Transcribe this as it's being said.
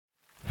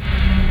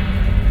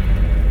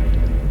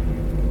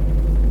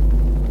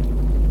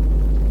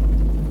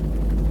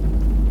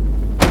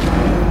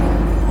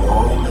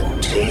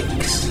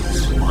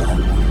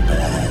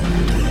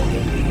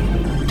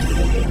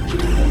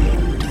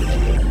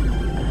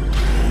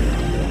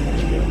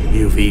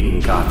You've eaten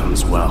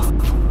Gotham's wealth,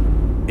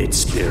 its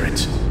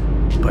spirit,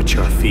 but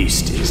your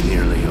feast is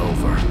nearly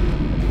over.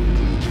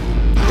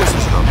 This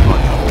isn't a mud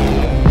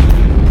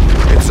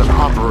hole. It's an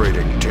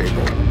operating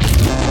table.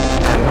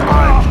 And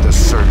I'm the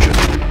surgeon.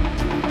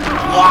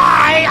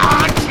 Why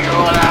aren't you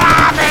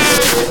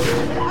laughing?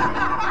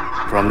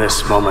 From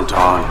this moment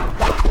on,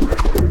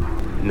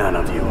 none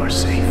of you are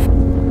safe.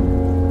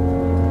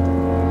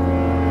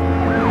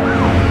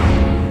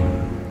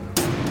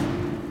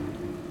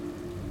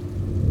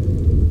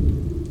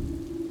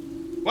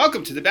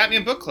 Welcome to the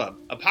Batman Book Club,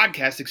 a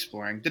podcast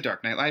exploring the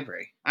Dark Knight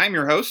Library. I'm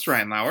your host,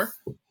 Ryan Lauer.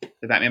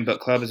 The Batman Book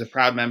Club is a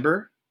proud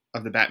member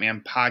of the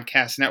Batman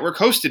Podcast Network,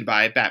 hosted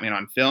by Batman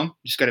on Film.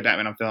 Just go to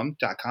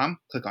batmanonfilm.com,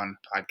 click on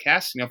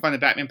podcasts, and you'll find the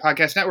Batman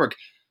Podcast Network,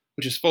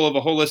 which is full of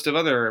a whole list of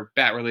other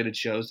Bat-related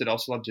shows that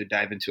also love to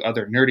dive into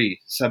other nerdy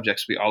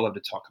subjects we all love to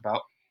talk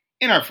about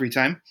in our free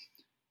time.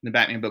 The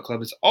Batman Book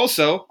Club is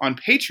also on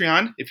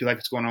Patreon. If you like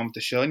what's going on with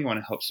the show and you want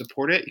to help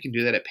support it, you can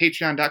do that at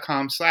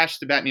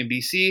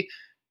patreon.com/thebatmanbc.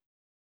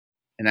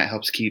 And that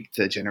helps keep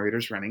the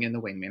generators running in the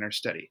Wayne Manor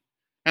study.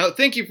 Now,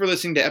 thank you for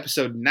listening to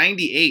episode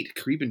 98,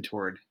 creeping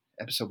toward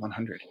episode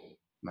 100.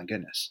 My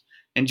goodness.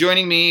 And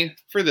joining me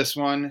for this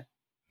one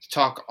to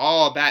talk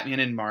all Batman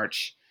in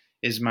March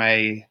is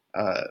my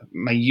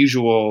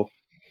usual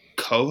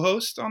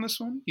co-host on this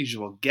one,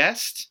 usual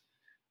guest.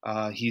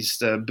 He's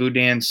the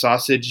Boudin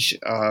Sausage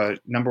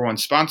 #1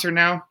 sponsor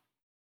now.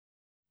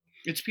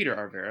 It's Peter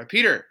Arvera.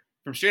 Peter,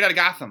 from Straight Outta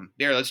Gotham.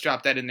 There, let's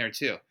drop that in there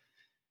too.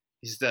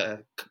 He's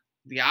the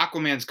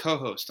Aquaman's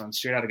co-host on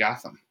Straight Outta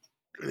Gotham.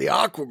 The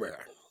Aquaman.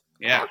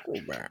 Yeah.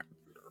 Aquaman.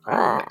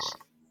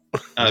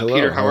 Hello,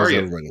 Peter, how are you?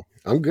 Everybody?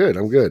 I'm good.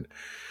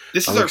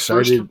 This is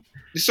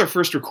our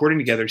first recording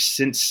together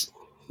since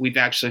we've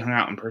actually hung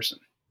out in person.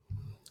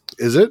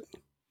 Is it?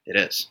 It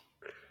is.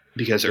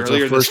 Because it's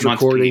earlier our first this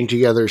month, recording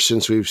together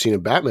since we've seen a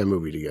Batman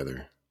movie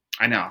together.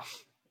 I know.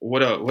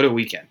 What a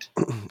weekend.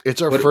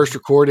 It's our first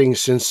recording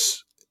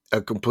since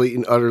a complete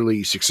and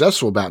utterly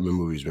successful Batman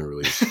movie's been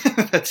released.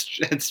 That's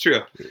true.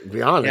 To be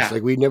honest,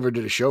 like we never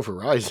did a show for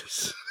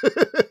Rises.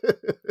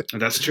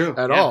 That's true.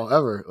 At all,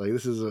 ever. Like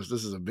this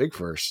is a big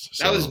first.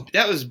 So.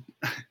 That was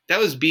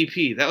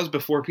BP. That was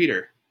before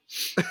Peter.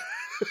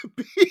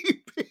 BP.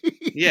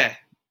 Yeah.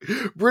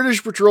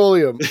 British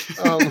Petroleum.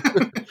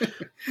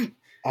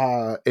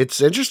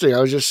 It's interesting.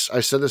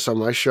 I said this on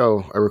my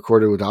show I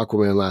recorded with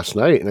Aquaman last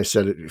night, and I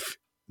said if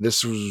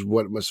this was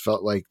what it must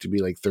felt like to be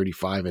like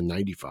 35 and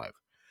 95.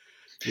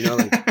 You know,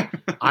 like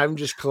I'm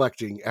just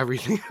collecting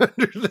everything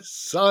under the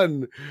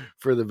sun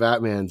for the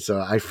Batman.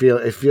 So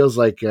it feels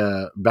like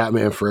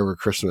Batman Forever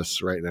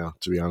Christmas right now,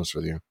 to be honest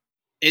with you.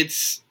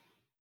 It's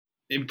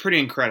pretty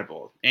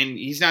incredible. And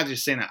he's not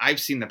just saying that. I've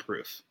seen the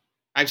proof.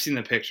 I've seen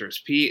the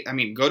pictures. Pete, I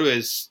mean, go to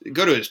his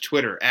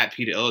Twitter at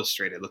Pete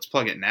Illustrated. Let's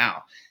plug it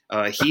now.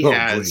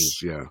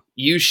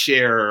 You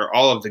share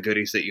all of the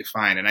goodies that you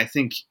find. And I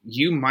think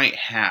you might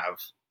have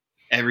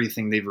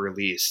everything they've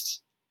released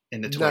in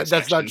the toy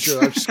That's not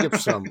true. I've skipped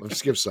some.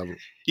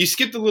 You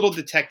skipped the little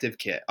detective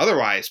kit.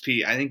 Otherwise,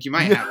 Pete, I think you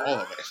might have all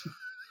of it.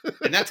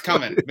 And that's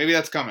coming. Maybe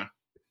that's coming.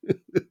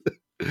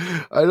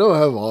 I don't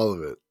have all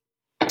of it.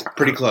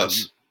 Pretty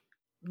close.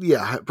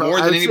 Yeah. More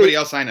than anybody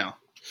else I know.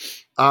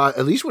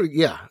 At least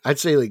I'd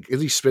say like at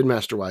least Spin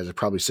Master wise, I'd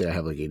probably say I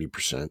have like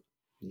 80%.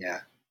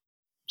 Yeah.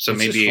 So it's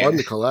maybe just fun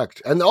to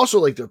collect. And also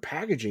like the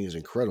packaging is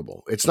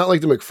incredible. It's not like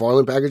the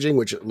McFarlane packaging,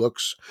 which it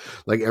looks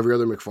like every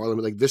other McFarlane,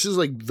 but like this is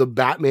like the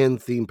Batman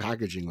themed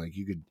packaging. Like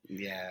you could.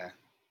 Yeah.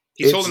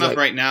 He's holding up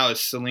right now is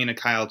Selena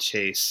Kyle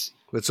Chase.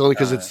 It's only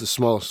because it's the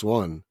smallest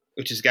one.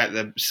 Which has got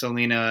the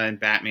Selena and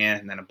Batman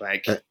and then a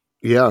bike.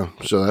 Yeah.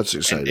 So that's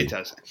exciting. And it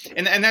does.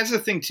 And that's the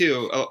thing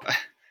too.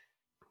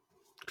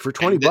 For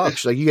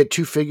 $20, like you get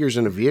 2 figures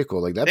in a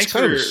vehicle. Like that's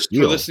kind of a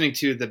steal. For listening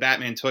to the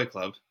Batman Toy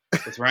Club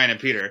with Ryan and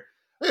Peter.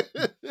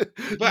 But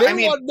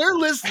they're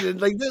listening.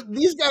 Like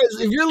these guys,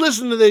 if you're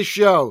listening to this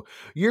show,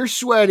 you're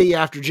sweaty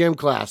after gym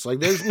class. Like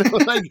there's no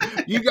like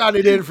you got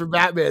it in for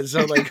Batman.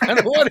 So like I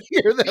don't want to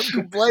hear them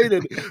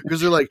complaining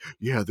because they're like,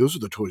 yeah, those are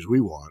the toys we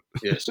want.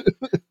 Yes.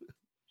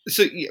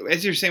 So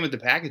as you're saying with the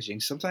packaging,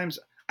 sometimes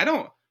I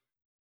don't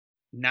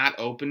not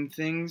open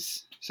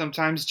things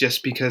sometimes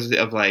just because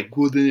of like,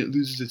 well, then it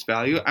loses its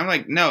value. I'm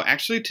like, no,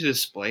 actually to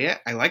display it,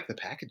 I like the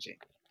packaging.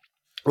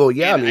 Well,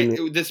 yeah,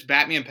 and this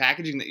Batman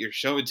packaging that you're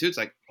showing too, it's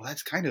like, well,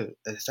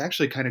 it's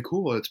actually kind of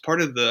cool. It's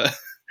part of the,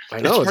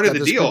 I know, it's part of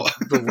the deal.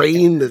 The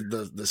rain,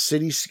 the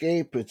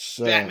cityscape. It's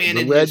Batman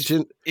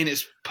the in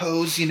his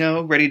pose,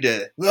 ready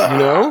to,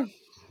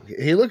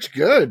 he looks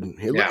good.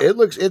 It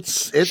looks,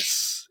 it's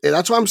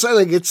that's why I'm saying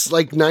like it's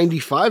like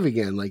 95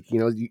 again. Like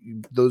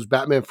those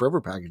Batman Forever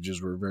packages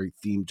were very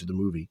themed to the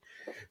movie.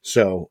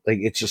 So like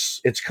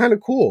it's kind of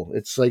cool.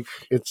 It's like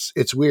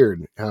it's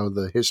weird how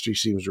the history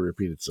seems to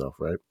repeat itself,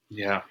 right?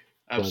 Yeah,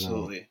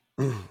 absolutely.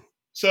 But,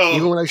 so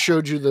even when I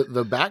showed you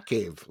the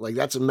Batcave, like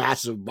that's a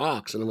massive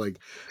box, and I'm like,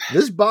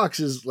 this box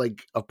is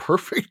like a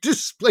perfect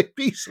display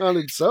piece on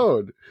its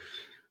own.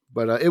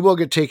 But it will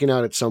get taken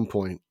out at some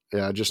point.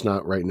 Yeah, just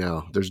not right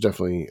now. There's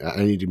definitely,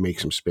 I need to make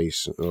some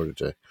space in order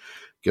to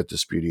get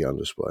this beauty on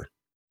display.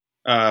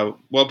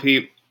 Well,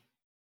 Pete,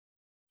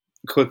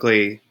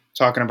 quickly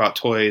talking about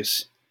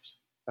toys,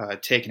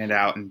 taking it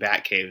out in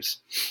bat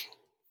caves.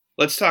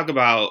 Let's talk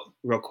about,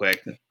 real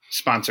quick,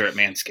 sponsor at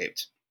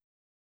Manscaped.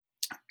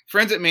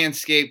 Friends at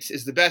Manscaped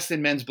is the best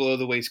in men's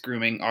below-the-waist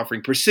grooming,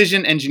 offering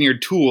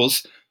precision-engineered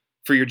tools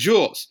for your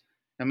jewels.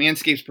 Now,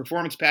 Manscaped's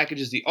Performance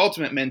Package is the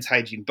ultimate men's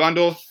hygiene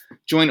bundle.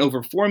 Join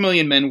over 4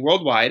 million men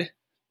worldwide,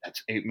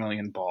 that's 8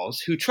 million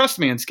balls, who trust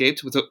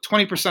Manscaped with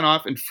 20%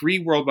 off and free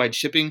worldwide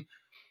shipping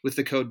with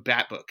the code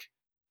BATBOOK.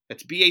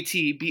 That's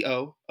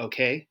BATBOOK,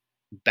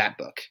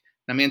 BATBOOK.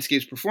 Now,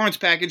 Manscaped's Performance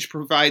Package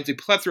provides a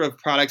plethora of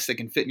products that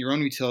can fit in your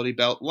own utility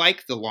belt,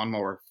 like the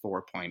Lawnmower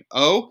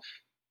 4.0,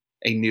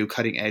 a new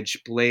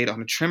cutting-edge blade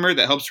on a trimmer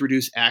that helps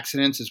reduce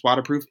accidents, is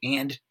waterproof,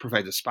 and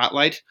provides a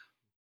spotlight.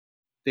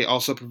 They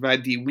also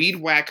provide the Weed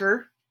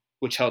Whacker,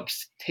 which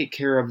helps take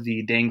care of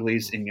the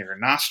danglies in your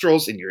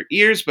nostrils, in your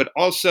ears, but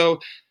also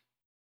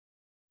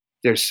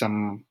there's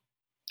some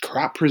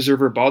Crop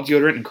Preserver Ball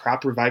Deodorant and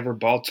Crop Reviver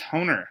Ball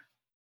Toner.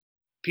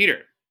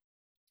 Peter,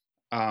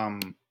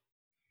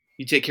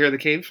 you take care of the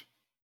cave?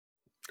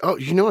 Oh,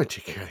 I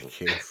take care of the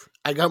cave.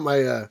 I got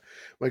my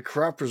my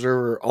crop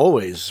preserver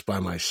always by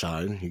my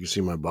side. You can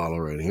see my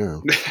bottle right here.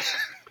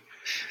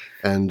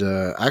 And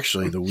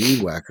actually, the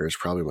Weed Whacker is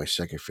probably my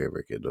second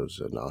favorite. Get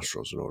those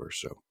nostrils in order.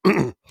 So,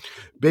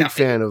 big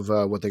fan of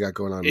what they got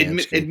going on.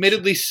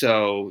 Admittedly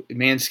so.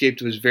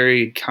 Manscaped was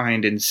very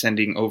kind in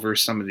sending over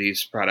some of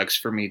these products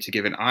for me to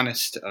give an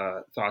honest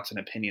thoughts and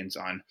opinions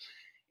on.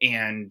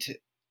 And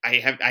I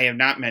have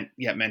not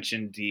yet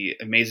mentioned the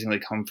amazingly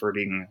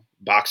comforting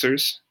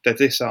boxers that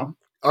they sell.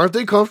 Aren't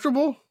they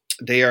comfortable?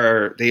 They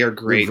are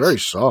great. They're very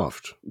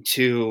soft.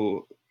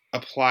 To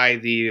apply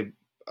the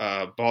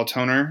ball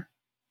toner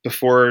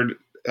before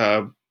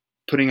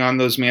putting on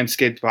those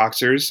Manscaped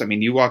boxers. I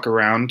mean, you walk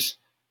around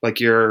like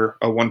you're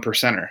a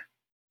 1%er.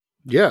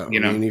 Yeah, I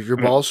mean, if your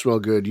balls smell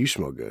good, you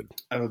smell good.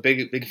 I'm a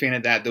big fan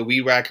of that. The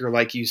Weed Whacker,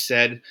 like you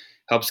said,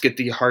 helps get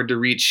the hard to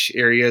reach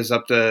areas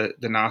up the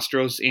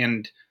nostrils.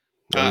 And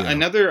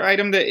another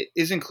item that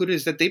is included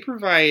is that they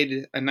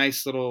provide a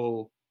nice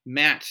little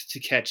mat to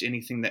catch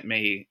anything that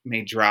may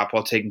drop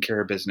while taking care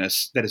of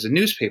business. That is a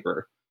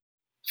newspaper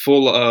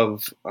full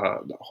of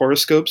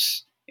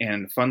horoscopes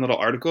and fun little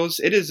articles.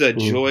 It is a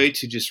joy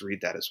to just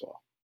read that as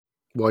well.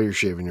 While you're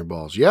shaving your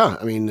balls. Yeah,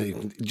 I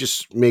mean,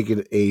 just make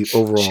it a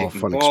overall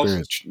fun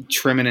experience.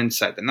 Trimming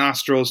inside the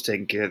nostrils,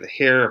 taking care of the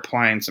hair,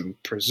 applying some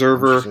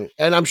preserver.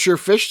 And I'm sure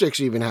Fish Stick's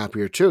even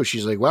happier too.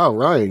 She's like, wow,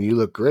 Ryan, you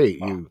look great.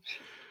 Wow.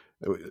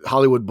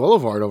 Hollywood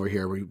Boulevard over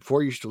here, where you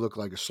before used to look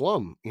like a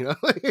slum, now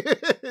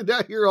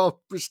you're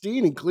all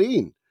pristine and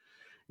clean,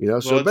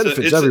 so it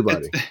benefits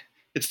everybody.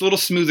 It's a little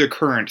smoother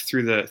current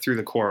through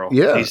the coral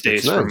these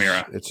days for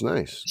Mira. It's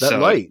nice.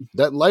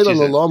 That light on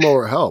the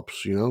lawnmower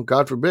helps,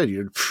 God forbid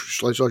you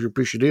slice off your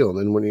piece of deal. And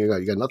then when you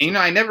got nothing.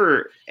 I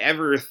never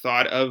ever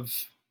thought of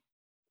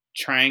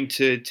trying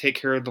to take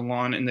care of the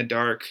lawn in the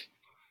dark,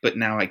 but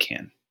now I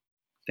can,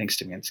 thanks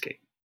to Manscaped.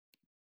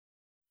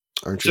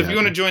 So if you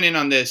want to join in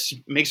on this,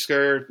 make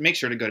sure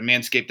to go to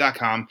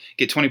manscaped.com,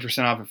 get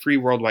 20% off and free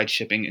worldwide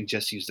shipping, and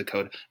just use the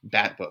code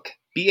BATBOOK.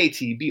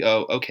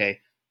 BATBOOK,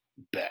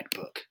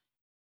 BATBOOK.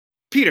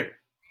 Peter,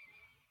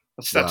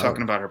 let's stop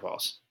talking about our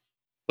balls.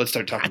 Let's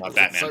start talking about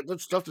Batman.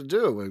 That's stuff to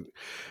do.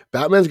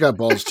 Batman's got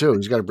balls too.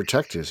 He's got to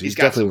protect his. He's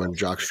definitely wearing a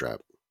jockstrap.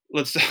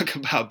 Let's talk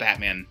about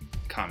Batman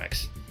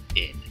comics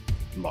in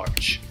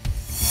March.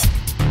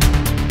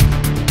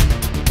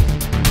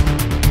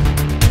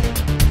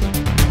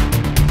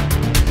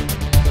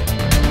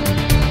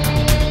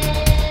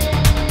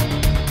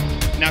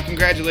 Now,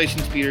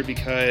 congratulations, Peter,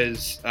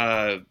 because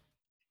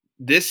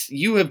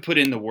you have put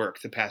in the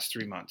work the past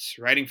 3 months,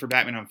 writing for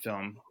Batman on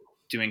Film,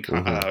 doing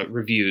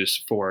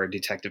reviews for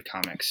Detective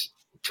Comics.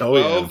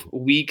 12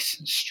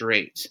 weeks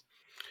straight.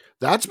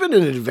 That's been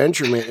an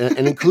adventure, man,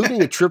 and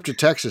including a trip to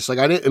Texas. Like,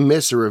 I didn't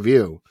miss a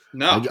review.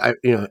 No, I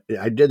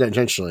did that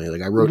intentionally.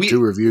 Like, I wrote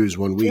 2 reviews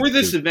 1 week for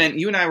this event.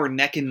 You and I were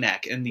neck and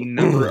neck in the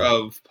number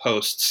of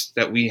posts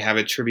that we have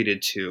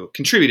contributed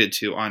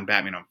to on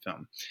Batman on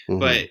Film.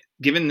 But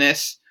given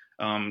this.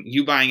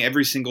 You buying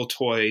every single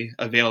toy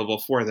available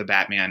for the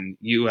Batman,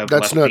 you have.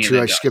 That's not true.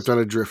 I skipped on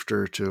a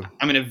drifter or two.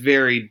 I'm in a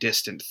very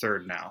distant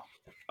third now.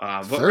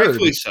 But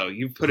rightfully so.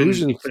 You've put in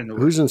the work.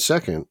 Who's in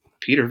second?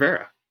 Peter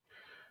Vera.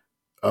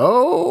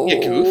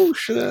 Oh,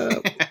 shut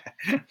up.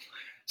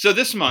 So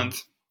this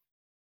month,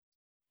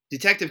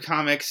 Detective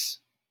Comics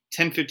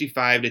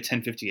 1055 to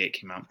 1058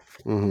 came out,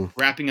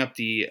 wrapping up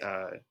the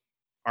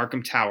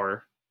Arkham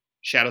Tower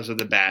Shadows of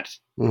the Bat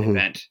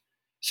event.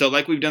 So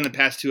like we've done the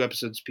past 2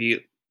 episodes,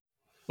 Pete.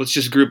 Let's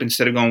just group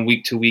instead of going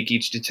week to week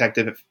each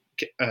detective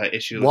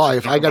issue. Why?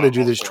 If I got to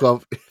do this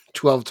 12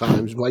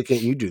 times, why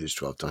can't you do this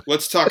 12 times?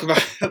 Let's talk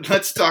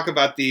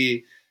about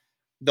the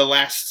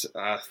last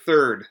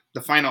third,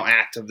 the final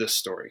act of this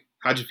story.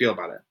 How'd you feel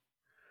about it?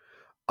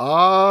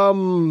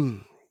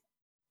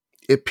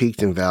 It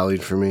peaked and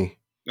valleyed for me.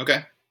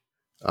 Okay.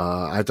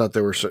 I thought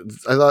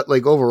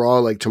like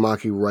overall, like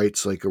Tamaki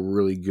writes like a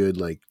really good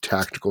like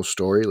tactical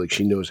story. Like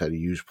she knows how to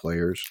use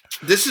players.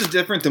 This is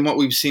different than what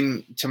we've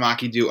seen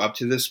Tamaki do up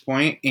to this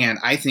point, and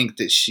I think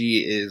that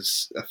she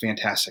is a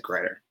fantastic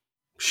writer.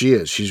 She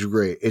is. She's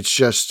great. It's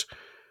just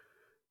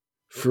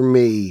for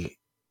me,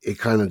 it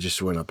kind of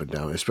just went up and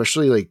down,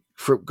 especially like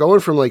going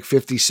from like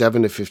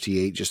 57 to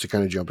 58, just to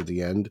kind of jump at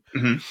the end.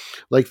 Mm-hmm.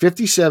 Like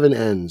 57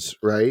 ends,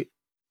 right?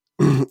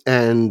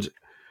 And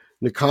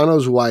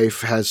Nakano's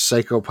wife has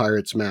Psycho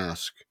Pirate's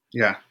mask.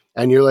 Yeah.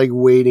 And you're like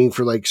waiting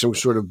for like some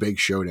sort of big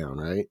showdown,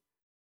 right?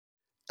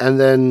 And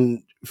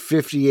then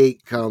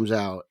 58 comes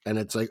out and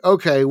it's like,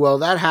 okay, well,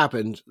 that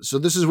happened. So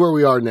this is where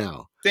we are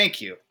now.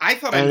 Thank you. I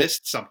thought I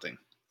missed something.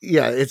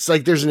 Yeah, it's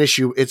like there's an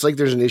issue. It's like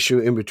there's an issue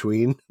in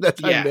between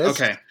that I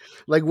missed. Okay.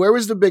 Like, where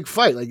was the big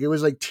fight? Like, it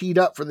was like teed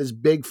up for this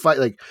big fight.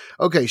 Like,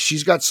 okay,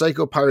 she's got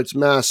Psycho Pirate's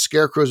mask.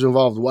 Scarecrow's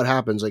involved. What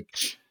happens? Like,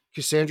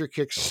 Cassandra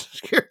kicks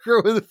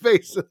Scarecrow in the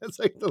face. And that's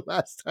like the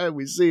last time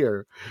we see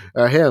her,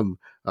 him.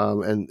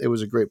 And it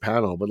was a great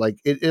panel. But like,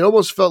 it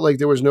almost felt like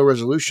there was no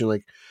resolution.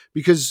 Like,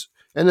 because,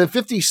 and then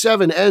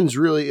 57 ends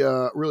really,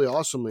 really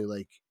awesomely.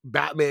 Like,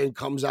 Batman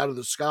comes out of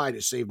the sky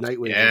to save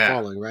Nightwing from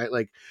falling, right?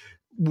 Like,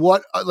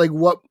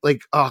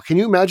 can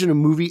you imagine a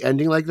movie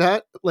ending like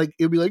that? Like,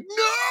 it'd be like,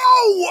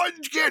 no, one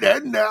can't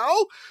end now.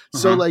 Uh-huh.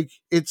 So like,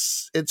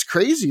 it's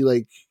crazy.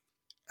 Like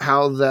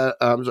how that,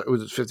 it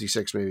was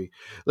 56 maybe.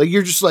 Like,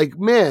 you're just like,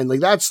 man,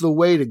 like that's the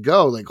way to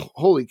go. Like,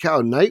 holy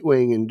cow,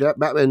 Nightwing and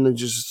Batman, and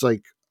just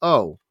like,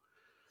 oh,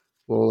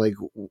 well, like,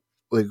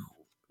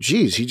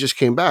 geez, he just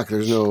came back.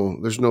 There's no,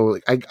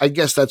 like, I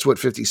guess that's what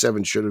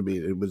 57 should have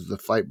been. It was the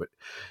fight, but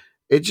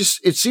it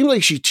seemed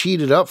like she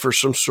teed it up for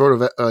some sort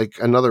of like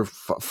another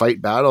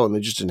fight battle, and it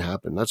just didn't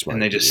happen. That's my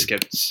opinion. Just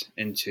skipped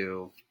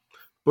into.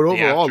 But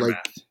overall,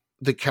 like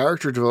the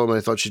character development,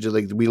 I thought she did.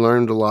 Like, we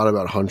learned a lot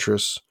about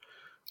Huntress.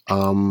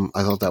 I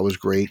thought that was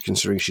great,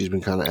 considering she's been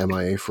kind of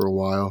MIA for a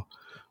while.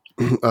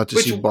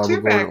 See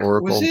Barbara Gordon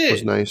Oracle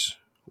was nice.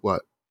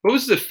 What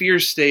was the Fear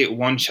State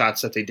one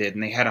shots that they did,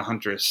 and they had a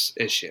Huntress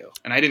issue,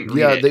 and I didn't.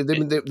 Read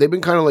it. They've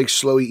been kind of like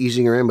slowly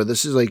easing her in, but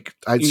this is like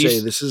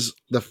this is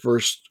the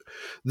first.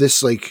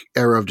 This like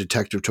era of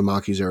detective,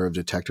 Tamaki's era of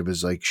detective,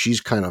 is like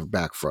she's kind of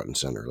back front and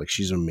center. Like,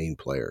 she's a main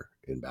player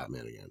in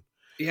Batman again.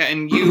 Yeah,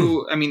 and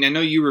you, I mean, I know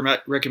you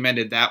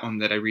recommended that one,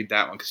 that I read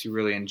that one because you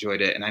really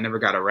enjoyed it, and I never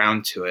got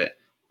around to it.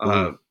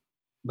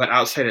 But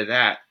outside of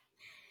that,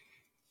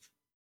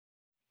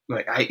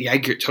 like I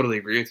totally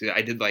agree with you.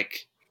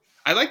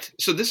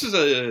 So this is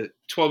a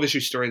 12-issue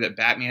story that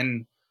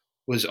Batman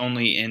was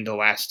only in the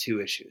last 2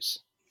 issues.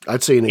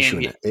 I'd say an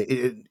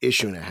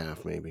issue and a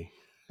half, maybe.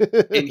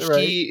 And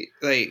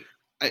right?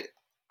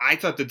 I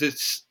thought that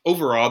this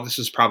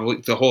was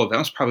probably, the whole event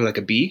was probably like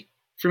a B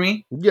for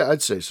me. Yeah,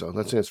 I'd say so. I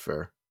think that's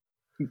fair.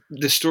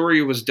 The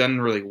story was done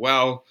really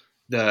well.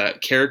 The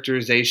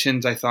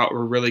characterizations I thought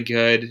were really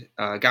good.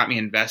 Got me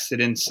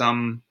invested in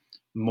some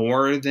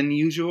more than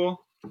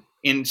usual.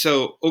 And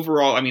so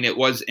overall, I mean, it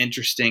was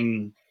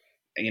interesting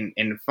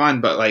and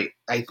fun, but like,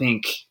 I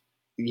think,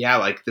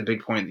 like the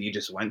big point that you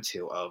just went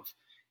to of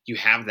you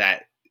have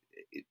that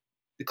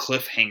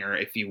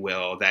cliffhanger, if you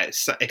will, that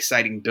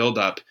exciting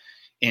buildup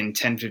in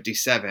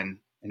 1057, and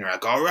you're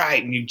like, all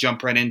right, and you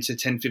jump right into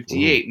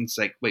 1058, and it's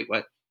like, wait,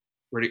 what?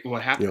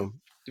 What happened?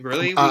 Yeah.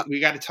 Really? We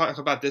got to talk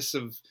about this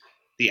of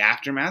the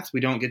aftermath. We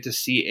don't get to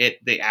see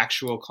the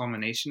actual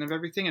culmination of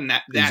everything, and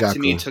that exactly. To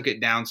me took it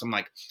down. So I'm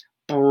like,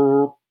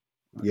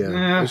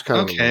 yeah, it was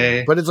kind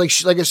okay. Of but it's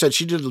like I said,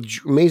 she did an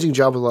amazing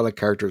job with a lot of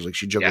characters. Like,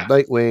 she juggled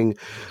Nightwing.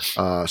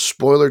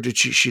 Spoiler,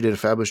 she did a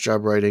fabulous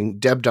job writing.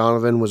 Deb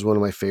Donovan was one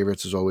of my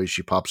favorites, as always.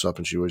 She pops up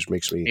and she always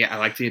makes me. Yeah, I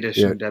like the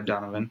addition of Deb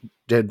Donovan.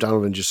 Deb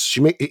Donovan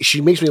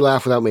she makes me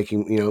laugh without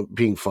making,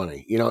 being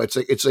funny.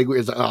 It's like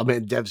oh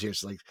man, Deb's here.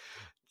 It's like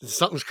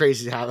something's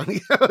crazy happening.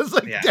 I was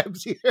like,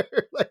 Deb's here.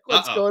 Like,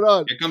 what's going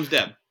on? Here comes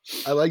Deb.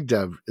 I like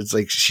Deb. It's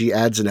like she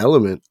adds an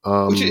element.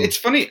 Which, it's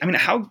funny. I mean,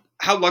 how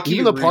lucky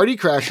even the party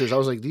crashers, I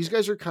was like, these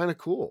guys are kind of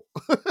cool.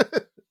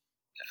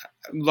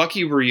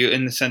 Lucky were you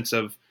in the sense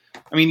of,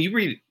 I mean, you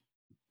read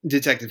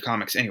Detective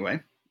Comics anyway.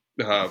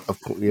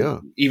 Of course, yeah.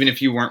 Even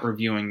if you weren't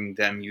reviewing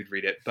them, you'd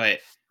read it. But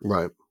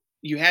right,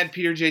 you had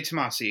Peter J.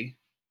 Tomasi.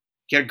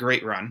 He had a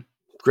great run.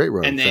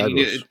 And then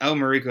you did,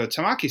 Mariko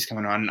Tamaki's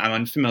coming on. I'm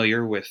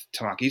unfamiliar with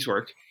Tamaki's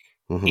work.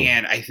 Mm-hmm.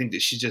 And I think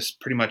that she's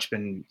just pretty much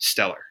been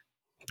stellar.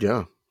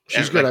 Yeah.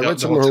 She's good. I read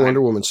some of her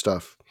Wonder Woman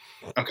stuff.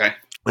 Okay.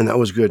 And that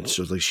was good.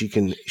 So like she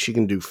can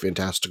do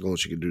fantastical, and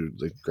she can do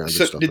like grounded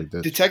stuff like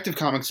this. Detective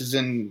Comics is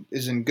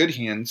in good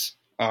hands.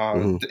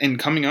 And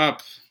coming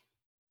up,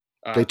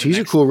 they tease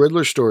a cool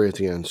Riddler story at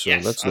the end. So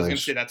that's nice. I was going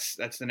to say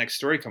that's the next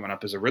story coming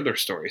up, is a Riddler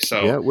story.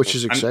 So yeah, which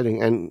is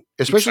exciting, and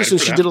especially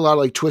since she did a lot of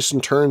like twists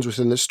and turns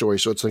within this story.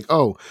 So it's like,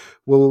 oh,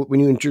 well, when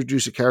you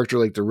introduce a character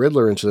like the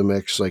Riddler into the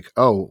mix, like,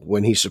 oh,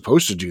 when he's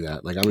supposed to do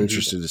that, like, I'm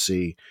interested to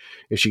see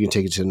if she can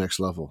take it to the next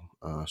level.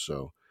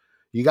 So.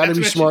 You got to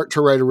be smart to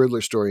write a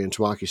Riddler story, and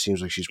Tamaki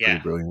seems like she's pretty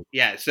brilliant.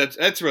 Yeah, so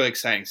that's really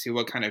exciting. See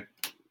what kind of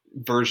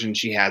version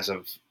she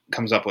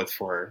comes up with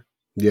for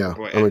Yeah,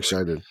 Boy, I'm Edward.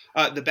 excited.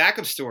 The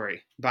backup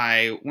story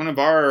by one of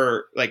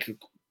our like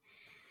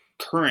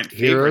current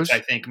Heroes? favorites, I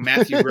think,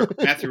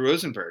 Matthew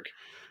Rosenberg.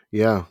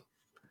 Yeah.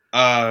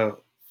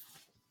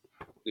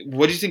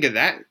 What do you think of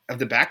that? Of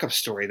the backup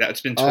story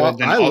that's been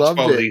told in I all loved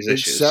 12 of it, these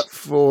issues? except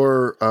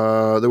for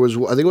there was,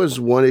 I think it was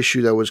one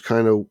issue that was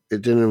kind of,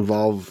 it didn't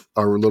involve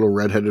our little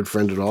redheaded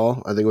friend at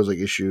all. I think it was like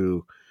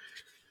issue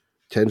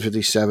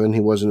 1057. He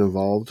wasn't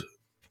involved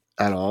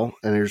at all,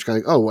 and you're just kind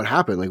of like, oh, what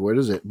happened? Like, what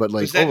is it? But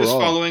like Was that just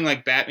overall, following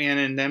like Batman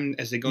and them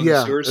as they go in the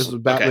yeah, sewers? it's the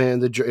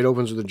Batman. Okay. It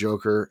opens with the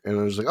Joker, and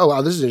I was like, oh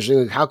wow, this is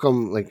interesting. Like, how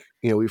come, like,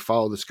 we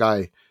follow this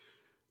guy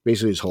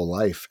basically his whole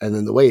life, and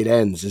then the way it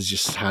ends is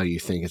just how you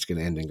think it's going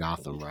to end in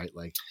Gotham, right?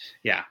 Like,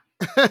 Yeah.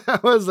 I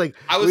was like,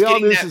 we all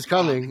knew this is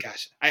coming. Oh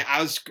my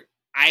gosh,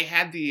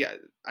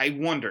 I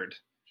wondered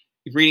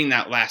reading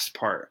that last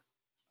part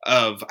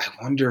of, I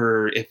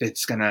wonder if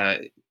it's gonna,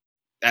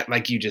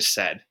 like you just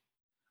said,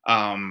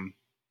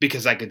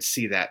 because I could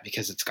see that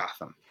because it's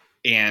Gotham,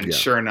 and Yeah.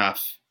 sure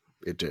enough,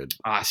 It did.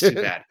 it's too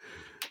bad.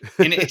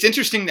 And it's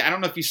interesting that I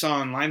don't know if you saw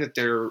online that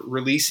they're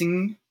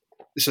releasing,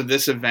 so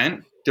this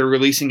event, they're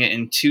releasing it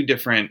in 2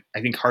 different,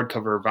 I think,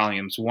 hardcover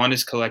volumes. One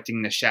is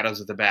collecting the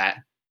Shadows of the Bat,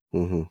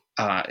 Mm-hmm.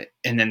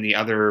 and then the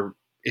other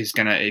is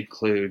going to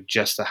include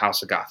just the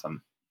House of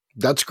Gotham.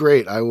 That's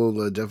great. I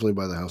will definitely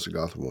buy the House of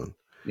Gotham one.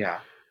 Yeah.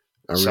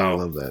 I really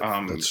love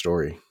that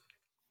story.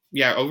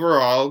 Yeah,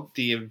 overall,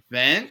 the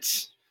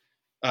event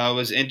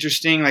was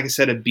interesting. Like I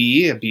said, a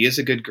B. A B is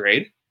a good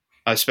grade,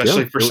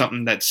 especially for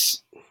something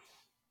that's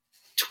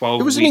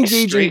 12 It was an weeks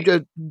engaging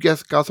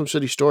straight. Gotham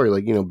City story.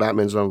 Like,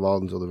 Batman's not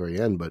involved until the very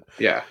end, but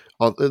Yeah.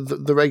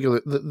 the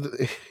regular,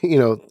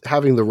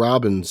 having the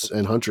Robins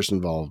and Huntress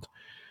involved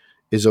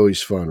is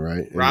always fun,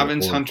 right?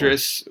 Robin's,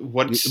 Huntress,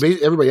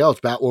 everybody else,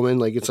 Batwoman,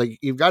 like, it's like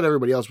you've got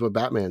everybody else but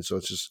Batman, so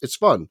it's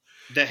fun.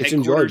 The It's headquarters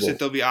enjoyable. that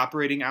they'll be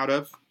operating out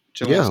of.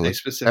 Like,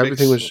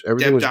 everything was Deb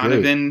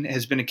Donovan great.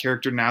 has been a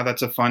character now.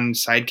 That's a fun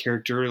side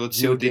character. Let's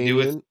see Neil what they Gaiman. do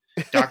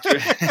with Doctor.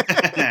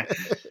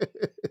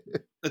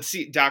 Let's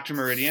see Dr.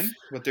 Meridian.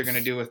 What they're going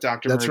to do with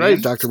Dr. That's Meridian.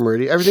 right, Dr.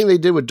 Meridian. Everything they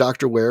did with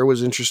Dr. Ware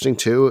was interesting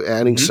too.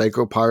 Adding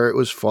Psycho Pirate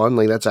was fun.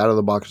 Like, that's out of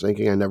the box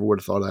thinking. I never would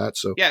have thought of that.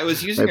 So yeah, it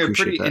was using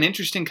an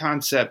interesting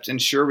concept, and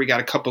sure, we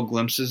got a couple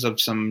glimpses of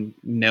some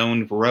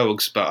known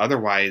rogues, but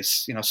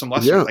otherwise, some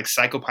lesser like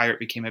Psycho Pirate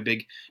became a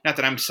big. Not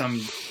that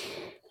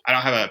I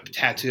don't have a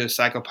tattoo of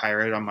Psycho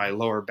Pirate on my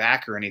lower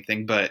back or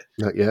anything, but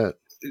not yet.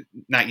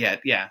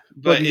 Yeah.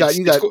 But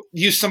you got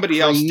use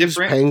somebody else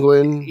different.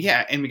 Penguin.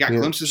 Yeah, and we got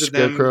glimpses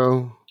Scarecrow,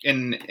 of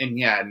them.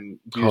 And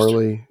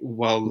Harley.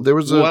 Well, there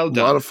was a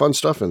lot of fun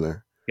stuff in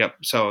there. Yep.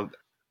 So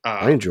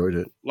I enjoyed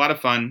it. A lot of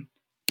fun.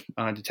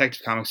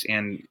 Detective Comics,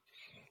 and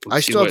I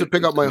still have to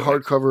pick up my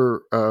hardcover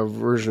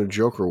version of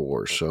Joker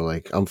Wars. So,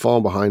 like, I'm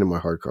falling behind in my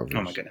hardcovers.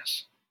 Oh my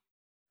goodness!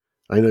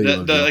 I know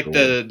you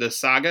the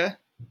saga.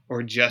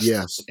 Or just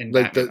in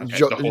like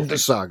Batman? The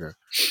saga.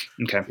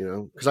 Okay.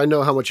 Because I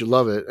know how much you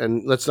love it,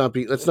 and let's not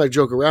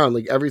joke around.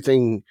 Like,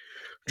 everything,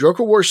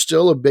 Joker War is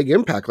still a big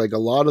impact. Like, a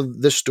lot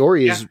of this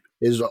story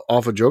is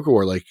off of Joker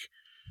War. Like,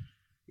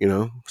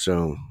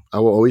 so I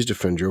will always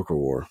defend Joker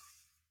War.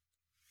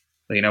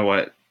 Well, you know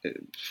what?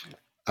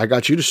 I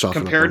got you to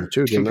soften up on it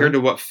too. Compared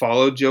to what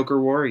followed Joker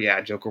War,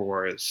 Joker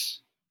War is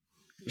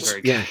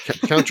very good.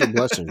 Count your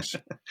blessings.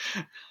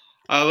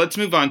 Let's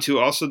move on to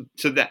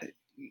that.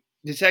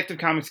 Detective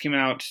Comics came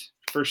out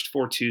first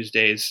 4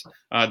 Tuesdays.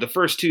 The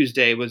first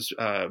Tuesday was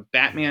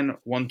Batman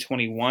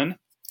 121,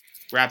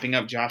 wrapping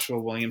up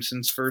Joshua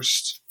Williamson's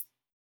first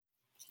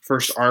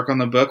arc on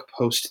the book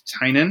post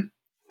Tynan.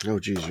 Oh,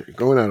 geez, you're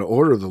going out of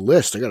order of the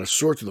list. I got to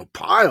sort through the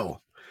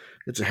pile.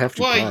 It's a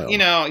hefty pile.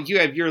 Well, you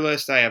have your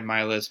list, I have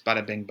my list.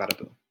 Bada bing, bada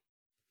boom.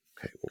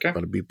 Okay.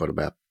 Bada beep, bada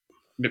bap.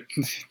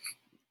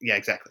 Yeah,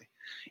 exactly.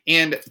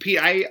 And Pete,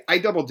 I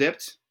double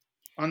dipped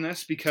on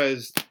this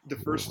because the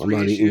first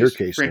 3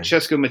 issues,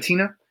 Francesco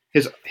Mattina,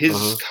 his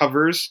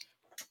covers,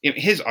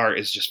 his art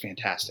is just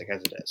fantastic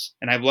as it is,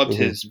 and I've loved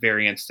his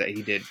variants that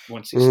he did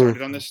once he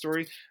started on this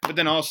story. But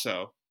then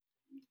also,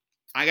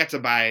 I got to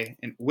buy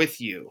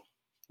with you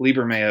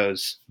Liber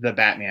Mayo's The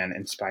Batman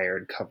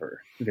inspired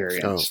cover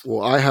variants. Oh,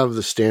 well, I have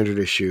the standard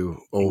issue.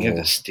 You have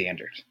the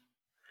standard.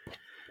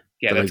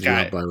 Yeah, that's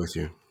got. Buy with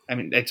you. I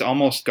mean, it's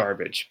almost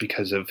garbage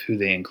because of who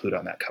they include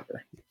on that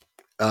cover.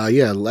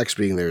 Lex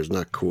being there is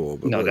not cool.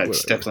 But no,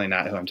 that's definitely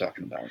not who I'm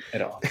talking about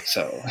at all.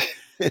 So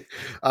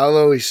I'll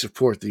always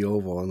support the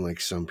Oval, unlike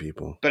some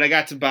people. But I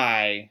got to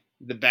buy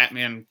the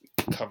Batman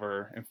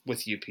cover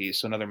with UP,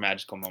 so another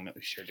magical moment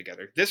we shared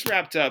together. This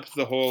wrapped up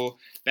the whole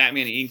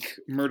Batman Inc.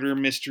 murder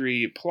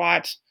mystery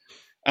plot.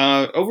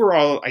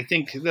 Overall, I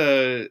think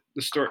the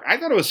story, I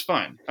thought it was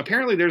fun.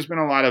 Apparently, there's been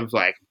a lot of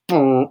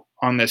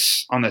on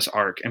this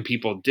arc, and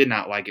people did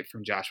not like it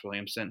from Josh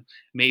Williamson.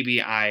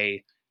 Maybe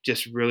I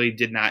just really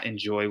did not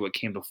enjoy what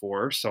came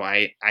before, so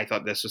I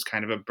thought this was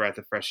kind of a breath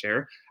of fresh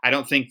air. I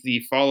don't think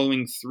the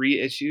following 3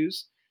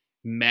 issues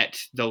met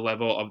the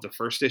level of the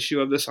first issue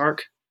of this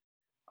arc.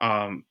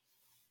 And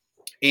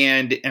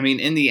I mean,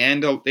 in the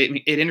end,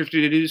 it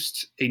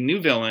introduced a new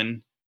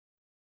villain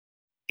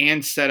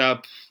and set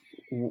up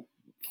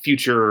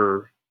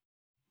future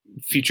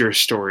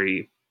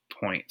story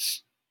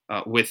points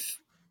with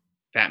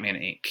Batman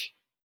Inc.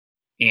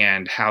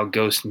 and how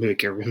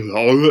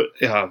Ghostmaker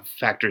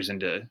factors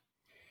into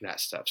that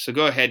stuff. So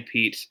go ahead,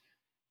 Pete.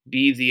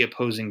 Be the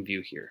opposing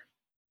view here.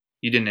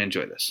 You didn't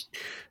enjoy this.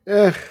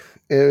 I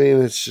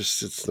mean,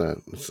 it's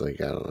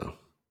like, I don't know.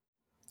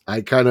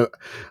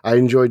 I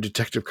enjoyed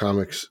Detective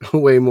Comics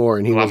way more,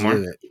 and he wasn't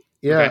in it.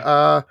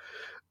 Yeah.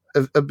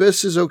 Okay.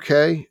 Abyss is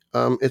okay.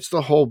 It's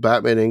the whole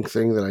Batman Inc.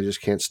 thing that I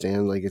just can't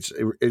stand. Like, it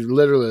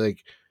literally,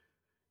 like,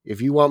 if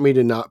you want me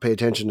to not pay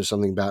attention to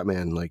something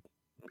Batman, like,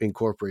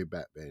 incorporate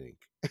Batman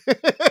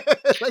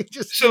Inc. Like,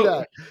 just do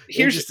that.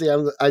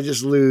 I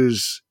just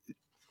lose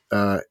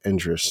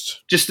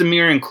interest. Just the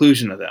mere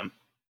inclusion of them.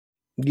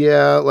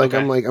 Yeah, like,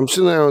 okay. I'm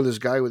sitting there with this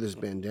guy with his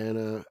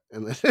bandana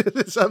and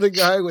this other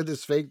guy with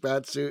his fake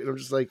bat suit, and I'm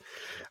just like,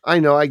 I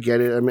know, I get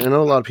it. I mean, I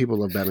know a lot of people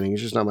love Batman.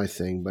 It's just not my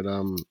thing, but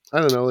I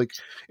don't know. Like,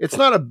 it's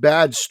not a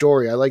bad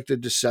story. I like the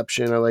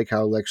deception. I like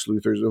how Lex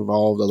Luthor's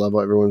involved. I love how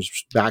everyone's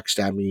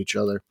backstabbing each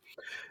other.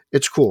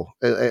 It's cool.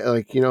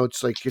 Like, you know,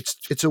 it's like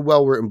it's a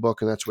well written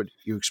book, and that's what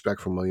you expect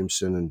from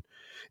Williamson. And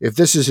if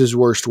this is his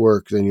worst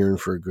work, then you're in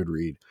for a good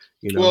read.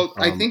 You know, well,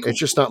 I think it's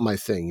just not my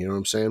thing. You know what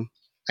I'm saying?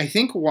 I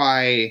think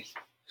why.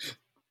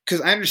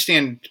 Because I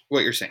understand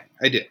what you're saying.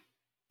 I do.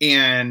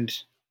 And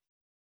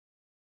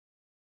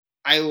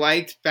I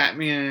liked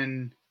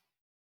Batman.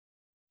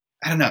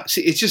 I don't know.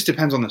 See, it just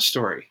depends on the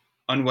story.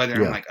 On whether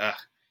I'm like,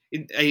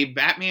 a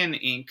Batman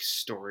Inc.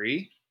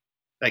 story,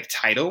 like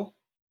title,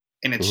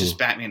 and it's just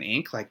Batman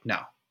Inc. Like, no.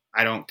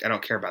 I don't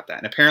care about that.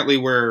 And apparently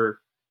where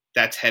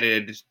that's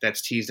headed,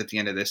 that's teased at the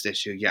end of this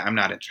issue, yeah, I'm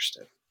not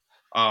interested.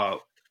 But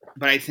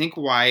I think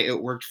why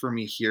it worked for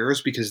me here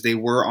is because they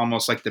were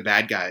almost like the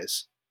bad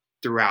guys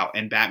throughout,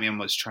 and Batman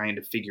was trying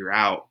to figure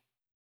out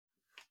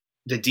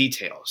the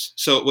details.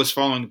 So it was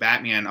following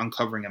Batman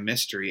uncovering a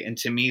mystery, and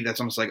to me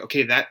that's almost like,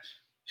 okay, that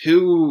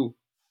who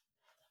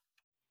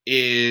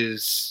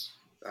else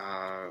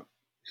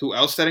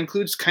that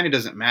includes kind of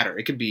doesn't matter.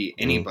 It could be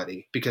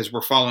anybody because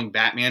we're following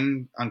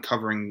Batman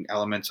uncovering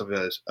elements of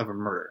a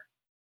murder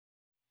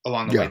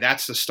along the way.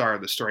 That's the star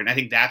of the story, and I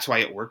think that's why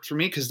it worked for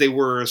me, because they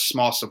were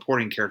small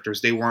supporting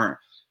characters. They weren't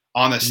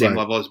on the same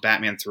level as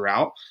Batman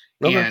throughout.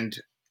 And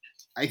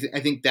I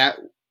think that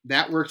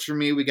works for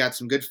me. We got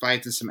some good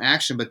fights and some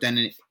action, but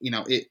then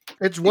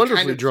it's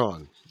wonderfully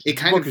drawn. The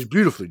book is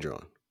beautifully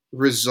drawn.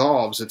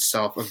 Resolves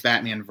itself of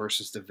Batman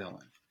versus the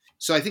villain.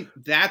 So I think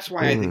that's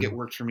why I think it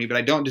worked for me. But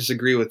I don't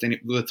disagree with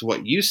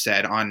what you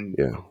said on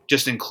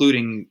just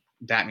including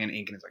Batman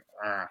Inc. And it's like,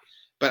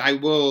 but I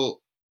will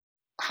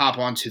hop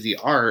onto the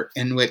art,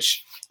 in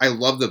which I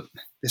love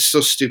it's so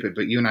stupid,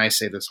 but you and I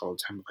say this all the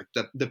time, like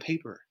the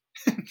paper.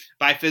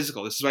 Buy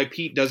physical. This is why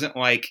Pete doesn't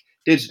like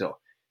digital.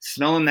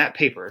 Smelling that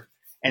paper,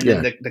 and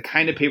then the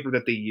kind of paper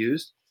that they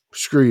used.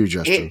 Screw you,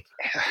 Justin.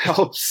 It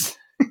helps.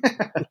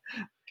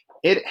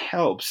 It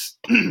helps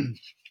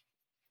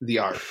the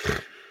art.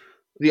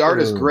 The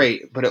art is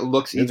great, but it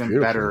looks even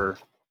better.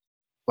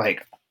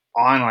 Like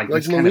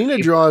Molina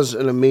draws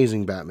an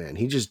amazing Batman.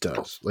 He just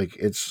does. Like,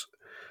 it's,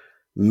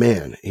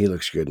 man, he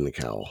looks good in the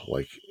cowl.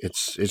 Like,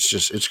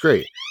 it's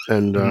great.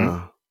 And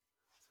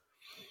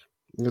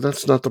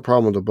that's not the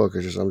problem with the book.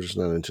 I'm just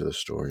not into the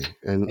story.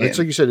 And it's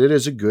like you said, it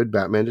is a good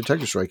Batman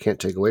detective story. I can't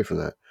take away from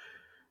that.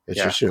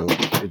 It's just,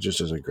 it just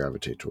doesn't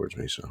gravitate towards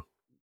me. So,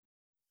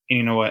 and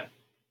you know what?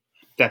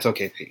 That's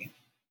okay, Pete.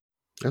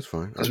 That's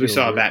fine. Because we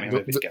saw a Batman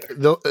movie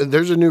together.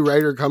 There's a new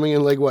writer coming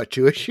in, like, what,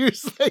 2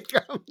 issues? Like,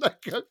 I'm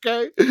like,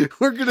 okay,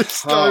 we're going to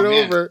start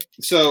over.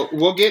 So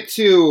we'll get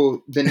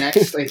to the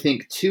next, I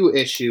think, 2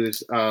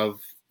 issues of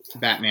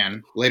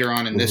Batman later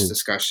on in this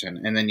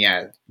discussion. And then,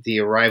 the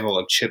arrival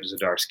of Chip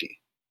Zdarsky.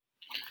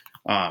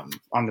 On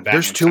the Batman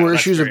There's 2 more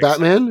issues of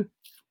Batman?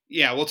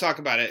 Yeah, we'll talk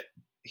about it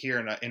here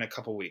in a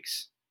couple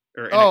weeks.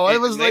 I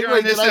was like,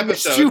 wait, did I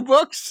miss 2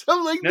 books?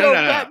 I'm like, no,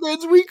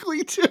 Batman's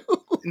weekly too.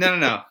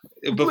 No.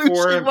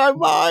 Before my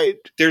mind.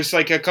 There's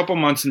like a couple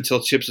months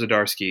until Chip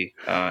Zdarsky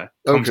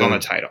comes on the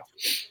title.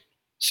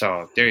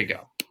 So there you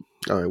go.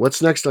 All right,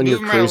 what's next on your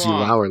crazy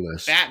Lauer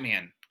list?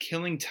 Batman,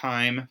 Killing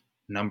Time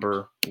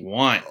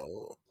 #1.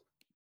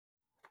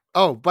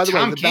 Oh, by the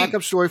way, the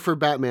backup story for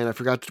Batman, I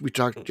forgot we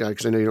talked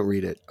because I know you don't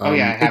read it.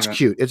 It's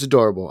cute. It's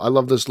adorable. I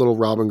love this little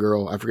Robin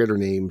girl. I forget her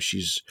name.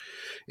 She's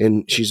I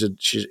don't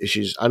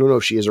know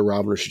if she is a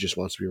Robin or she just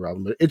wants to be a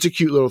Robin, but it's a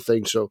cute little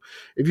thing. So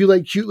if you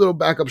like cute little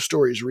backup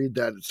stories, read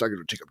that. It's not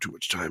going to take up too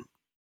much time.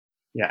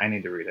 Yeah, I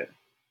need to read it.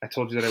 I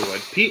told you that I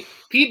would.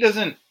 Pete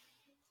doesn't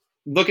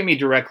look at me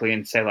directly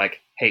and say like,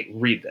 "Hey,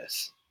 read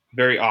this,"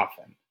 very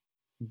often,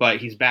 but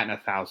he's batting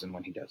 1,000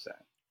 when he does that.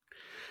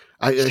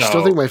 I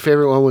still think my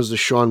favorite one was the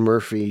Sean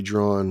Murphy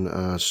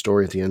drawn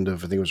story at the end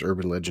of, I think it was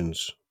Urban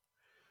Legends.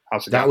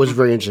 That was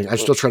very interesting. I'm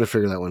still trying to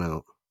figure that one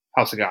out.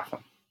 House of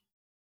Gotham.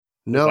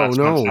 No,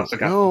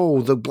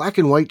 the black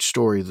and white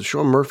story, the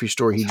Sean Murphy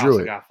story. He drew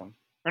it. Gotham.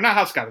 Or not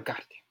House of Gotham.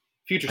 God,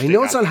 Future State I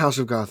know it's Gotham. not House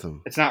of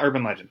Gotham. It's not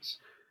Urban Legends.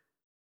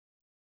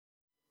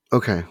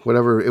 Okay,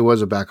 whatever. It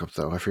was a backup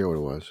though. I forget what it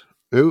was.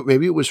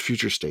 Maybe it was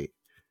Future State.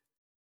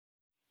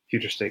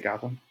 Future State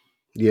Gotham.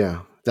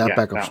 Yeah, that Yeah,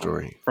 backup that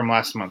story. one from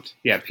last month.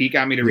 Yeah, Pete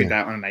got me to read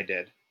that one, and I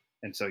did.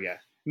 And so, yeah.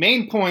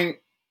 Main point,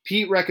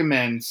 Pete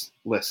recommends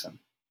listen.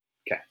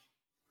 Okay.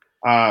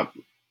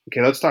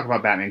 Okay, let's talk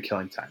about Batman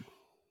Killing Time.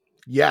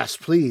 Yes,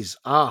 please.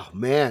 Oh,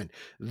 man.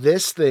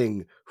 This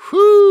thing,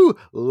 whoo,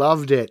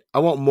 loved it. I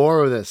want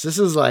more of this. This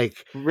is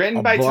like...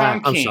 Written by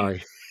Tom King. I'm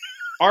sorry.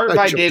 Art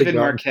by David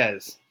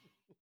Marquez.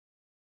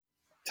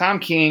 Tom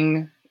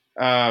King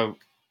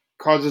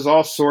causes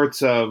all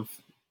sorts of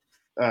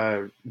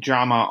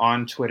drama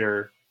on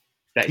Twitter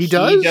that he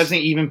doesn't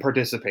even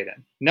participate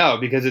in. No,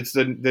 because it's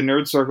the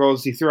nerd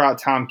circles. He threw out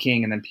Tom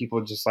King, and then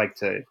people just like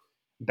to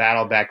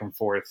battle back and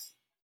forth.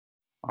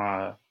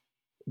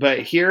 But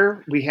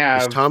here we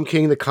have... Is Tom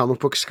King the comic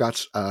book Zack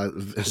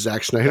Snyder?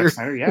 Zack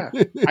Snyder, yeah.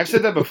 I've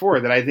said that before,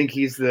 that I think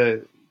he's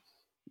the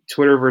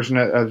Twitter version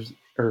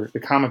or the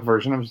comic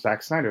version of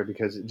Zack Snyder,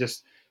 because it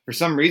just, for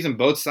some reason,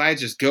 both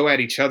sides just go at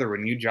each other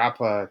when you drop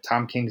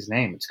Tom King's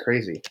name. It's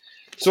crazy.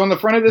 So on the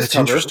front of this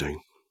cover,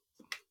 interesting.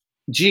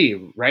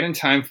 Right in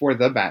time for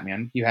the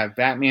Batman, you have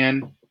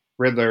Batman,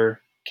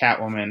 Riddler,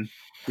 Catwoman,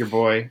 your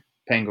boy,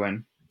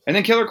 Penguin, and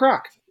then Killer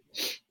Croc.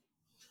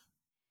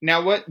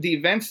 Now, what the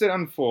events that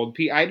unfold,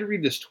 Pete, I had to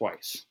read this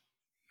twice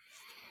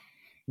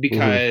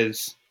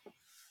because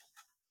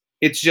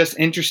it's just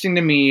interesting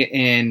to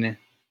me.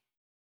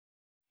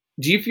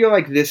 Do you feel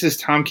like this is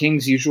Tom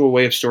King's usual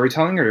way of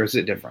storytelling, or is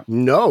it different?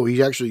 No,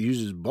 he actually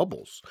uses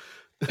bubbles.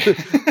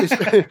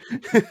 Like,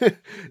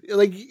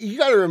 you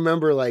got to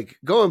remember, like,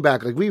 going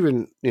back, like, we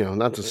even,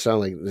 not to sound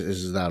like this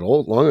is that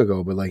long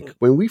ago, but like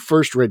when we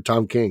first read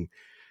Tom King,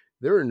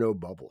 there are no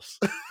bubbles,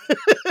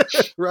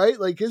 right?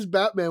 Like, his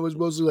Batman was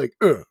mostly like,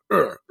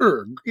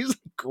 he's like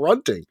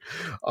grunting.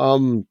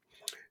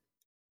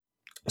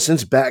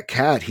 Since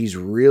Batcat, he's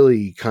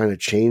really kind of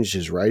changed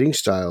his writing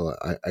style,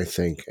 I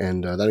think.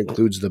 And that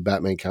includes the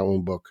Batman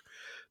Catwoman book.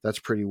 That's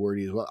pretty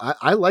wordy as well.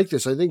 I like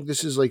this. I think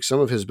this is like some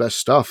of his best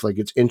stuff. Like,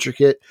 it's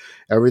intricate.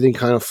 Everything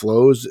kind of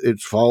flows. It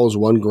follows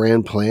one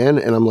grand plan.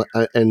 And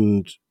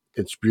and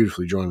it's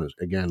beautifully drawn.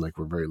 Again, like,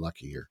 we're very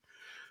lucky here.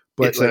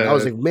 But like, I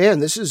was like, man,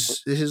 this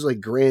is like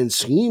grand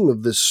scheme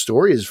of this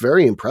story is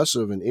very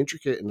impressive and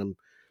intricate, and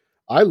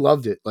I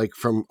loved it. Like,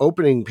 from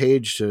opening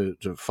page to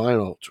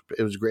final,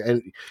 it was great.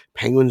 And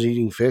penguins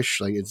eating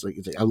fish, like it's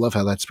I love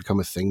how that's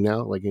become a thing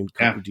now. Like in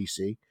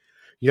DC,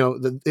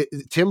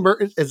 Tim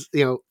Burton is,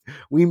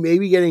 we may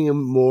be getting a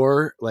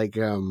more like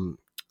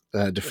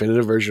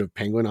definitive version of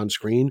Penguin on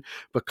screen,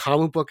 but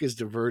comic book is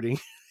diverting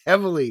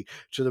heavily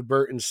to the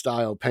Burton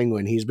style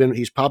Penguin.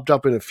 He's popped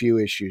up in a few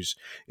issues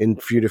in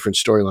a few different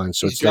storylines.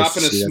 So he's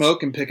dropping a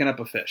smoke and picking up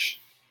a fish.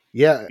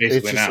 Yeah,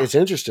 it's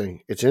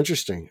interesting. It's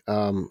interesting.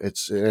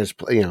 It's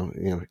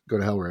go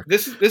to hell, Rick.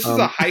 This is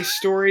a heist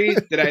story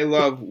that I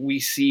love. We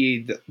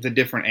see the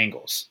different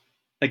angles.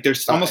 Like,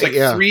 there's almost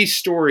three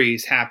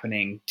stories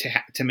happening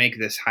to make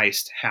this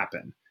heist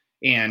happen.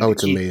 And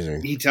it's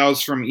amazing. He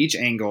tells from each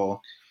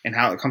angle and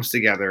how it comes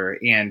together.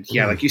 And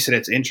like you said,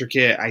 it's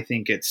intricate. I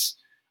think it's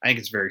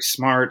very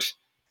smart.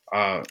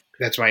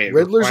 That's why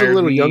Riddler's a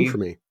little young for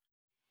me.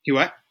 He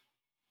what?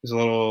 He's a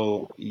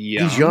little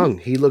young. He's young.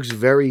 He looks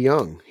very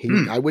young.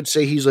 I would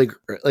say he's like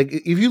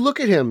if you look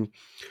at him,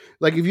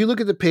 like if you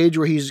look at the page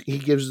where he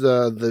gives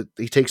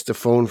he takes the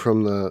phone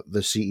from the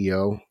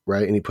CEO,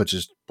 right, and he puts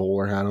his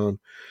bowler hat on.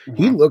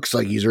 He looks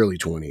like he's early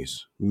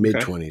 20s, mid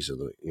 20s,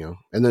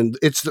 And then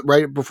it's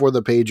right before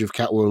the page of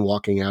Catwoman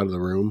walking out of the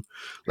room,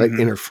 like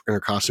in her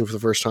costume for the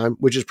first time,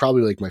 which is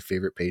probably like my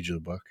favorite page of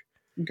the book.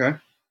 Okay.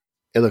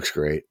 It looks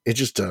great. It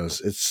just does.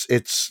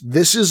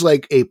 This is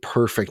like a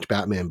perfect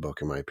Batman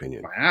book, in my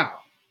opinion.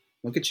 Wow.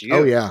 Look at you.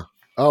 Oh, yeah.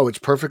 Oh, it's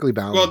perfectly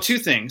balanced. Well, two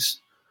things.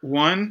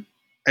 One,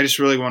 I just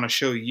really want to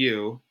show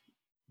you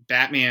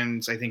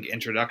Batman's, I think,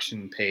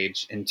 introduction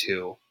page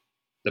into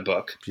the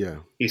book. Yeah.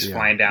 He's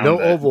flying down. No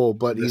oval,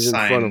 but he's in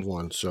front of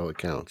one, so it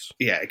counts.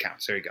 Yeah, it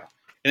counts. There you go.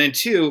 And then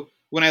two,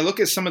 when I look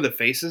at some of the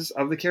faces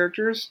of the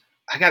characters,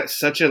 I got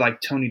such a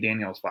like Tony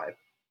Daniels vibe.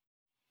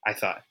 I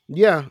thought.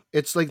 Yeah,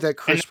 it's like that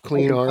crisp,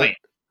 clean art,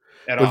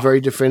 but very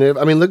definitive.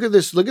 I mean, look at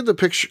this. Look at the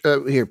picture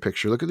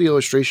Look at the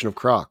illustration of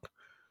Croc.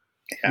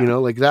 Yeah.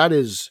 Like that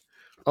is,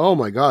 oh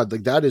my God,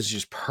 like that is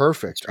just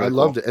perfect. Really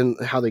loved it. And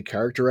how they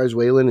characterize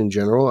Wayland in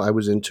general, I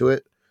was into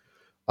it.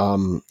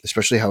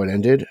 Especially how it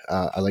ended.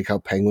 I like how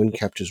Penguin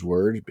kept his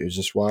word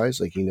business wise.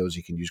 Like, he knows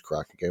he can use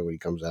Croc again when he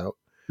comes out.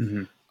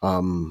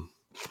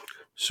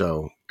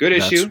 So good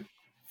issue.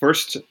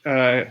 First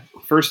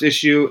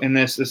issue in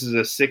this is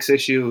a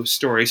 6-issue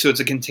story, so it's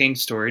a contained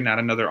story, not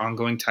another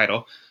ongoing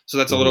title. So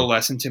that's a little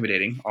less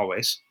intimidating,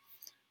 always.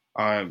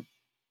 I'm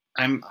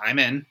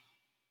in.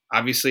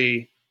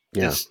 Obviously,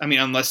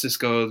 unless this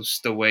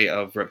goes the way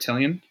of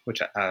Reptilian,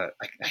 which I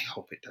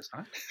hope it does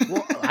not.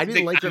 Well, I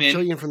didn't like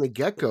Reptilian from the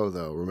get-go,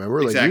 though.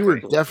 Remember, like you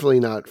were definitely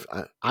not.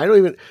 I don't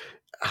even.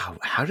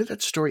 How did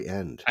that story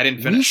end? I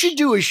didn't finish. We should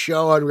do a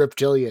show on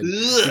Reptilian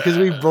because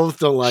we both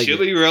don't like it. Should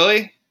we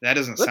really? That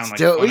doesn't Let's sound like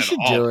do it. fun We at should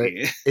all. do it.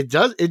 Pete. It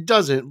does. It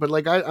doesn't. But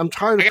like, I'm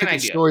tired I of got an picking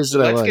idea. stories that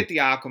Let's I like. get the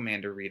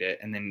Aquaman to read it,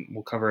 and then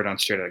we'll cover it on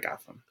Straight Outta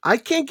Gotham. I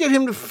can't get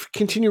him to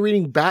continue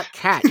reading Bat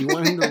Cat. You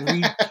want him to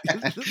read?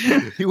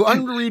 You want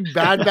him to read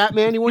bad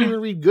Batman? You won't even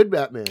read good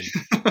Batman.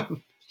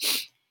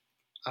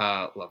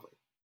 Lovely.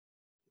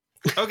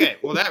 Okay,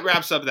 well that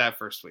wraps up that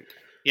first week.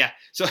 Yeah,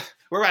 so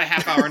we're about a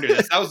half hour into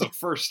this. That was the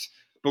first,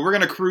 but we're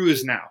gonna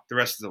cruise now the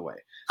rest of the way.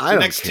 So I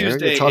don't next care.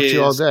 Tuesday I talk to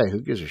you all is- day. Who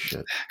gives a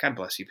shit? God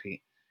bless you,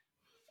 Pete.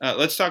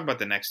 Let's talk about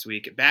the next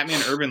week.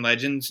 Batman Urban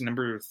Legends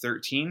number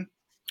 13.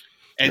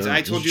 As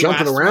I told you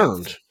jumping last around.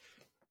 month,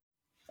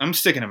 I'm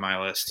sticking to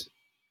my list.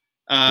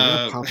 You're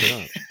not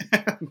popping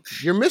up.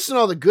 You're missing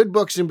all the good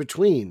books in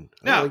between.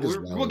 No,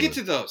 we'll get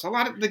to those.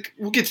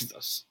 We'll get to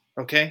those.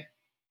 Okay.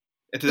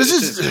 It's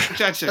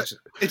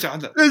on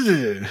the.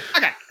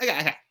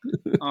 Okay.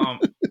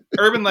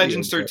 Urban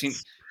Legends 13.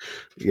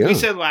 Yeah. We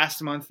said last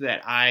month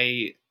that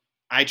I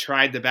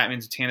tried the Batman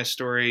Zatanna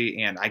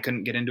story and I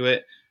couldn't get into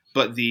it,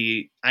 but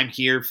I'm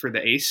here for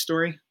the Ace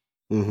story.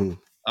 Mm-hmm.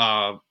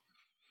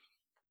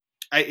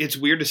 It's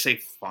weird to say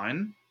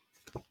fun,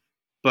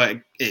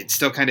 but it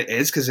still kind of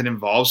is because it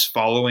involves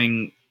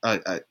following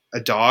a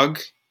dog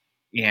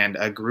and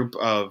a group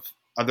of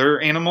other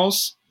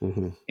animals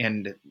Mm-hmm.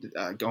 and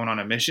going on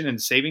a mission and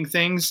saving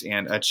things,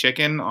 and a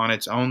chicken on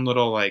its own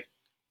little like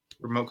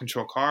remote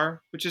control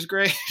car, which is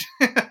great.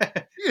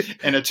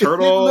 And a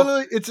turtle.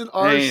 Literally, it's an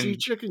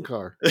RC chicken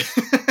car.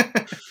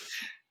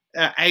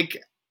 I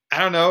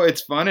don't know.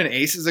 It's fun, and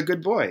Ace is a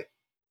good boy.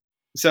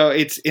 So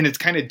it's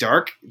kind of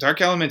dark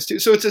elements too.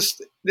 So this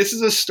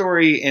is a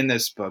story in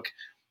this book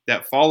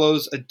that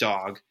follows a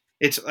dog.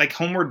 It's like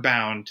Homeward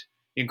Bound,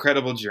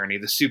 Incredible Journey,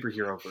 the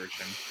superhero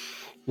version.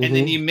 And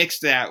then you mix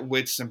that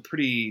with some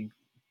pretty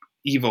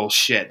evil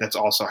shit that's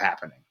also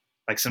happening,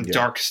 like some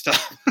dark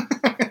stuff.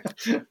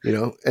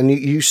 And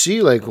you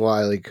see like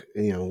why, like,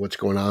 what's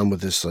going on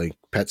with this like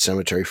pet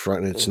cemetery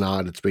front, and it's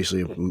not. It's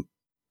basically a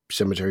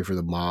cemetery for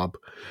the mob.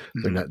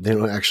 Mm-hmm. They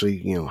don't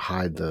actually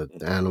hide the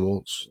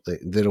animals.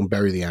 They don't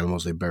bury the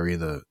animals. They bury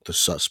the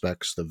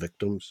suspects, the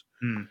victims.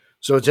 Mm.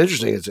 So it's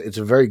interesting. It's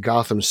a very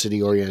Gotham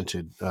City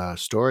oriented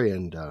story,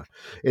 and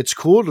it's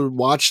cool to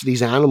watch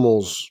these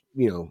animals.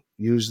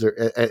 Use their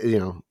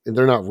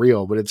they're not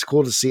real, but it's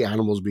cool to see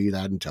animals be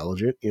that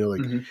intelligent.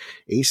 Like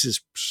Ace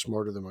is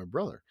smarter than my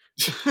brother.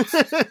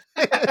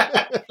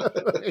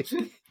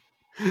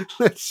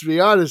 Let's be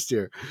honest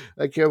here.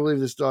 I can't believe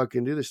this dog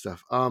can do this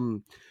stuff.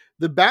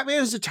 The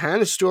Batman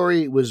Zatanna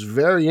story was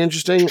very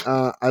interesting.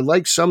 I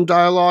liked some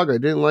dialogue. I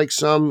didn't like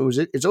some.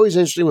 It's always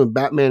interesting when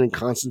Batman and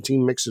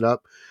Constantine mix it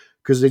up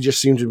because they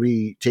just seem to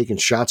be taking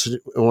shots at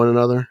one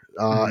another.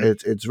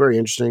 It's very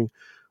interesting.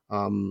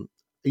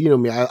 You know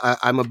me,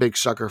 I'm a big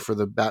sucker for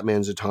the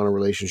Batman Zatanna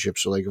relationship.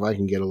 So like, if I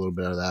can get a little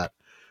bit of that,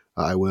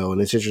 I will. And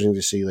it's interesting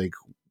to see like,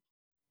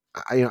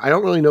 I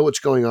don't really know what's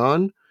going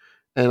on,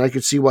 and I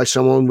could see why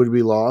someone would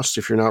be lost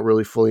if you're not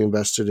really fully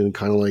invested in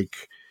kind of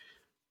like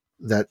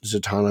that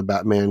Zatanna,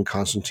 Batman,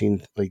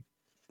 Constantine, like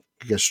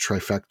I guess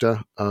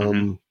trifecta.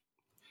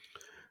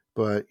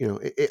 But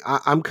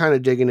I'm kind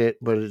of digging it,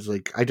 but it's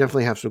like I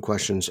definitely have some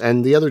questions.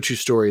 And the other two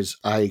stories,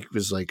 I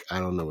was like, I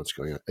don't know what's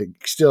going on. I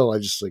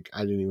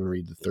didn't even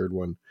read the third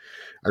one.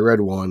 I read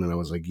one, and I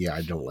was like, yeah,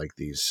 I don't like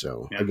these.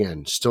 So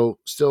again, still.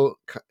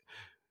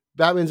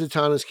 Batman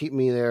Zatanna's keep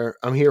me there.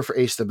 I'm here for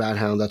Ace the Bat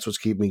Hound. That's what's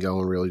keeping me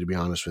going, really, to be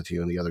honest with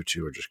you. And the other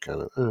two are just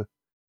kind of,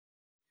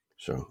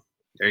 So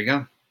there you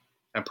go,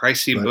 a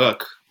pricey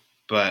book,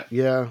 but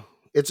yeah,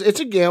 it's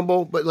a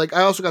gamble. But like,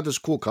 I also got this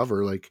cool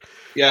cover, like,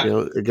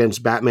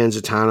 against Batman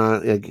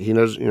Zatanna. Like, he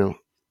knows,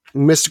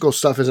 mystical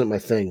stuff isn't my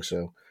thing.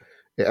 So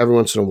every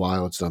once in a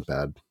while, it's not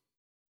bad.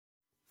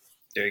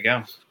 There you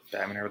go,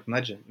 Batman Urban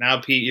Legend. Now,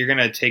 Pete, you're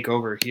gonna take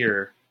over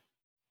here.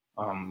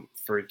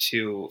 For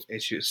 2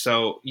 issues.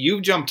 So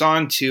you've jumped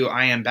on to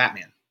I Am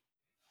Batman.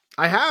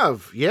 I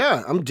have.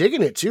 Yeah. I'm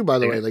digging it too, by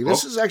the way. Like,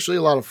 this is actually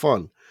a lot of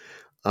fun.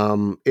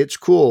 It's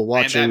cool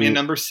watching. I Am Batman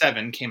number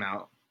 7 came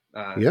out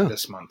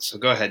this month. So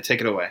go ahead,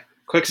 take it away.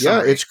 Quick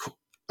summary. Yeah, it's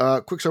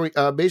quick summary.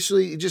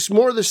 Basically just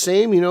more of the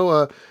same,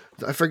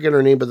 I forget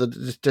her name, but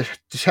the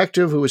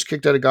detective who was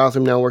kicked out of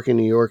Gotham, now working in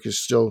New York,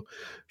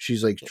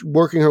 she's like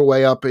working her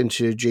way up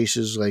into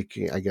Jace's, like,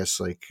 I guess,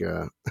 like,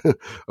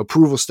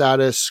 approval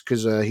status,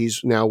 because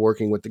he's now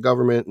working with the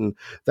government, and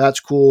that's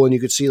cool. And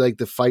you could see like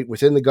the fight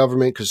within the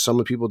government, because some of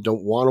the people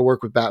don't want to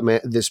work with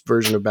Batman, this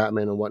version of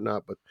Batman and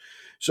whatnot. But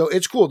so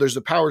it's cool. There's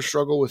the power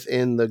struggle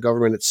within the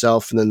government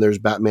itself, and then there's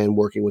Batman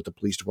working with the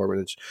police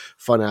department. It's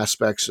fun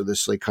aspects of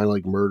this, like, kind of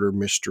like murder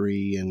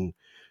mystery, and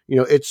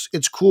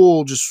it's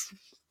cool.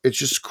 It's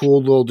just a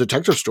cool little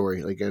detective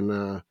story. Like,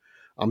 and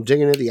I'm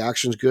digging it. The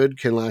action's good.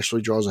 Ken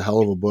Lashley draws a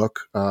hell of a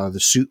book. The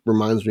suit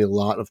reminds me a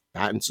lot of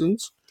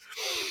Pattinson's.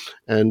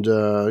 And,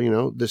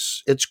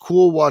 it's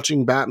cool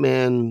watching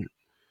Batman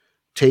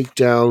take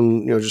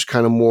down, just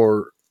kind of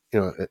more,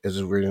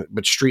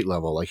 but street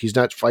level. Like, he's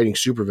not fighting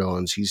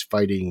supervillains. He's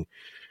fighting,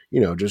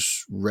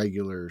 just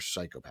regular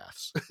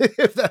psychopaths,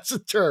 if that's a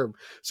term.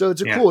 So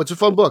it's Yeah. it's a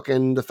fun book.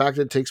 And the fact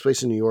that it takes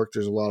place in New York,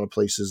 there's a lot of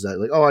places that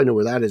like, oh, I know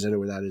where that is. I know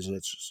where that is. And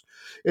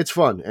it's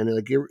fun. And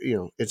like,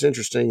 it's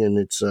interesting, and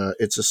it's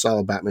a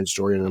solid Batman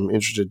story, and I'm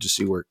interested to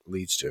see where it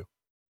leads to.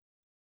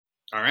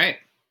 All right.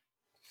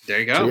 There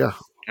you go. So, yeah,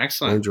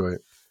 Excellent. I enjoy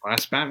it.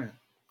 Last Batman.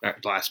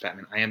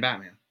 I Am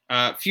Batman.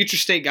 Future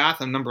State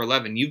Gotham, number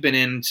 11. You've been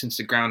in since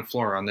the ground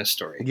floor on this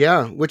story.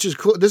 Yeah, which is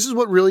cool. This is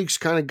what really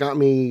kind of got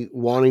me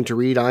wanting to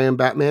read I Am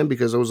Batman,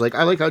 because I was like,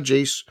 I like how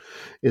Jace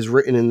is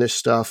written in this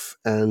stuff.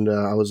 And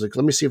I was like,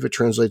 let me see if it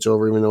translates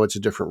over, even though it's a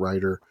different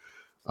writer.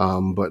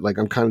 But like,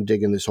 I'm kind of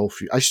digging this whole,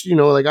 I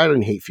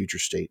didn't hate Future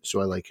State,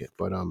 so I like it.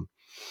 But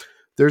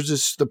there's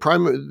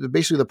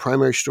basically the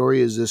primary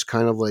story is this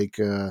kind of like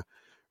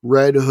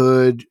Red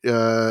Hood,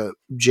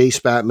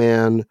 Jace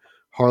Batman,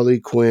 Harley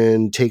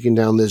Quinn taking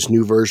down this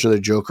new version of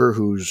the Joker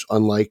who's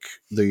unlike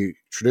the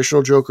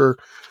traditional Joker,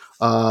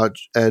 and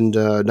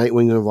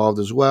Nightwing involved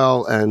as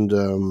well.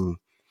 And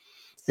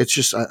it's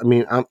just,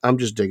 I'm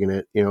just digging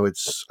it.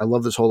 I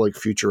love this whole like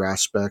future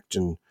aspect,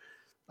 and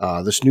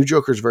this new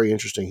Joker is very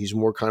interesting. He's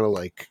more kind of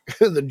like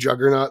the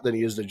Juggernaut than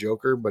he is the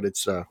Joker, but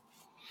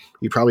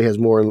he probably has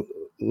more in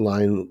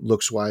line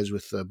looks wise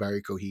with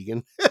Barry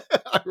Cohegan.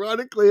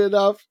 Ironically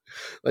enough,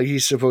 like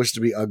he's supposed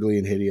to be ugly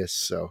and hideous.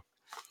 So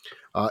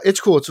it's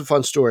cool. It's a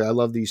fun story. I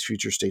love these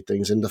future state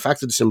things, and the fact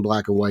that it's in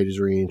black and white is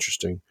really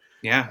interesting.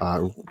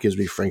 Yeah, gives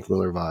me Frank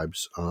Miller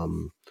vibes.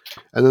 And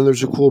then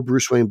there's a cool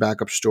Bruce Wayne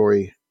backup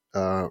story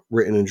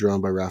written and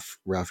drawn by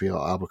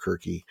Raphael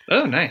Albuquerque.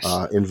 Oh, nice.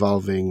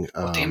 Involving.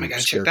 Damn, I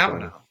gotta check that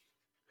one out.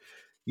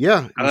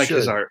 Yeah, I like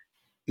his art.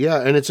 Yeah,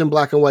 and it's in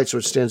black and white, so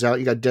it stands out.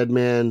 You got Dead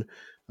Man,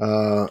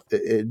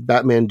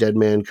 Batman, Dead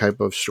Man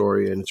type of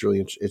story, and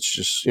it's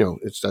just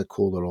it's that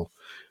cool little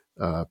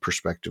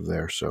perspective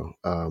there. So,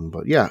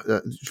 but yeah,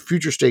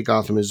 Future State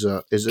Gotham is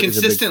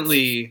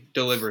consistently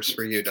delivers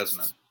for you, doesn't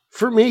it?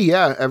 For me,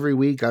 yeah. Every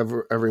week,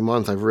 every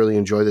month, I've really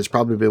enjoyed this.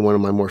 Probably been one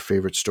of my more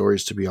favorite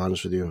stories, to be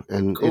honest with you,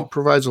 and cool. It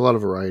provides a lot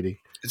of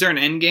variety. Is there an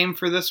end game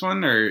for this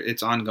one, or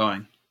it's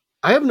ongoing?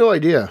 I have no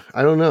idea.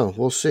 I don't know.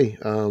 We'll see.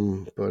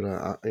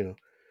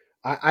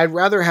 I'd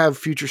rather have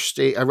Future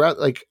State.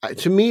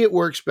 To me, it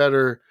works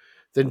better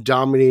than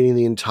dominating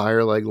the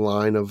entire like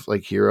line of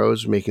like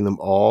heroes, making them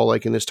all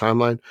like in this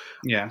timeline.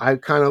 Yeah, I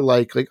kind of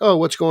like, oh,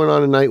 what's going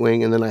on in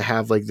Nightwing, and then I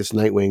have like this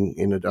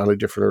Nightwing on a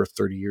different Earth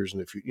 30 years in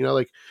the future.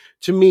 Like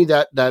to me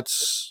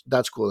that's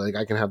cool. Like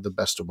I can have the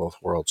best of both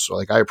worlds. So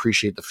like I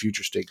appreciate the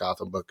Future State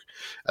Gotham book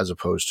as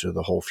opposed to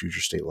the whole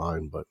Future State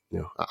line. But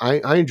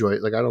I enjoy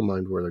it. Like I don't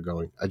mind where they're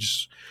going.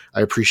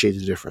 I appreciate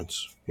the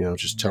difference.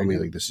 Just tell me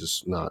like this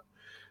is not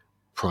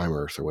Prime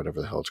Earth or whatever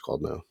the hell it's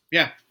called now.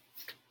 Yeah.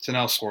 It's an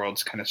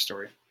Elseworlds kind of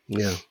story.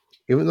 Yeah.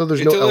 Even though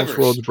there's no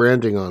Elseworlds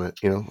branding on it,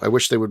 I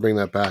wish they would bring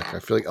that back. I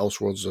feel like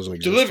Elseworlds doesn't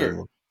exist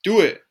anymore. Do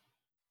it.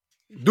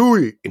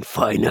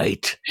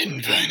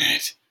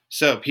 Infinite.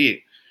 So,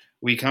 Pete,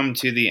 we come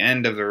to the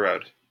end of the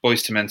road.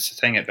 Boys to Men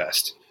sang it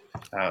best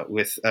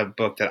with a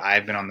book that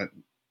I've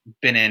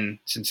been in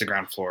since the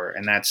ground floor,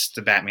 and that's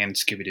the Batman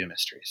Scooby-Doo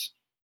Mysteries.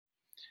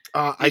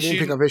 I didn't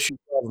pick up issue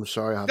 12. I'm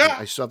sorry.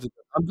 I still have to.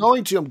 I'm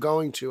going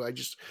to.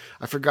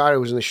 I forgot I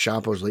was in the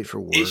shop. I was late for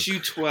work. Issue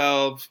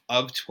 12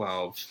 of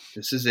 12.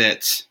 This is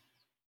it.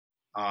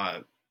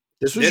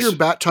 This was your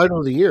Bat title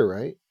of the year,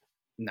 right?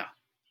 No,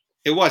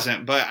 it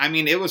wasn't. But I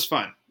mean, it was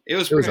fun. It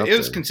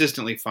was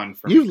consistently fun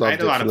for me. You loved I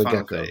had a lot of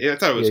fun with it. I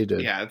thought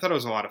it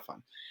was a lot of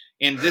fun.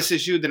 And this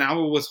issue, then I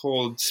will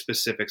withhold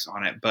specifics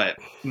on it. But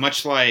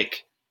much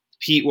like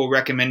Pete will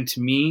recommend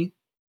to me,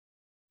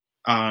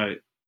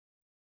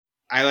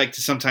 I like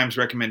to sometimes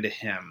recommend to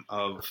him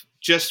of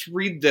just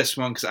read this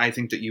one because I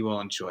think that you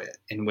will enjoy it.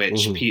 In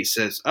which Pete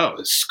says, "Oh,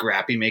 is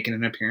Scrappy making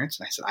an appearance?"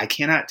 And I said, "I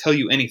cannot tell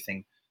you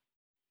anything."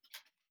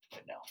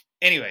 But no.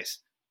 Anyways,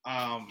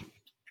 I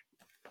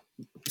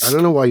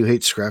don't know why you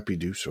hate Scrappy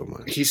Doo so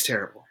much. Was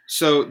terrible.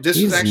 So this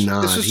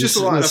was just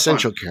a lot of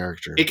essential fun.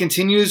 Character. It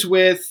continues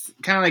with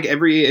kind of like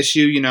every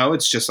issue.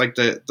 It's just like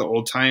the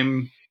old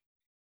time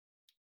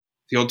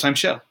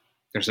show.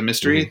 There's a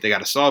mystery, they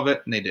got to solve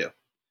it, and they do.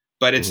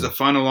 But it's the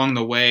fun along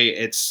the way.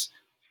 It's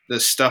the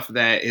stuff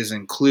that is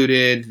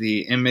included,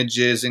 the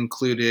images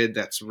included.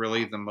 That's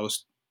really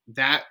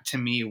that to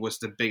me was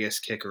the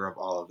biggest kicker of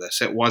all of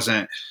this. It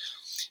wasn't,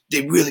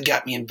 they really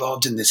got me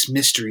involved in this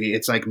mystery.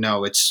 It's like,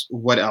 no, it's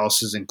what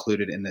else is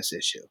included in this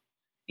issue.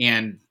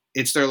 And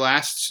it's the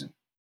last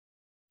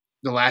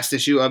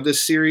issue of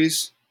this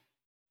series.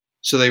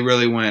 So they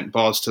really went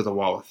balls to the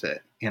wall with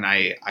it. And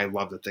I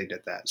love that they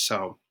did that.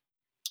 So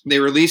they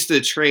released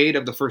the trade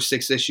of the first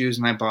 6 issues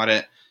and I bought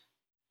it.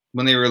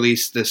 When they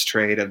released this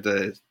trade of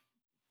the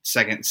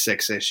second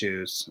 6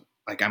 issues,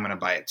 like I'm going to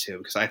buy it too,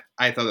 because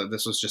I thought that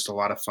this was just a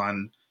lot of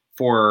fun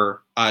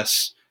for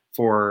us,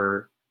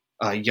 for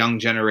a young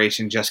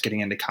generation just getting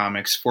into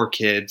comics, for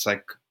kids.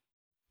 Like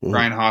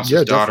Ryan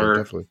Haas's daughter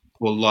definitely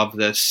will love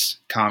this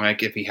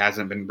comic if he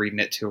hasn't been reading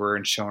it to her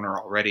and shown her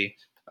already.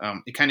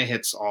 It kind of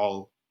hits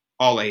all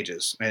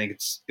ages. I think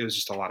it was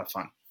just a lot of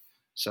fun.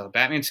 So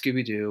Batman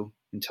Scooby-Doo,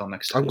 until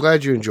next time. I'm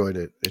glad you enjoyed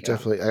it. It Yeah.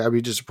 definitely. I'd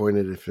be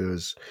disappointed if it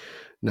was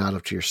not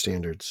up to your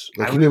standards.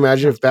 Like, I can you would-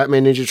 imagine if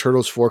Batman Ninja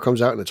Turtles 4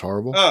 comes out and it's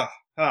horrible? Oh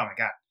my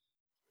God.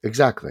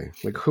 Exactly.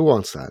 Like, who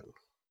wants that?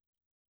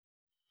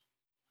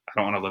 I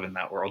don't want to live in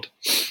that world.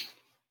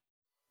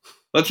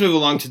 Let's move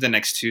along to the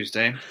next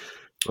Tuesday.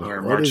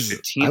 Or What March is-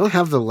 15th. I don't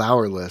have the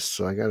Lauer list,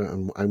 so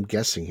I'm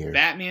guessing here.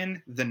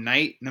 Batman the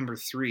Night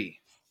 #3.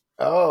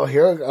 Oh,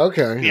 here.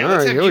 Okay. Yeah, All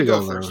let's right. have Here you we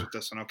go go. first Now. with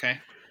this one, okay?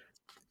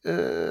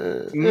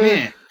 Meh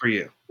Meh for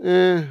you.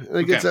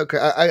 like Okay. it's okay.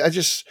 I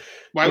just.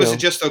 Why was it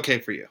just okay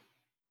for you?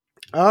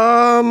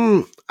 I I'm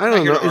not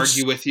don't here know. to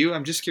argue with you.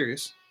 I'm just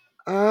curious.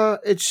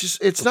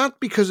 It's not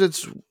because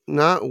it's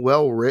not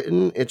well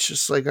written. It's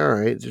just like, all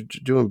right, they're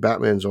doing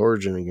Batman's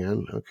origin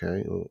again.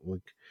 Okay,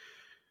 like,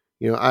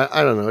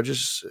 I don't know.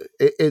 Just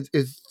it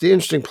the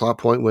interesting plot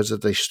point was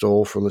that they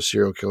stole from the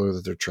serial killer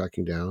that they're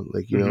tracking down.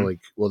 Like,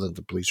 that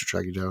the police are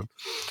tracking down.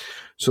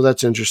 So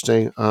that's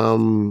interesting. I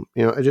don't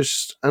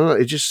know.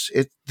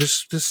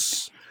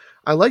 This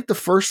I like the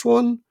first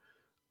one.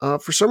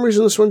 For some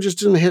reason, this one just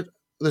didn't hit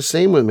the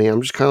same with me.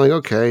 I'm just kind of like,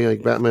 okay,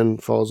 like Batman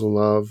falls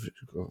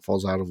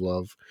out of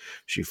love.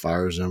 She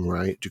fires him,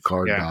 right?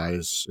 Ducard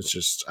dies. It's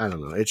just, I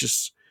don't know. It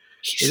just,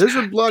 there's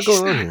a lot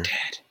going on here.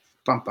 Dead.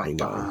 Bum, bum, I know.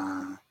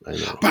 bum. I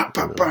know. Bum,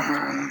 bum,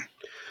 bum.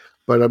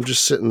 But I'm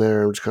just sitting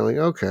there. I'm just kind of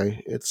like,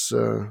 okay, it's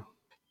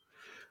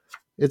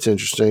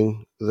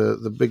interesting.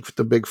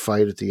 The big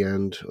fight at the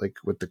end, like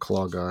with the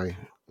claw guy.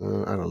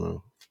 I don't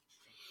know.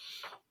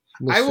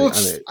 We'll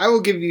see. I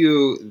will give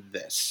you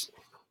this.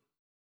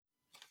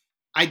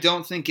 I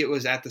don't think it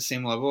was at the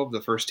same level of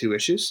the first 2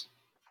 issues.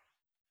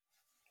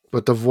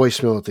 But the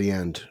voicemail at the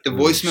end. The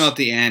voicemail at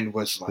the end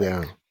was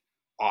like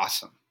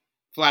awesome.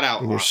 Flat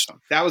out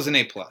awesome. That was an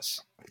A+.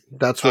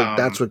 That's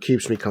what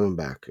keeps me coming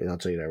back. And I'll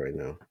tell you that right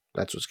now.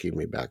 That's what's keeping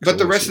me back. But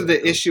the rest of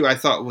the issue I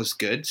thought was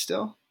good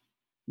still.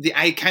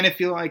 I kind of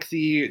feel like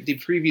the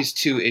previous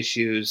 2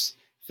 issues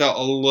felt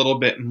a little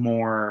bit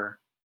more,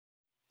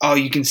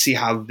 you can see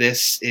how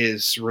this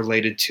is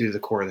related to the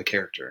core of the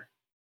character.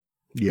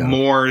 Yeah.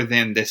 More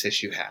than this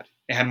issue had.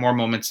 It had more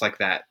moments like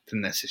that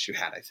than this issue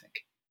had, I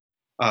think.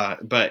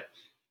 But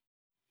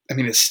I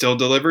mean, it's still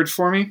delivered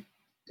for me.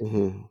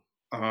 Mm-hmm.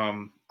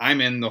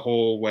 I'm in the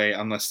whole way,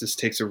 unless this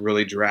takes a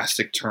really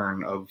drastic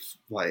turn of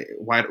like,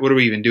 what are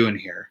we even doing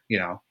here?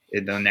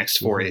 In the next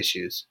 4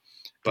 issues.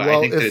 But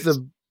I think if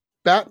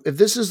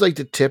this is like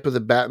the tip of the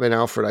Batman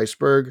Alfred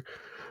iceberg,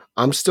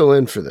 I'm still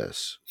in for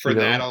this. For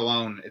that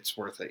alone, it's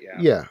worth it. Yeah.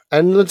 Yeah.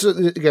 And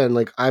again,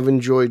 like I've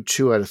enjoyed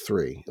 2 out of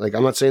 3. Like,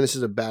 I'm not saying this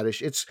is a bad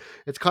issue. It's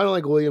kind of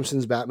like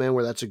Williamson's Batman,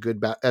 where that's a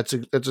good that's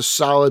a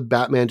solid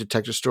Batman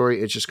detective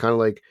story. It's just kind of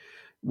like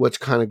what's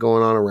kind of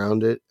going on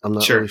around it. I'm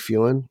not really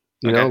feeling,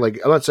 like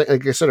I'm not saying,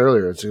 like I said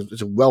earlier,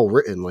 it's a well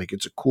written, like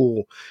it's a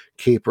cool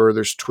caper.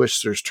 There's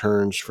twists, there's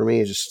turns. For me,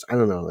 it's just, I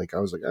don't know. Like I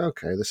was like,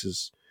 okay, this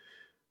is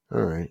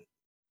all right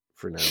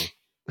for now.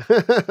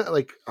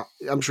 Like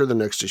I'm sure the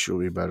next issue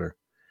will be better.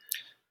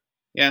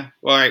 Yeah.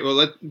 Well, all right.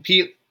 Well,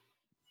 Pete,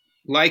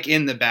 like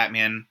in the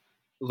Batman,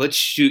 let's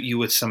shoot you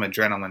with some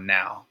adrenaline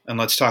now, and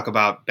let's talk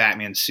about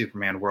Batman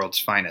Superman World's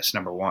Finest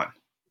 #1.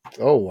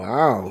 Oh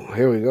wow!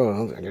 Here we go.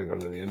 I gotta go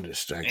to the end of the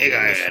stack.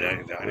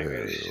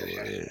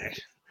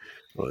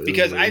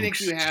 Because I think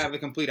you have a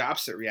complete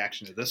opposite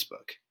reaction to this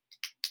book.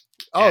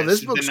 Oh,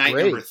 this book's the night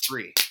great.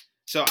 #3.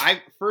 So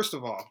first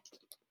of all,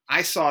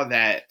 I saw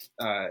that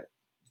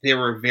there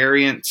were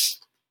variants.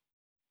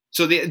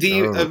 So the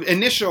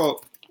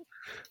initial,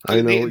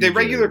 the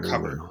regular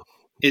cover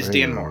is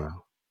Dan Mora.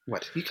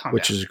 What? You calm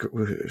Which down. is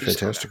a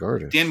fantastic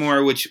artist. Dan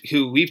Mora,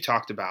 who we've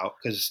talked about,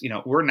 because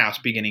we're now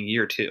beginning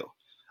year 2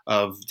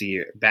 of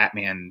the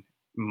Batman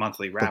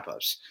monthly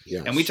wrap-ups.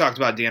 Yes. And we talked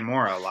about Dan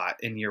Mora a lot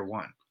in year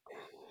 1.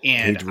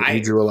 And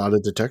he drew a lot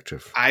of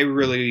detective. I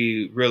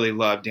really, really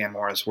love Dan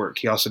Mora's work.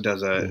 He also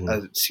does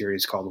a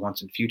series called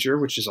Once and Future,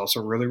 which is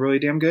also really, really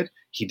damn good.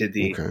 He did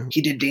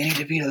he did Danny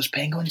DeVito's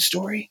Penguin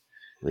story.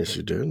 Yes,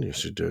 he did.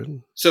 Yes, he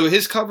did. So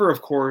his cover,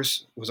 of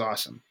course, was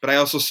awesome. But I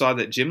also saw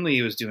that Jim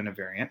Lee was doing a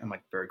variant. I'm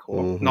like, very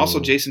cool. Mm-hmm. And also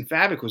Jason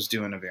Fabok was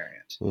doing a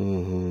variant.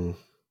 Mm-hmm.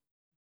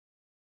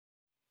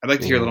 I'd like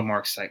to hear a little more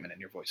excitement in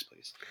your voice,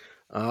 please.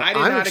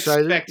 I'm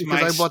excited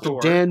because I bought the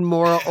Dan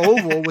Mora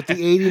oval with the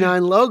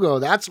 89 logo.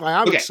 That's why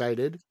I'm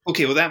excited.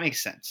 Okay, well, that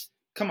makes sense.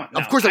 Come on.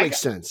 Of course that makes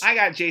sense. I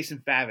got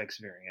Jason Fabok's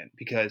variant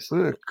because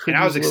and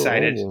I was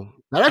excited.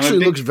 That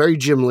actually looks very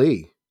Jim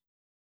Lee.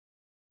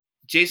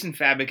 Jason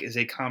Fabok is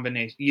a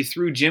combination. You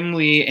threw Jim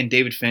Lee and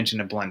David Finch in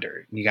a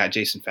blender, and you got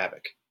Jason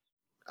Fabok.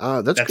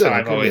 That's good.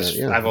 I've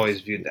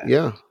always viewed that.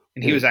 Yeah.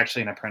 And he was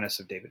actually an apprentice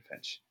of David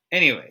Finch.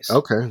 Anyways.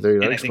 Okay, there you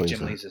go. And I think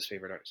Jim Lee's his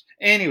favorite artist.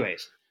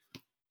 Anyways,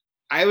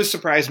 I was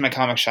surprised my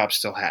comic shop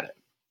still had it,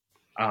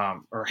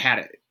 or had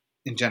it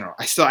in general.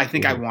 I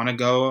think I want to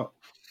go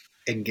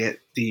and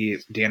get the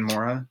Dan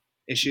Mora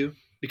issue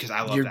because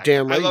I love that.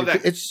 Damn right. I love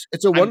that. It's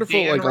a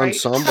wonderful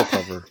ensemble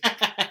cover.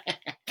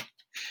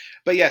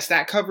 But yes,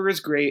 that cover is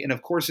great, and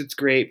of course it's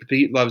great.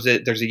 Pete loves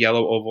it. There's a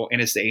yellow oval,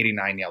 and it's the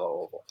 89 yellow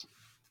oval.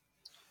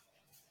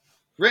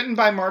 Written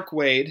by Mark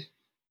Waid.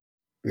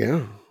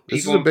 Yeah.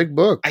 This is a big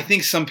book. I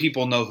think some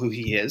people know who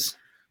he is.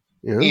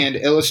 Yeah. And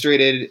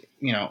illustrated,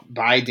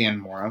 by Dan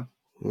Mora.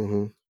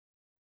 Mm-hmm.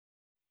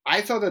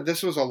 I thought that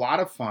this was a lot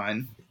of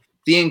fun.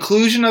 The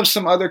inclusion of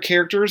some other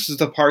characters is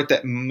the part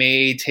that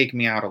may take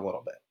me out a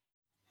little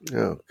bit.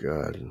 Oh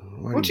God!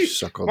 Why do you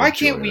suck all Why the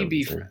joy can't we out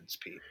be of everything? friends,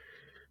 Pete?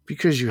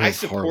 Because you have I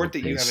support horrible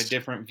that you have a taste.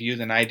 different view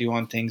than I do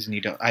on things,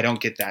 and I don't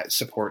get that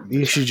support.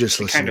 You should just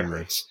it listen kind to of me.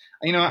 hurts.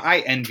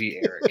 I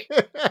envy Eric,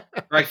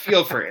 or I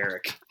feel for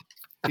Eric.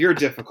 You're a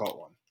difficult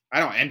one. I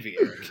don't envy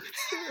Eric.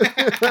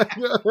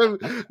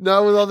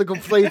 Not with all the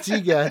complaints he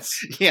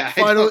gets. Yeah,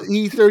 Final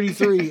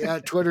E33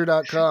 at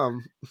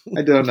twitter.com.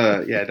 I don't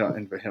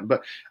envy him.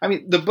 But I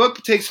mean, the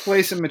book takes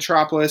place in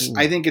Metropolis.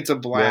 I think it's a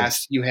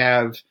blast. You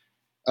have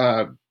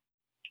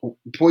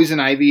Poison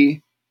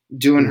Ivy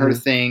doing her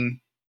thing.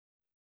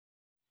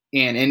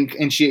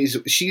 And she's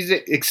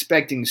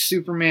expecting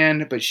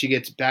Superman, but she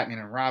gets Batman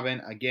and Robin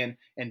again,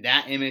 and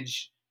that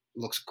image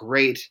looks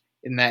great.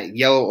 In that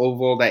yellow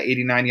oval, that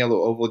 89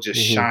 yellow oval just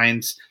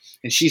shines,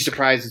 and she's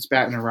surprised it's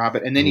Batman and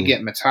Robin. And then you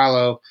get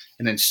Metallo,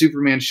 and then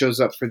Superman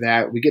shows up for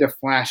that. We get a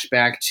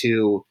flashback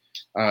to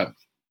the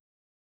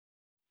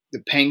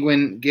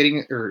Penguin's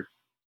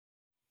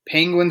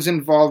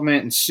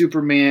involvement and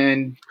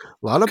Superman.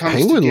 A lot of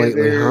Penguin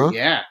lately, huh?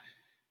 Yeah.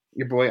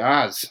 Your boy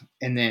Oz.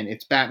 And then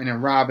it's Batman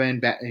and Robin,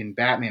 and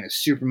Batman and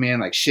Superman,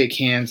 like, shake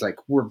hands, like,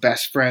 we're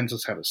best friends,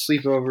 let's have a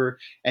sleepover.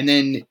 And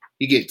then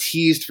you get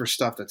teased for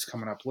stuff that's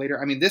coming up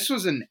later. I mean, this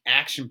was an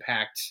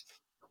action-packed...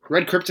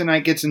 Red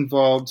Kryptonite gets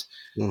involved.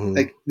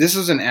 Like, this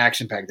was an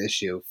action-packed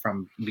issue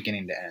from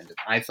beginning to end.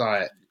 I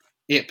thought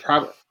it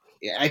probably...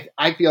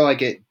 I feel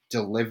like it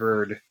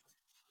delivered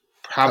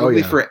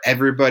probably for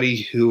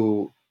everybody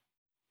who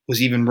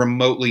was even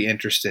remotely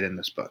interested in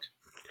this book.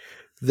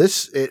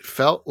 It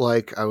felt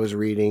like I was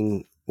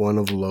reading one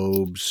of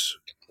Loeb's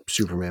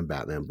Superman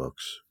Batman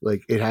books.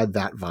 Like, it had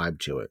that vibe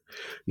to it,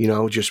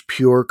 just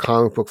pure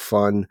comic book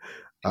fun.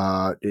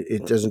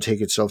 It doesn't take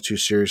itself too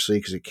seriously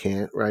because it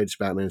can't, right? It's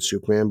Batman and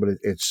Superman, but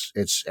it's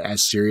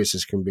as serious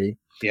as can be.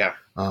 Yeah.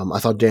 I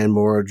thought Dan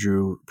Mora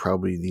drew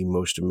probably the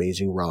most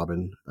amazing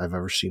Robin I've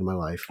ever seen in my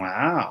life.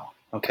 Wow.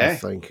 Okay. I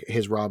think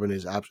his Robin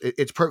is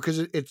because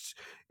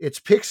it's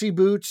pixie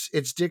boots,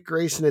 it's Dick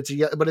Grayson,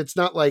 but it's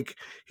not like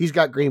he's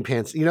got green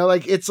pants.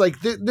 It's like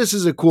this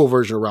is a cool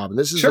version of Robin.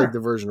 This is like the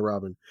version of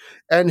Robin,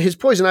 and his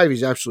Poison Ivy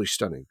is absolutely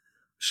stunning.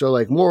 So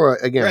like Mora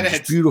again,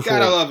 just beautiful.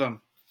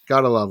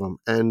 Gotta love him,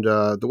 and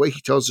the way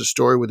he tells the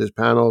story with his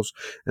panels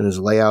and his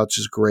layouts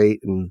is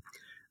great, and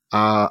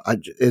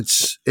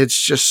it's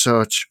just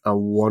such a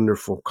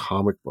wonderful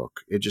comic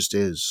book. It just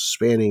is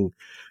spanning.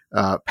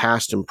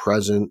 Past and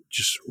present,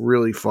 just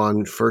really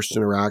fun first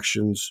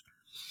interactions.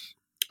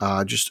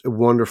 Just a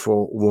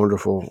wonderful,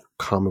 wonderful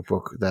comic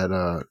book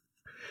that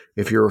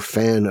if you're a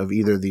fan of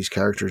either of these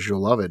characters,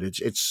 you'll love it.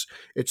 It's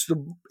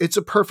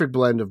a perfect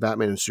blend of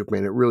Batman and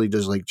Superman. It really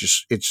does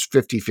it's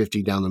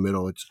 50-50 down the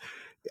middle.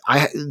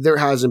 There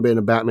hasn't been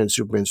a Batman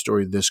Superman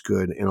story this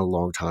good in a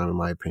long time, in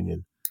my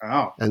opinion.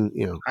 Oh, and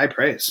high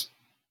praise.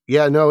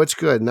 Yeah, no, it's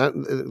good.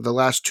 And the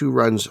last two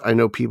runs I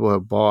know people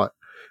have bought.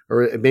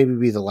 Or it maybe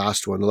be the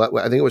last one.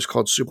 I think it was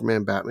called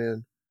Superman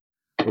Batman,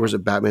 or was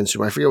it Batman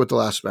Superman? I forget what the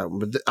last Batman.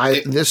 But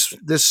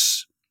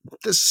this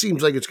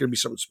seems like it's going to be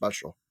something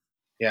special.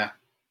 Yeah,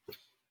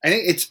 I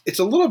think it's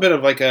a little bit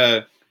of like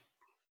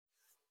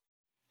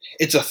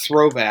it's a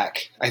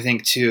throwback. I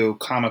think to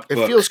comic book.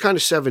 It feels kind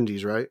of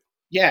 70s, right?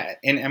 Yeah,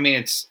 and I mean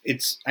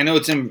it's I know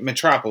it's in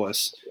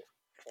Metropolis,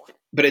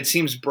 but it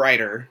seems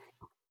brighter.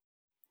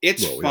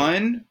 It's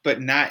fun,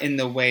 but not in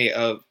the way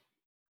of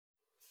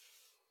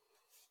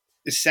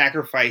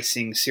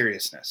sacrificing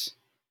seriousness.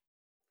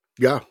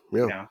 Yeah.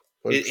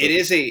 It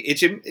is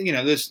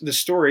the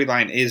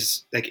storyline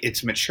is like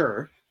it's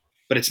mature,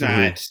 but it's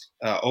not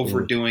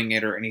overdoing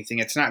it or anything.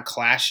 It's not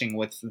clashing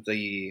with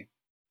the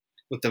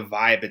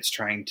vibe it's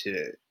trying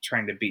to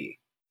be.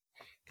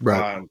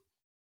 Right.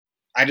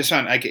 I just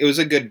found like it was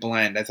a good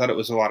blend. I thought it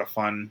was a lot of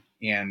fun,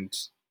 and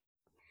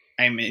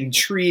I'm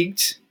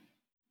intrigued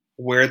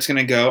where it's going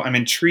to go. I'm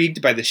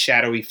intrigued by the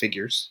shadowy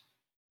figures.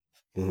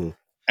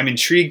 I'm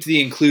intrigued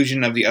the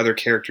inclusion of the other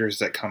characters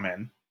that come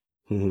in,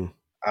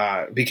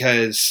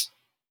 because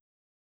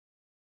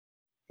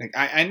like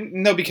I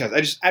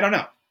don't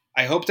know.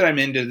 I hope that I'm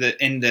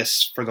in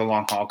this for the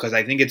long haul because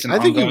I think it's an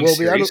ongoing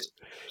series.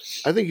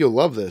 I think you'll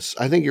love this.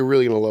 I think you're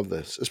really going to love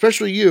this,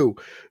 especially you,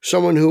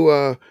 someone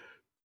who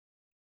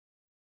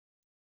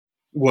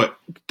what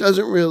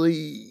doesn't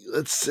really,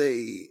 let's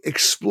say,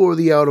 explore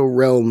the outer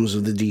realms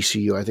of the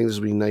DCU. I think this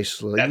would be nice.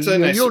 That's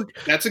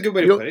a good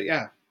way to put it.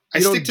 Yeah. I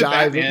stick to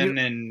Batman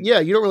and you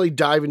don't really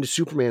dive into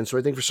Superman. So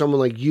I think for someone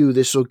like you,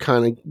 this will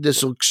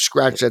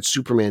scratch that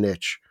Superman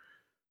itch.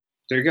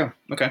 There you go.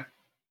 Okay.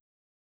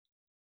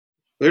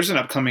 There's an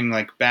upcoming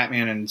like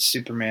Batman and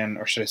Superman,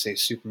 or should I say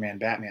Superman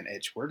Batman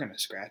itch we're gonna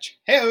scratch.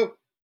 Hey-o!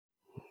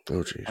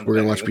 Oh geez. We're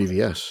gonna watch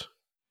BVS.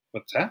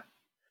 What's that?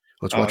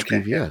 Let's watch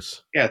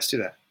BVS. Yeah, let's do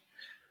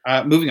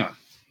that. Moving on.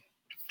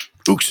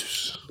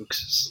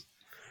 Ookses.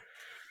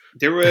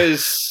 There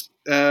was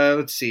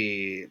let's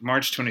see,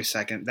 March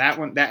 22nd. That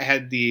one that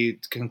had the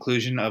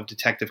conclusion of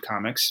Detective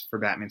Comics for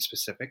Batman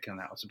specific, and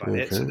that was about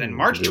it. So then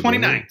March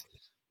 29th,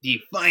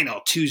 the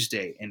final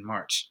Tuesday in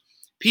March.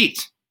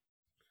 Pete,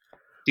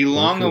 the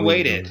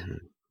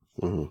long-awaited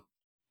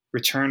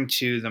return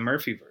to the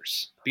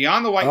Murphyverse.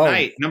 Beyond the White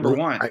Knight, number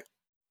one.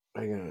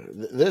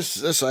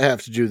 This I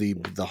have to do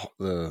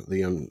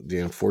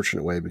the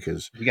unfortunate way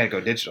because you got to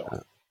go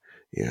digital.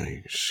 You're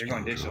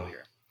going digital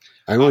here.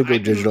 I only go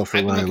digital for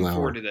Ryan Lauer. I'm looking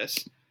forward to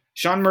this.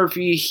 Sean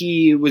Murphy,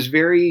 he was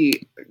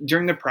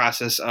during the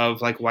process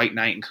of like White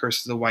Knight and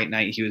Curse of the White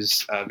Knight, he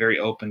was very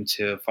open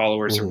to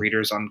followers and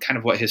readers on kind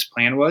of what his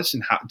plan was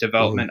and how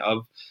development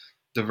of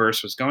the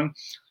verse was going.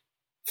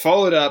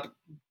 Followed up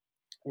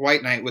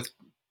White Knight with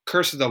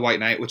Curse of the White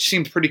Knight, which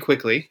seemed pretty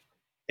quickly.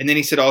 And then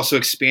he said also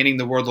expanding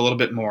the world a little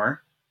bit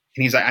more.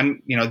 And he's like,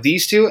 I'm,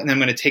 these two, and then I'm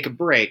going to take a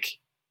break,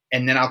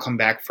 and then I'll come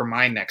back for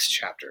my next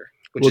chapter.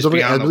 Which is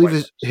I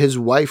believe his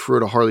wife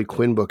wrote a Harley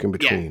Quinn book in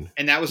between. Yeah,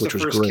 and that was the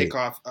first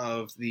kickoff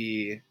of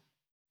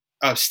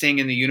staying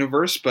in the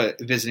universe, but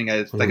visiting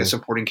as like a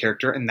supporting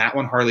character. And that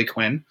one, Harley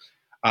Quinn,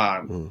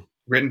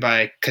 written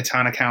by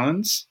Katana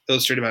Collins,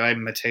 illustrated by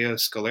Matteo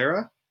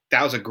Scalera.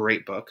 That was a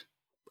great book.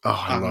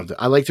 Oh, I loved it.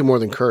 I liked it more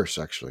than Curse,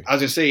 actually. I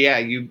was going to say, yeah,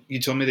 you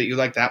told me that you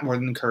liked that more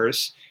than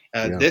Curse.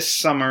 This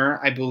summer,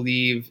 I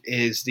believe,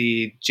 is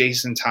the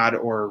Jason Todd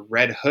or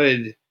Red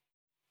Hood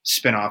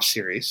spinoff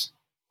series.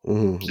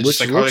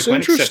 Which looks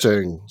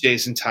interesting.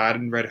 Jason Todd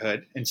and Red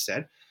Hood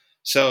instead.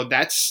 So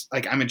that's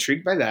like, I'm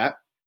intrigued by that.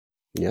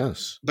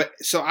 Yes. But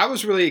so I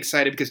was really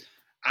excited because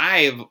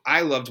I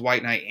loved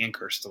White Knight and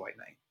Curse of the White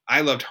Knight.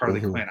 I loved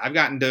Harley Quinn. I've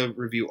gotten to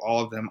review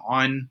all of them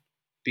on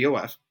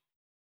BOF.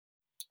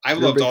 I've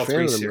loved all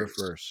three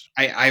series.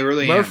 I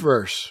really am.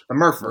 Murphverse. The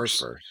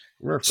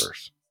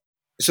Murphverse.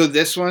 So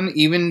this one,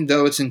 even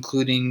though it's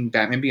including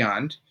Batman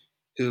Beyond,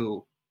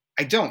 who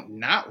I don't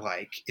not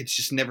like, it's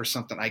just never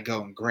something I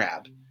go and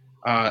grab.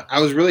 I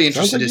was really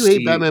interested to see. You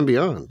hate Batman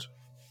Beyond.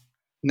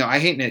 No, I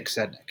hate Nick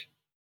Sednick.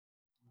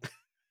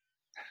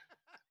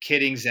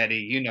 Kidding,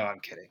 Zeddy. You know I'm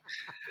kidding.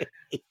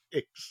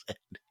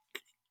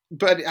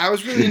 But I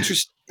was really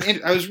interested.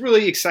 I was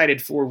really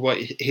excited for what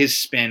his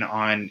spin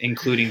on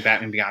including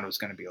Batman Beyond was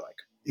going to be like.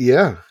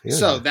 Yeah.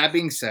 So that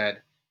being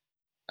said,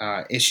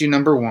 issue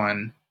number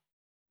 1,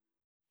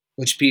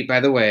 which Pete, by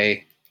the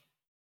way,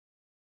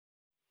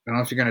 I don't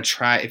know if you're going to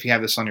try, if you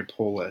have this on your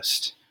pull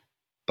list,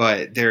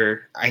 but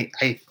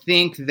I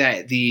think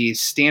that the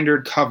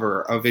standard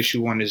cover of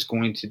issue 1 is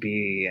going to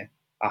be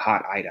a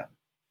hot item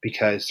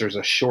because there's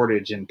a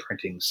shortage in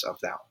printings of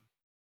that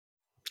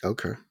one.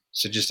 Okay.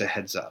 So just a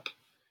heads up.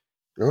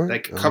 All right.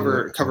 Like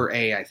cover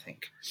A, I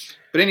think.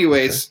 But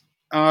anyways,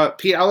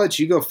 Pete, I'll let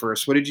you go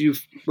first. What did you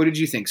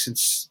think?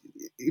 Since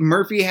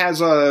Murphy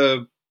has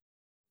more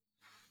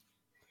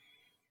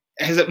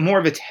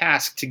of a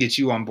task to get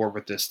you on board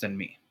with this than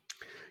me.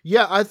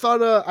 Yeah, I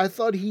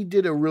thought he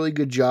did a really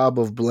good job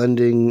of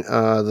blending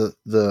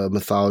the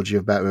mythology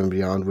of Batman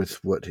Beyond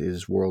with what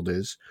his world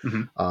is.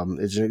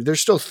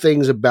 There's still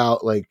things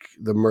about like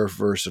the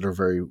Murphverse that are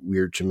very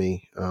weird to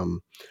me.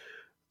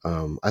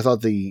 I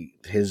thought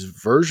his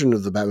version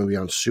of the Batman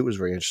Beyond suit was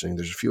very interesting.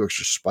 There's a few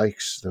extra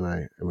spikes than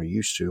I am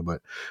used to,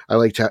 but I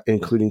liked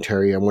including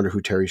Terry. I wonder who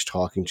Terry's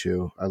talking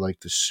to. I like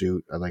the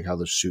suit. I like how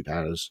the suit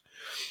has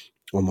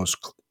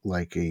almost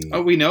like a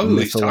we know who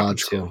he's talking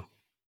to.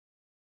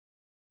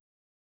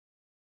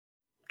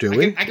 Do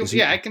we?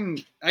 I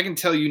can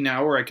tell you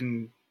now, or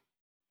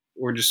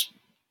just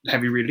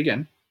have you read it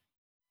again.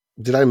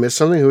 Did I miss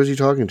something? Who is he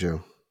talking to?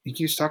 I think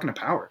he was talking to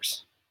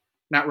Powers,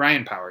 not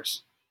Ryan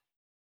Powers.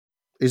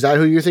 Is that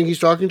who you think he's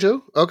talking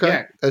to? Okay.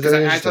 Yeah,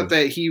 I thought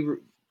that he.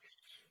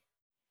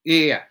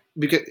 Yeah.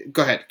 Because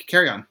go ahead,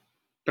 carry on.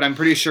 But I'm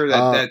pretty sure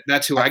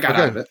that's who I got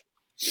out of it.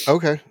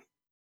 Okay.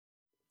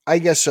 I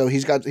guess so.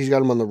 He's got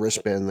him on the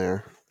wristband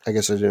there. I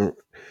guess I didn't.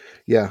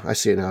 Yeah, I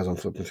see it now as I'm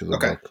flipping through the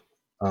book.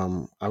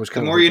 I was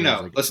kind the more you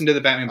know. Listen to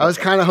the Batman book. I was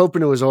kind of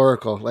hoping it was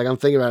Oracle. Like I'm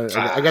thinking about it.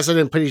 I guess I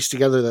didn't piece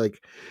together that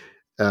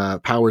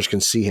like Powers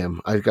can see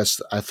him. I guess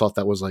I thought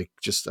that was like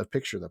just a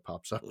picture that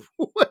pops up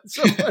when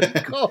somebody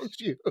calls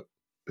you.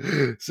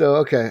 So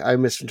okay, I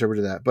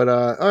misinterpreted that. But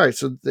all right,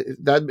 so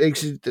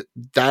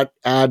that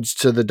adds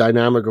to the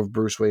dynamic of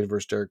Bruce Wayne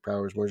versus Derek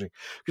Powers merging,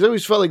 because I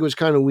always felt like it was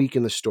kind of weak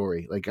in the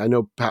story. Like I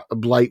know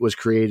Blight was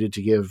created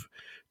to give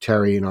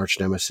Terry an arch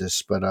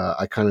nemesis, but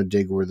I kind of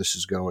dig where this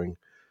is going.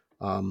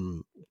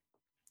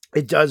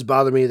 It does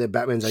bother me that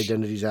Batman's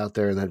identity's out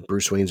there and that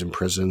Bruce Wayne's in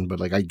prison, but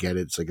like I get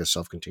it. It's like a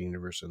self-contained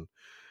universe, and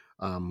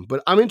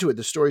but I'm into it.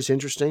 The story's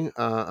interesting.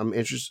 I'm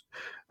interested.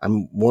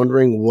 I'm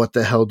wondering what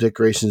the hell Dick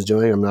Grayson's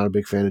doing. I'm not a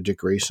big fan of Dick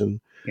Grayson.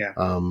 Yeah.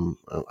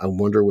 I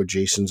wonder what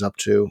Jason's up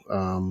to.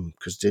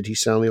 Because did he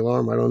sound the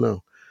alarm? I don't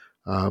know.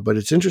 But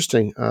it's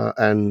interesting.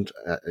 And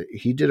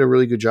he did a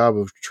really good job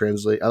of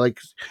translate. I like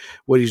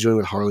what he's doing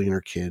with Harley and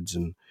her kids,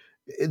 and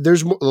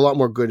there's a lot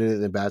more good in it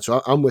than bad.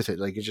 So I'm with it.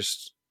 Like it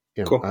just,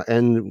 cool.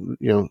 And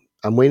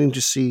I'm waiting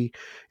to see.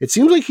 It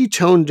seems like he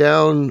toned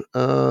down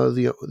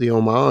the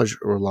homage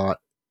a lot.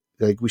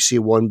 Like we see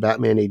one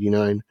Batman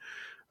 89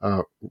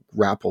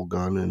 grapple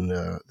gun,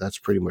 and that's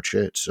pretty much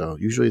it. So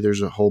usually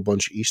there's a whole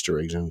bunch of Easter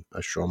eggs in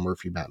a Sean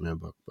Murphy Batman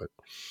book, but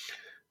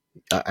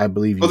I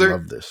believe you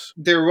love this.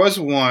 There was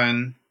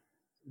one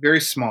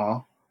very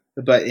small,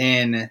 but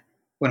when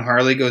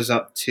Harley goes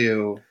up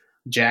to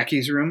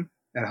Jackie's room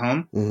at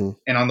home,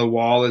 and on the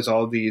wall is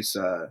all these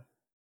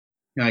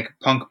like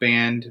punk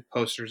band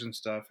posters and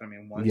stuff. I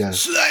mean, one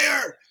says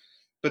Slayer,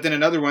 but then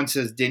another one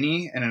says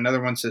Denny, and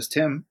another one says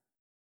Tim.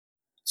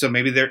 So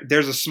maybe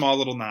there's a small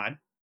little nod.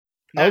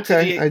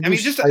 Okay, I mean,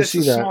 just it's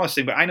the smallest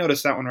thing, but I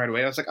noticed that one right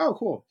away. I was like, oh,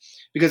 cool,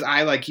 because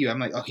I like you. I'm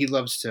like, oh, he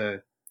loves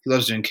to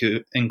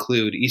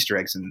include Easter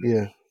eggs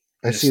in.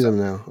 I see them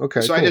now.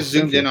 Okay, so cool. I just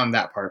zoomed in on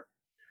that part.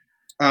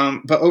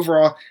 But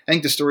overall, I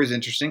think the story is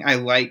interesting. I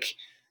like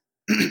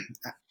the.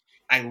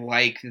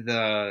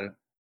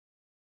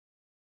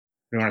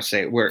 I don't want to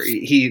say it, where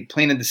he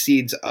planted the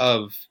seeds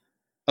of.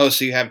 Oh,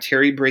 so you have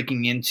Terry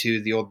breaking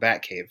into the old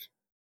Batcave.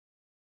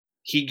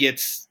 He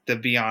gets the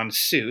Beyond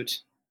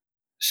suit,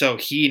 so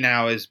he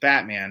now is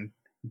Batman.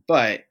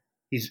 But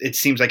it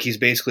seems like he's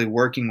basically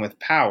working with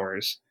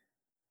Powers.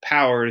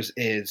 Powers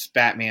is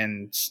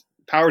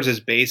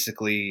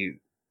basically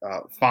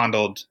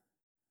fondled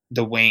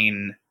the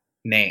Wayne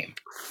name.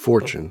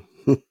 Fortune.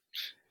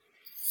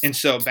 And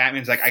so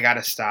Batman's like, I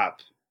gotta stop,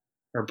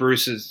 or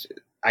Bruce is,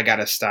 I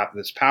gotta stop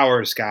this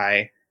Powers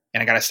guy,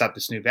 and I gotta stop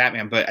this new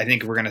Batman. But I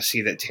think we're gonna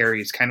see that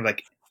Terry's kind of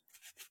like,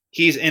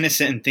 he's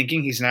innocent in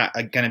thinking he's not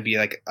gonna be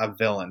like a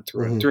villain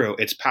through and through.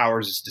 It's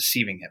Powers is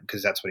deceiving him,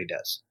 because that's what he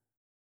does.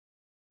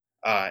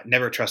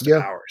 Never trust the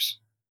Powers.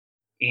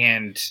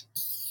 And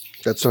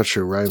that's not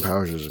true. Ryan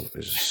Powers is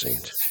a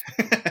saint.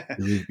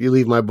 You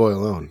leave my boy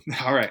alone.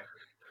 All right.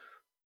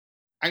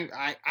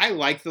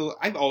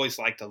 I've always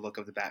liked the look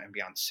of the Batman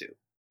Beyond suit.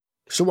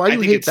 So why do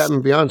you hate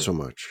Batman Beyond so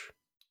much?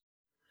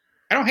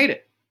 I don't hate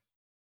it.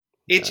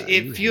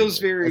 It feels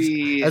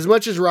very... As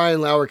much as Ryan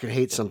Lauer can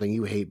hate something,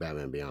 you hate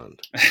Batman Beyond.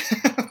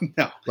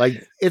 No.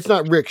 Like, it's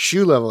not Rick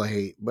Shoe level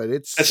hate, but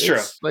That's true.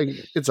 Like,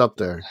 it's up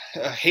there.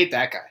 I hate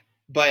that guy.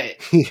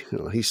 But...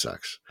 he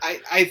sucks.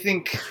 I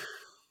think...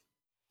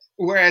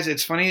 Whereas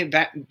it's funny,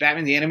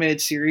 Batman the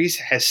Animated Series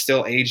has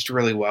still aged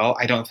really well.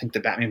 I don't think the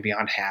Batman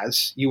Beyond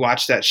has. You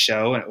watch that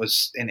show, and it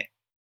was...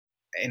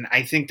 And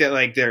I think that,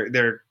 like,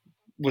 they're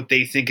what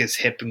they think is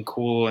hip and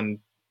cool, and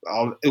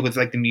all with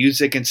like the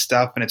music and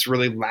stuff, and it's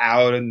really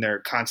loud, and they're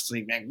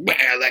constantly like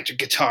electric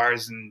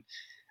guitars, and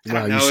I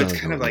don't know, it's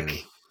kind of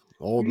like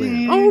old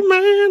man. Old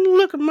man,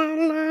 look at my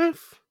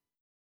life.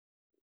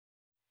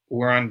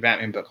 We're on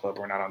Batman Book Club.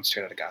 We're not on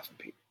Straight Outta Gotham,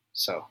 Pete.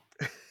 So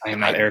I am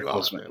not Eric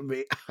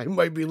Holzman. I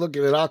might be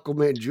looking at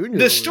Aquaman Jr.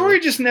 The story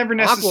just never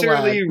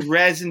necessarily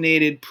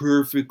resonated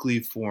perfectly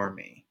for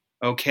me.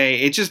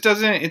 Okay, it just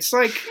doesn't. It's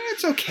like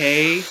it's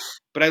okay,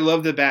 but I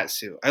love the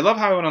Batsuit. I love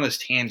how I went on this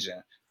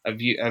tangent of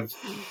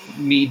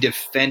me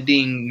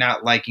defending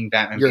not liking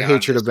Batman Your Beyond. Your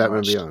hatred of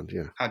Batman Beyond,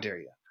 yeah. How dare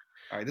you?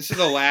 All right, this is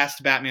the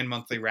last Batman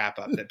Monthly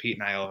wrap-up that Pete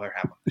and I will ever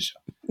have on the show.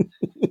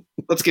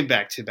 Let's get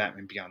back to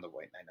Batman Beyond the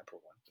White Knight, number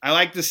 1. I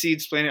like the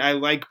seeds planted. I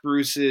like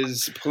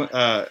Bruce's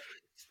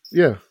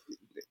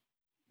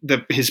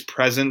his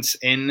presence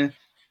in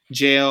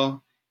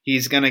jail.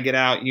 He's going to get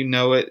out. You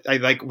know it. I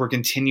like we're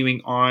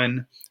continuing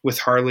on with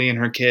Harley and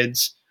her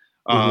kids.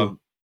 The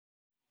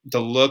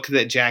look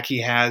that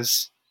Jackie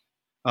has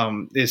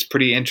is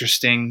pretty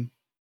interesting.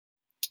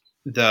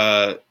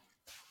 The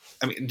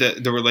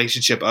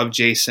relationship of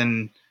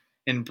Jason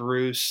and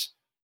Bruce.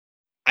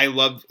 I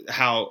love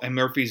how, and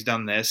Murphy's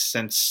done this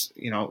since,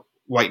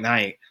 White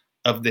Knight,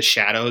 of the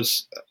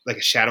shadows, like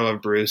a shadow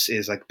of Bruce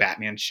is like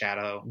Batman's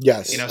shadow.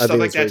 Yes. Stuff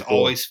like that's cool.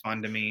 Always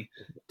fun to me.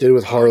 Did it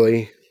with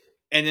Harley.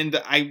 And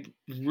then I'm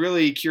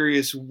really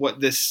curious what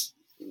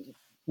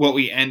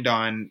we end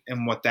on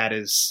and what that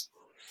is.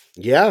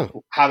 Yeah.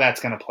 How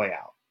that's going to play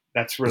out.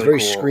 That's really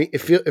cool.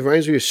 It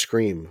reminds me of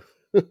Scream.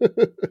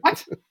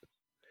 What?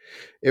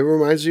 It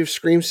reminds me of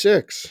Scream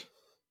 6.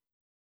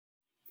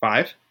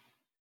 5?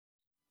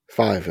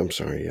 5, I'm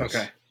sorry, yes.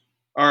 Okay.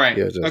 All right.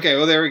 Yeah, okay,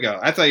 well, there we go.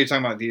 I thought you were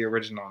talking about the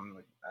original.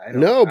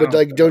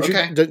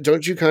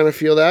 Don't you kind of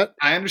feel that?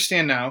 I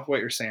understand now what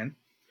you're saying.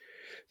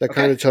 That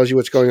kind of tells you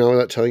what's going on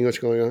without telling you what's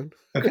going on.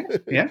 Okay.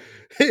 Yeah.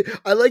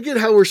 I like it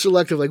how we're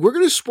selective. Like, we're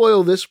going to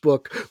spoil this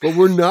book, but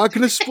we're not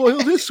going to spoil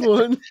this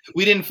one.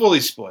 We didn't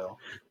fully spoil.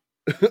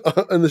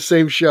 On the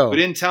same show. We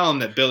didn't tell him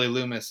that Billy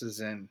Loomis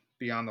is in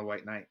Beyond the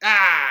White Knight.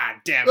 Ah,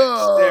 damn it.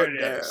 Oh, there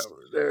it is.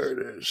 There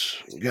it is.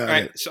 All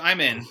right, so I'm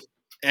in.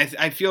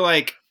 I feel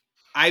like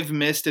I've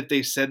missed if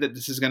they said that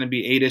this is going to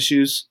be 8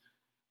 issues,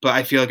 but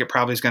I feel like it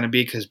probably is going to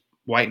be because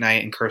White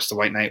Knight and Curse the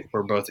White Knight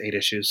were both 8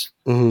 issues.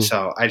 Mm-hmm.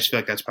 So I just feel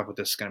like that's probably what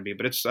this is going to be.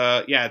 But it's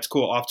it's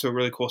cool. Off to a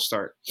really cool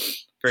start.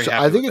 Very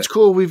happy. I think it's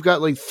cool. We've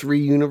got like 3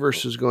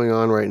 universes going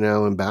on right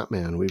now in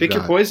Batman. Pick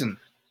your poison.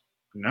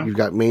 No. You've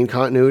got main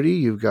continuity,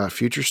 you've got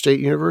Future State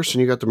Universe,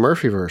 and you got the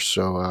Murphyverse.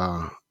 So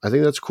I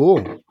think that's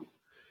cool.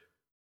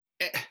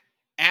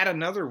 Add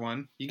another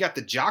one. You got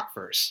the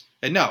Jockverse.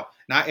 No,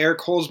 not Eric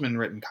Holzman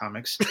written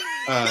comics.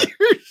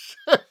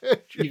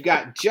 You've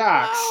got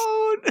Jocks,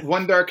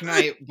 One Dark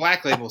Knight,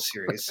 Black Label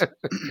series.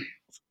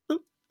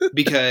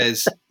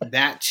 because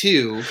that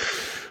too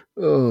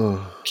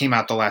Oh, came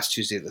out the last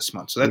Tuesday of this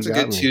month. So that's a You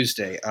got good me.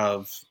 Tuesday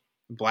of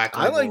Black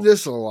I Label. like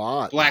this a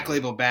lot. Black man.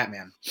 Label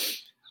Batman.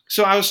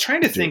 So I was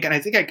trying to think, and I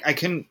think I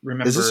couldn't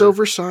remember. Is this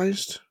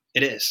oversized?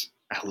 It is.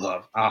 I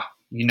love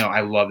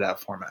that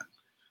format.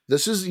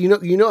 This is you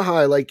know how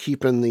I like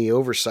keeping the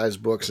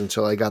oversized books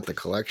until I got the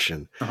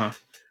collection. Uh-huh.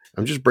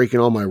 I'm just breaking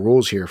all my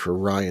rules here for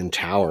Ryan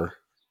Tower.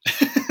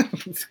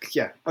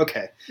 Yeah.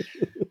 Okay.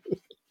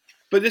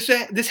 But this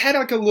had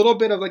like a little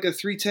bit of like a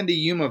 3:10 to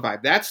Yuma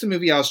vibe. That's the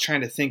movie I was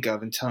trying to think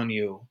of and telling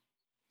you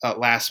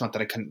last month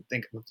that I couldn't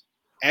think of.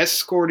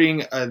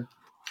 Escorting a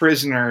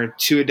prisoner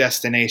to a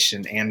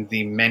destination and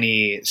the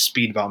many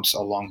speed bumps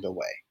along the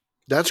way.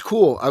 That's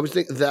cool. I was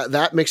thinking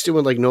that mixed in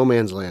with like No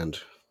Man's Land.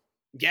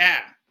 Yeah.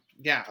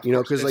 Yeah.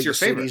 Because like your the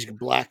favorite. city's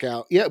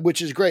blackout. Yeah,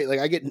 which is great. Like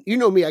I get,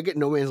 me, I get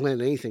No Man's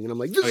Land anything, and I'm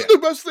like, this Oh, is yeah.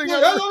 the best thing Yeah,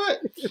 ever. I love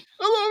it.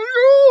 I love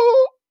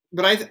you.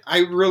 But I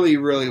really,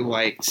 really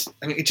liked.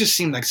 I mean, it just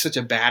seemed like such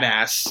a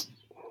badass,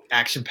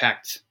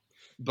 action-packed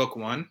book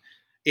one,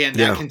 and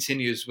that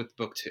continues with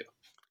book two.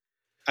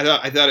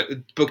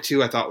 Book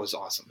two I thought was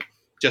awesome,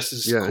 just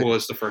as cool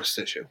as the first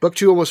issue. Book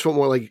two almost felt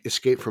more like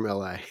Escape from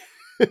LA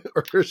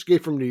or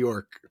Escape from New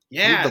York.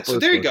 Yeah, so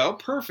there you go,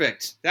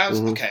 perfect. That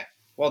was okay.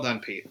 Well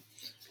done, Pete.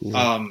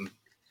 Yeah.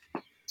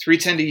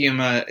 3:10 to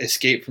Yuma,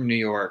 Escape from New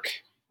York,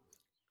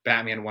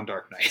 Batman: One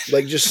Dark Knight.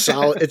 Like just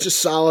solid. It's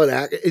just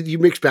solid. You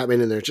mix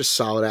Batman in there. It's just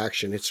solid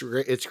action. It's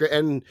great. It's great.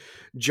 And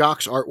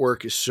Jock's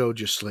artwork is so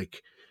just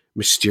like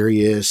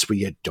mysterious, but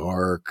yet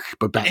dark.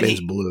 But Batman's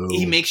blue.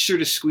 He makes sure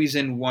to squeeze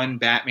in one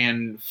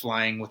Batman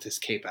flying with his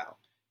cape out,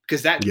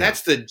 because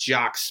that's the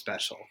Jock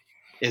special,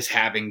 is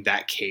having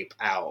that cape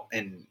out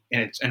and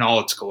it's in all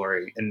its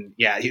glory. And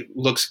yeah, he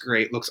looks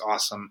great. Looks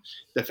awesome.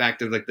 The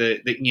fact of like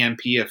the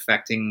EMP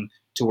affecting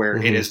to where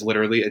it is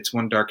literally it's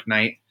one Dark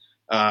Knight.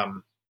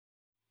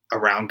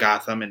 Around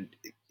Gotham, and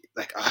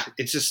like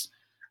it's just,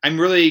 I'm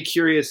really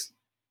curious.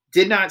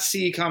 Did not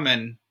see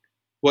coming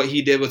what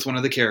he did with one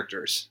of the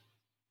characters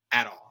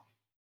at all,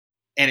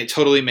 and it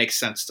totally makes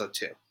sense though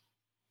too.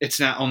 It's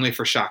not only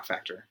for shock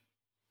factor.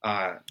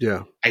 I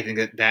think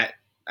that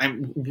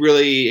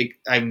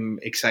I'm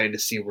excited to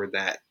see where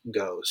that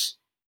goes.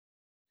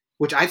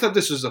 Which I thought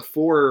this was a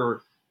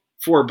four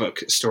book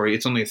story.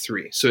 It's only a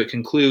 3, so it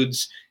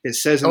concludes. It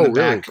says in the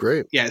back.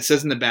 Great. Yeah, it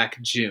says in the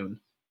back June.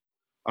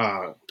 We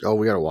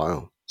got a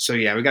while. So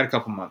yeah, we got a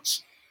couple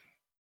months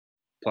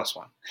plus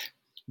one.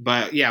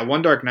 But yeah,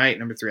 One Dark Knight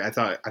number 3. I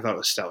thought it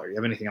was stellar. You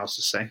have anything else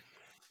to say?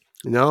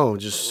 No,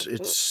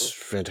 it's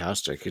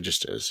fantastic. It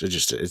just is.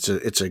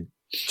 It's a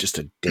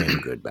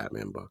damn good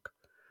Batman book.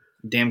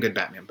 Damn good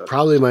Batman book.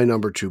 Probably my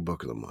number 2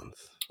 book of the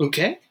month.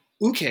 Okay.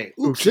 I can't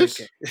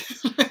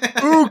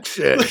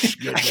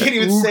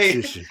even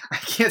say. I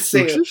can't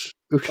say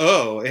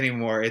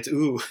anymore. It's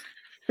ooh.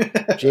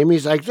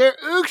 Jamie's like, they're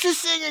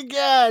ooksing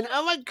again.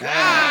 Oh my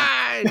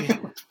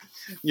god!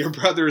 Your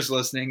brother's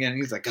listening, and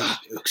he's like, "God,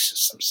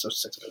 Ooxus, I'm so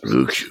sick of it."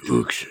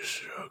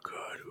 Ooxus. Oh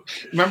god.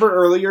 Ooxus. Remember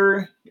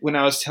earlier when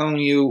I was telling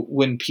you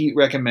when Pete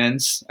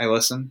recommends, I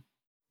listen.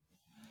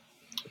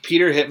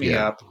 Peter hit me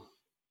up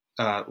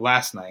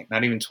last night,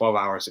 not even 12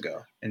 hours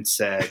ago, and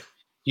said,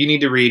 "You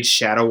need to read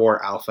Shadow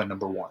War Alpha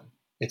number 1.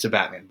 It's a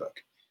Batman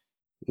book."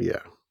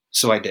 Yeah.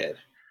 So I did,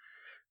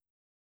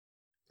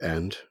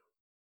 and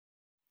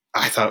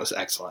I thought it was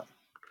excellent.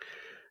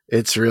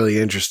 It's really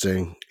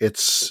interesting.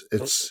 It's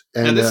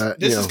and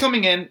this is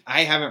coming in.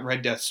 I haven't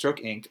read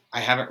Deathstroke Inc. I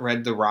haven't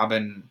read the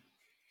Robin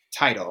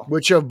title,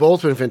 which have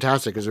both been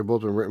fantastic because they've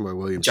both been written by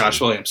Williamson. Josh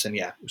Williamson,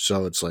 yeah.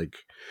 So it's like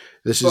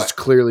this is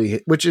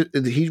clearly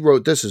he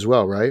wrote this as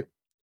well, right?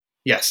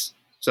 Yes.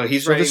 So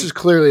this is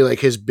clearly like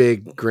his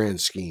big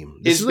grand scheme.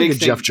 This is like a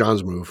Jeff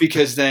Johns move,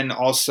 because then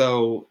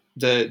also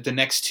the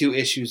next 2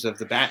 issues of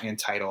the Batman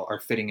title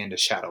are fitting into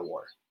Shadow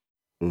War.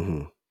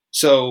 Mm-hmm.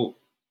 So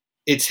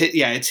it's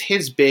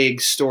his big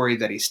story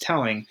that he's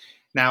telling.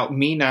 Now,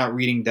 me not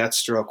reading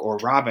Deathstroke or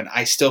Robin,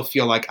 I still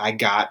feel like I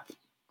got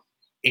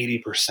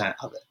 80%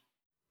 of it.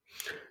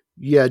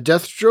 Yeah,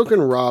 Deathstroke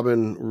and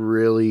Robin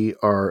really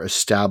are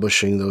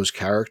establishing those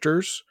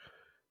characters.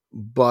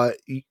 But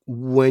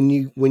when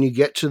you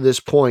get to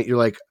this point, you're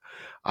like,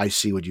 I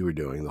see what you were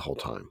doing the whole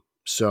time.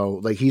 So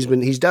like he's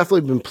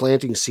definitely been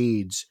planting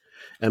seeds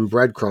and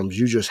breadcrumbs.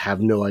 You just have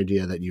no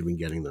idea that you've been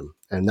getting them.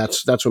 And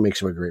that's what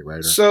makes him a great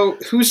writer. So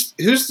who's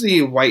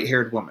the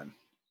white-haired woman?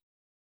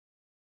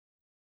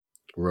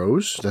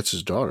 Rose? That's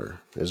his daughter,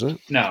 isn't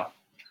it? No.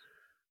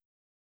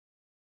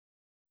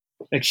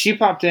 Like she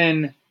popped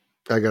in.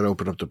 I gotta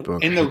open up the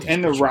book. In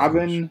the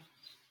Robin.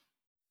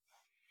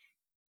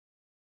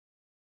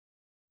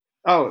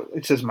 Oh,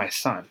 it says my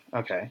son.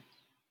 Okay.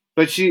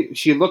 But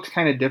she looked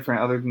kind of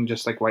different other than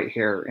just like white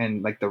hair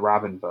in like the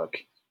Robin book.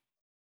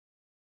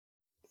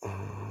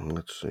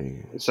 Let's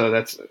see. So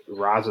that's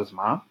Raz's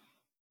mom?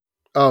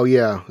 Oh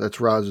yeah, that's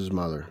Raz's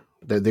mother.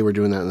 They were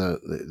doing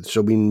that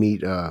so we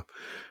meet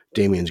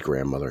Damien's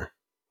grandmother,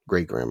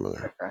 great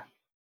grandmother. Okay.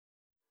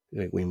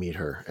 like we meet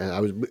her,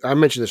 and I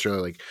mentioned this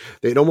earlier. Like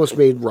it almost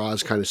made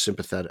Roz kind of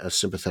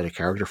sympathetic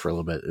character for a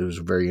little bit. It was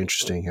very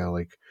interesting how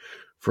like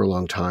for a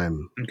long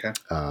time,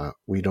 Okay.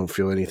 we don't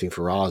feel anything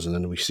for Roz, and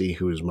then we see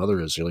who his mother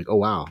is. And you're like, oh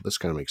wow, this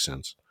kind of makes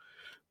sense.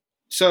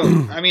 So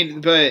I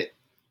mean, but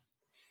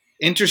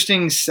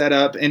interesting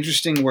setup,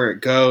 interesting where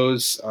it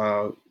goes.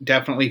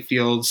 Definitely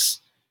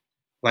feels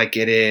like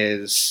it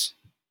is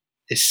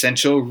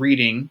essential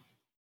reading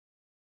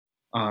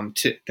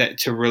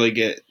to really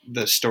get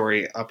the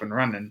story up and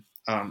running.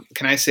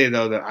 Can I say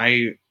though that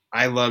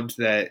I loved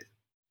that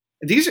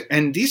these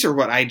are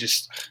what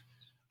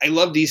I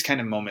love these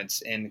kind of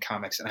moments in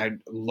comics, and I'd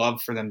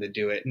love for them to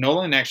do it.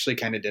 Nolan actually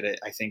kind of did it,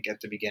 I think,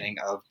 at the beginning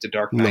of The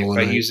Dark Knight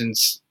by using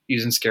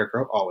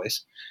Scarecrow,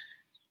 always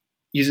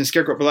using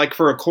Scarecrow, but like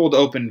for a cold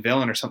open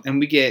villain or something, and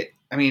we get,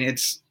 I mean,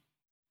 it's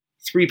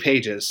 3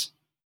 pages.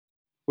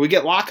 We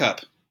get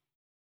Lockup.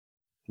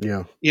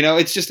 Yeah. You know,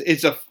 it's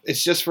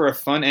just for a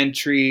fun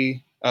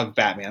entry of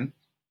Batman,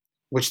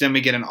 which then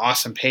we get an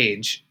awesome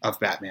page of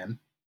Batman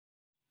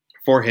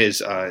for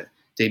his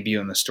debut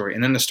in the story,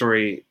 and then the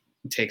story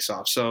takes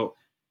off. So,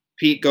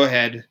 Pete, go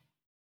ahead,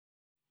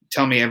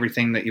 tell me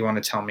everything that you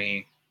want to tell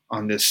me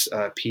on this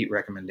Pete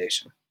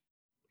recommendation.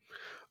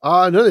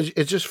 No,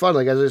 it's just fun.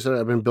 Like as I said,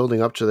 I've been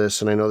building up to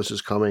this, and I know this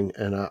is coming,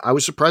 and I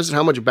was surprised at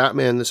how much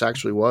Batman this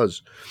actually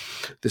was.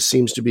 This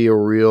seems to be a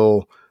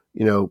real,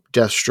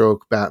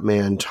 Deathstroke,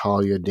 Batman,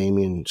 Talia,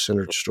 Damian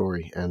centered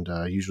story, and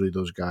usually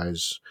those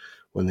guys,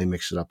 when they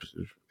mix it up,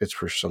 it's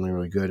for something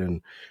really good.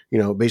 And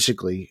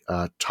basically,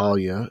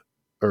 Talia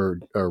or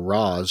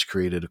Roz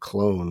created a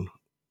clone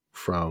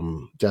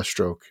from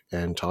Deathstroke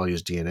and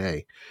Talia's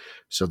DNA.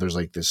 So there's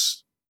like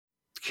this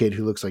kid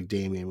who looks like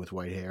Damian with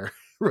white hair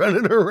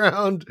running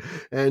around,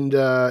 and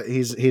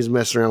he's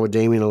messing around with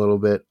Damian a little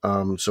bit.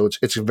 So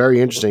it's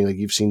very interesting. Like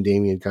you've seen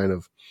Damian kind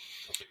of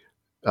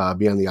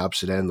be on the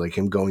opposite end, like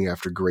him going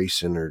after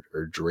Grayson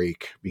or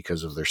Drake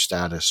because of their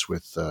status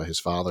with his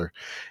father.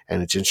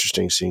 And it's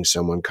interesting seeing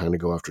someone kind of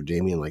go after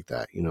Damian like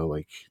that.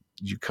 Like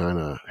you kind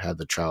of had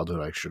the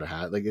childhood I should have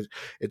had. Like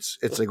it's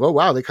like, oh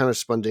wow, they kind of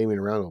spun Damian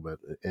around a little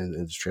bit in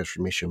his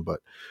transformation. But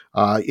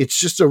it's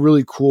just a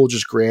really cool,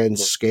 just grand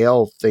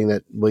scale thing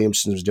that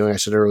Williamson was doing. I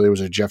said earlier it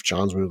was a Jeff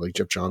Johns movie. Like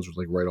Jeff Johns would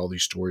like write all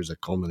these stories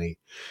that culminate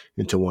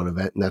into one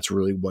event, and that's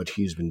really what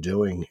he's been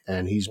doing.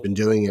 And he's been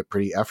doing it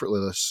pretty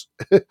effortless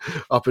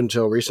up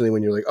until recently,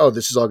 when you're like, oh,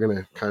 this is all going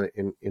to kind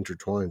of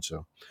intertwine.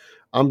 So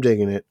I'm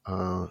digging it.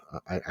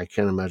 I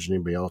can't imagine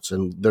anybody else.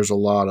 And there's a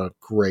lot of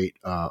great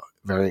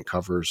variant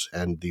covers,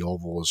 and the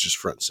oval is just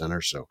front and center.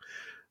 So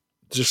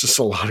just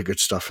a lot of good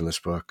stuff in this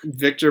book.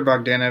 Victor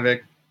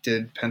Bogdanovic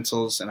did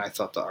pencils, and I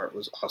thought the art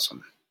was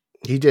awesome.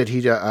 He did.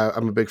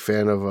 I'm a big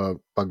fan of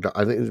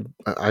I think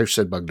I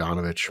said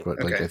Bogdanovich, but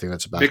okay. I think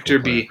that's a Victor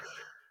B.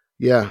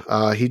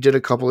 Yeah, he did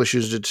a couple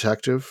issues of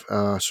Detective,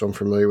 so I'm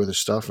familiar with his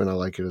stuff, and I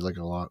like it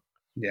a lot.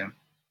 Yeah,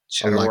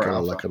 I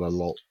like it a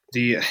lot.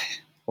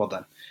 Well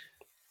done.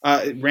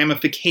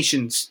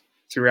 Ramifications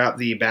throughout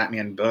the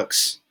Batman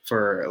books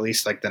for at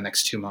least like the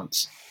next 2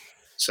 months.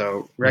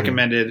 So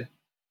recommended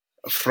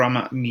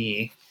from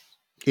me.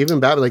 Even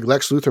Batman, like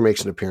Lex Luthor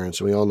makes an appearance,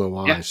 and we all know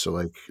why. Yeah. So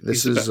like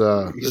this is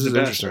interesting.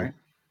 Best, right?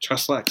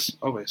 Trust Lex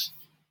always.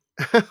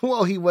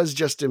 Well, he was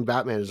just in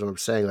Batman, is what I'm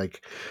saying.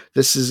 Like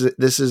this is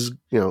this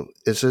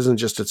isn't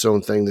just its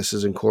own thing. This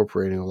is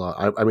incorporating a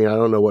lot. I mean, I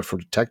don't know what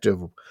from Detective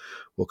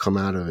will come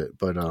out of it,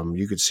 but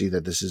you could see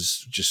that this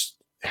is just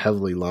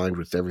heavily lined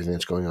with everything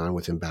that's going on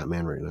within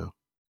Batman right now.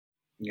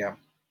 Yeah.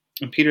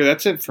 And Peter,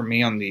 that's it for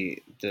me on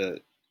the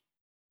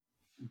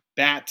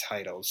Bat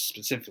titles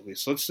specifically.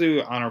 So let's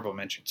do honorable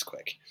mentions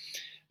quick.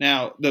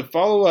 Now, the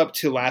follow-up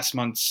to last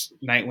month's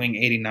Nightwing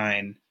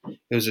 89,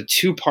 it was a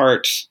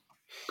 2-part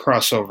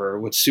crossover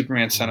with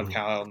Superman Son of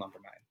Kal-El #9.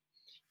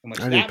 And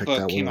I didn't pick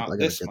that came one up. out I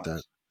gotta this get month.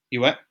 that.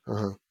 You what?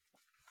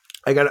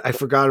 I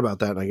forgot about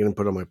that, and I didn't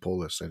put it on my pull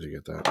list. I had to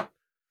get that.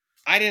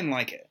 I didn't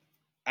like it.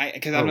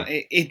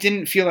 It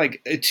didn't feel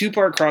like a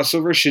 2-part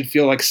crossover should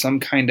feel like some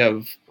kind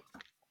of,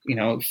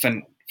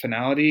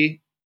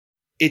 finality.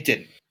 It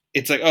didn't.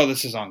 It's like, oh,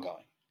 this is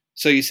ongoing.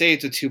 So you say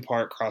it's a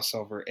 2-part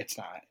crossover, it's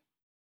not.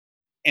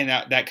 And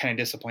that kind of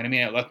disappointed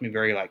me. It left me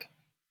very like,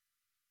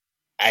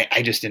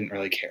 I just didn't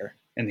really care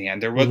in the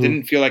end. There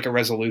didn't feel like a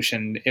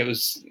resolution. It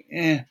was,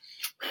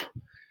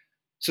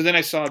 So then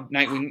I saw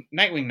Nightwing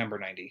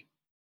 #90.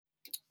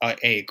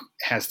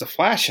 Has the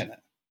Flash in it.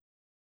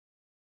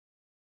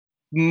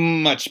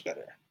 Much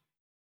better.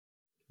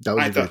 That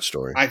was a good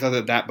story. I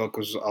thought that book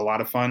was a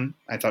lot of fun.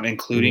 I thought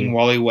including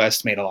Wally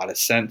West made a lot of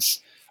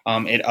sense.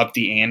 It upped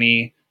the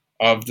ante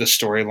of the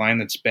storyline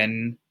that's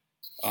been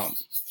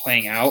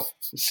playing out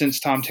since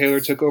Tom Taylor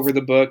took over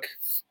the book.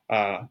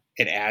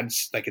 It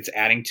adds, like it's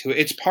adding to it.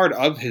 It's part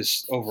of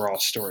his overall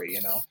story,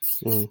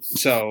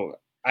 So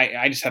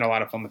I just had a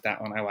lot of fun with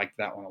that one. I liked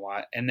that one a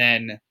lot. And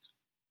then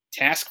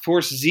Task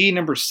Force Z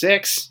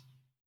 #6.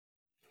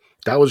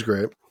 That was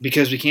great.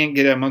 Because we can't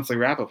get a monthly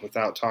wrap-up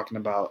without talking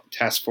about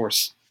Task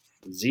Force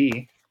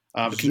Z.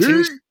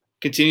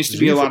 Continues to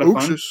be a lot of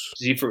fun.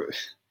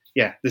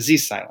 The Z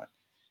silent.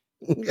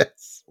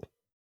 Yes.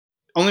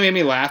 Only made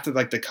me laugh that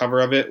like the cover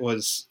of it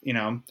was,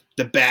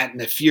 the Bat and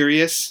the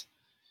Furious.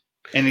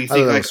 And you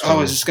think like,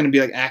 oh, is this going to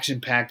be like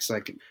action packed,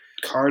 like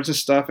cars and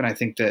stuff? And I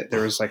think that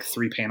there was like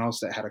 3 panels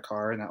that had a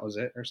car and that was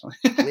it or something.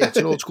 Yeah, it's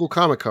an old school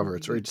comic cover.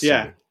 It's very deceiving.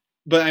 Yeah.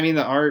 But I mean,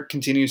 the art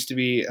continues to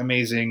be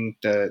amazing.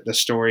 The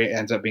story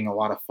ends up being a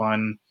lot of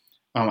fun.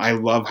 I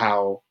love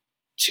how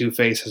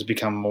Two-Face has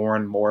become more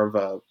and more of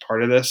a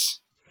part of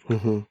this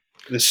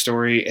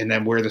story, and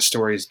then where the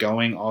story is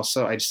going.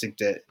 Also, I just think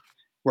that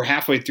we're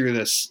halfway through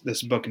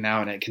this book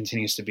now, and it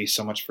continues to be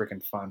so much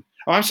freaking fun.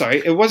 Oh, I'm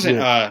sorry, it wasn't.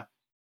 Well,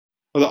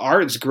 the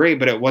art is great,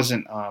 but it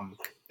wasn't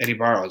Eddie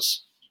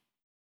Barrows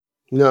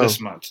this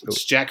month.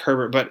 It's Jack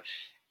Herbert, but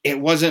it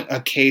wasn't a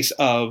case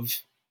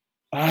of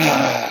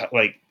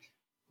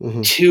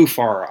too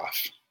far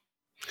off.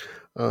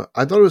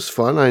 I thought it was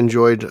fun. I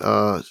enjoyed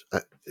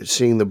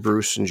seeing the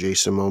Bruce and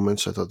Jason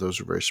moments. I thought those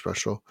were very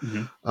special.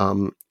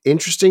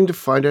 Interesting to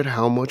find out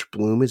how much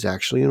Bloom is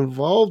actually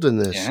involved in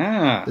this.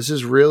 Yeah. This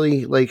is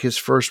really like his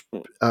first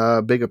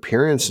big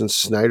appearance since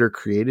Snyder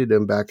created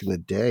him back in the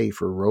day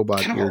for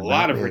Robot. Kind of a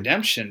lot of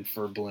redemption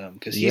for Bloom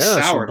because he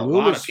soured a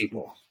lot of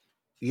people.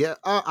 Yeah,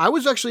 I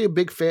was actually a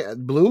big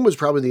fan. Bloom was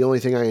probably the only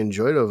thing I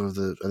enjoyed of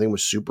the, I think it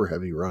was Super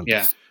Heavy run.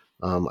 Yeah.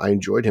 I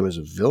enjoyed him as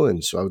a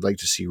villain, so I would like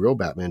to see real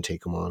Batman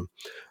take him on.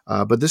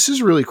 But this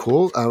is really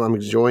cool. I'm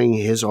enjoying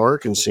his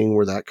arc and seeing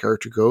where that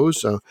character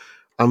goes.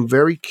 I'm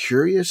very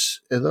curious,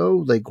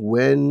 though, like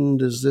when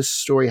does this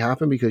story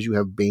happen? Because you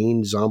have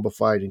Bane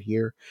zombified in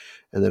here.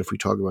 And then if we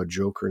talk about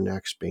Joker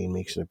next, Bane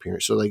makes an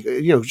appearance. So, like,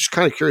 just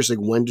kind of curious, like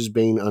when does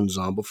Bane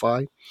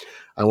unzombify?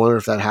 I wonder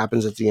if that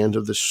happens at the end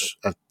of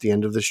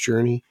this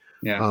journey.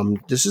 Yeah.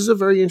 This is a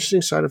very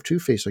interesting side of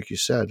Two-Face, like you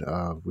said.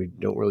 We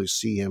don't really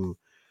see him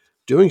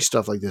doing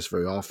stuff like this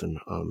very often.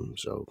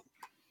 So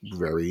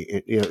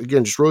very,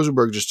 again, just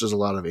Rosenberg just does a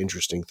lot of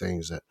interesting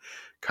things that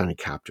kind of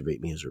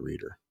captivate me as a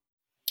reader.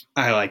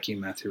 I like you,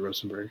 Matthew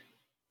Rosenberg.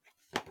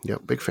 Yeah,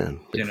 big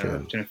fan.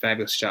 Doing a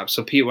fabulous job.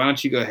 So Pete, why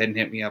don't you go ahead and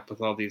hit me up with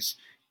all these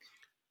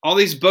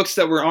books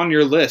that were on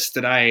your list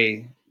that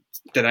I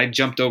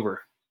jumped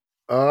over?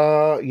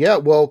 Yeah,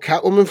 well,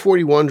 Catwoman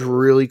 41 is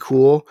really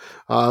cool.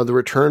 The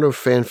return of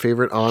fan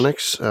favorite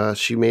Onyx.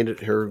 She made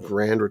it her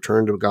grand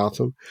return to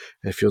Gotham.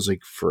 It feels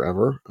like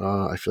forever.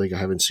 I feel like I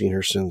haven't seen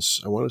her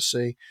since, I want to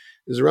say,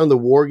 is around the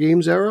War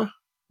Games era?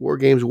 War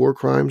Games, War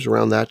Crimes,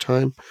 around that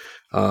time.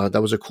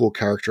 That was a cool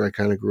character I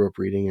kind of grew up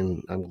reading,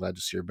 and I'm glad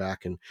to see her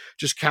back. And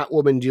just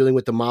Catwoman dealing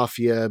with the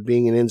mafia,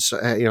 being an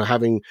inside,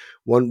 having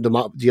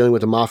dealing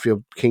with the mafia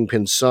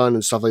kingpin's son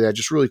and stuff like that.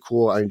 Just really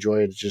cool. I enjoy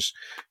it. It's just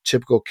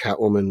typical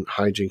Catwoman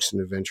hijinks and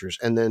adventures.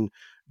 And then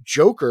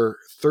Joker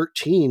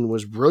 13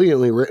 was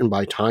brilliantly written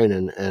by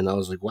Tynan, and I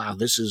was like, wow,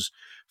 this is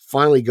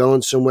finally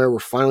going somewhere. We're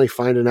finally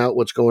finding out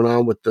what's going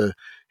on with the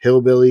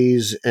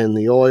hillbillies and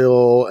the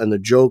oil and the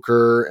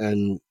Joker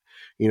and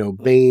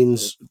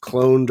Bane's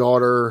clone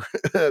daughter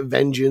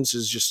vengeance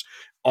is just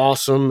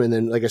awesome. And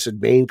then, like I said,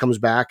 Bane comes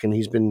back and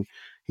he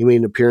made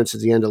an appearance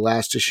at the end of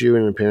last issue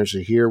and an appearance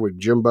here with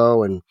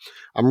Jimbo. And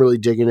I'm really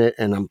digging it.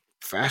 And I'm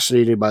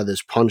fascinated by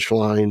this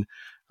Punchline,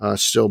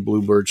 still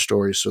Bluebird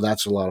story. So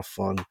that's a lot of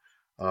fun.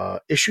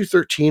 Issue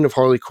 13 of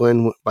Harley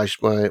Quinn by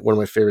one of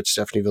my favorites,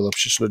 Stephanie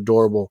Phillips, just an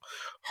adorable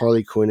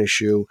Harley Quinn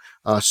issue.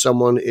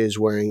 Someone is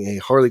wearing a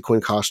Harley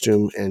Quinn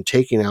costume and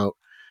taking out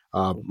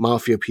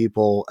mafia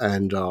people,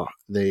 and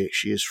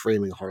she is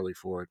framing Harley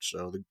for it.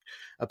 So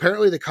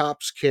apparently the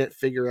cops can't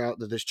figure out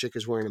that this chick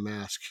is wearing a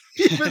mask,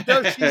 even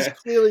though she's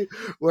clearly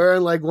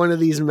wearing like one of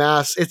these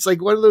masks. It's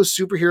like one of those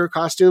superhero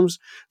costumes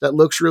that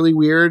looks really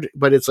weird,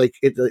 but it's like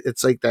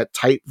it's like that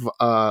tight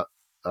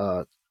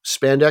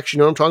spandex. You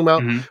know what I'm talking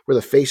about? Mm-hmm. Where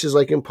the face is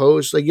like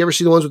imposed. Like you ever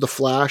see the ones with the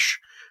Flash?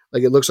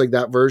 Like it looks like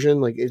that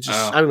version. Like it's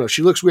just, I don't know.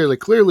 She looks weird. Like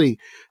clearly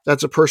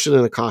that's a person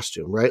in a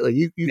costume, right? Like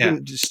you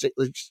can just,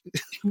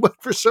 but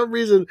for some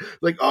reason,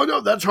 like, oh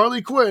no, that's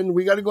Harley Quinn.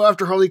 We got to go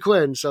after Harley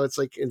Quinn. So it's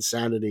like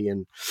insanity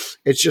and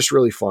it's just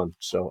really fun.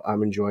 So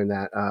I'm enjoying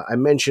that. I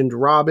mentioned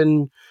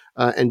Robin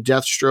and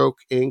Deathstroke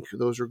Inc.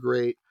 Those are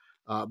great.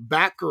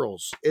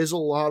 Batgirls is a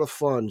lot of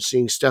fun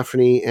seeing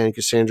Stephanie and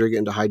Cassandra get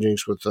into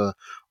hijinks with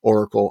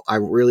Oracle. I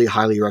really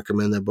highly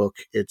recommend that book.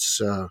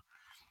 It's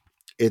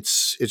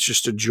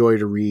just a joy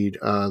to read.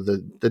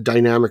 The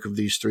dynamic of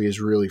these three is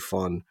really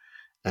fun,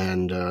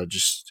 and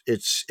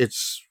it's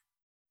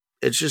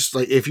just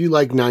like if you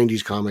like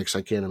 90s comics,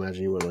 I can't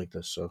imagine you wouldn't like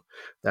this. So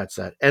that's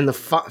that. And the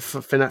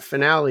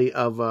finale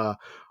of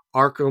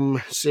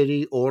Arkham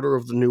City, Order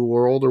of the New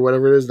World, or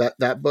whatever it is,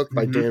 that book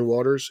by Dan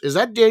Waters. Is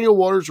that Daniel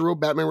Waters who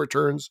wrote Batman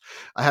Returns?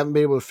 I haven't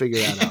been able to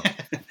figure that out.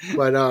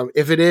 But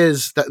if it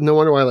is, no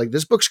wonder why I like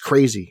this book's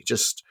crazy.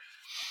 Just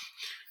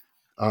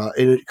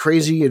in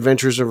crazy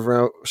adventures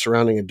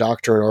surrounding a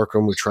doctor in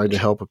Arkham who tried to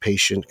help a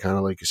patient kind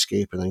of like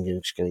escape and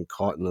then getting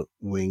caught in the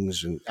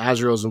wings. And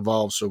Azrael's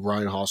involved, so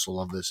Brian Haas will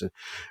love this. And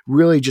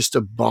really just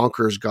a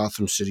bonkers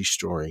Gotham City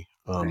story.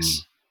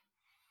 Nice.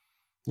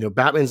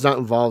 Batman's not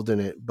involved in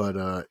it,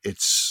 but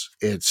it's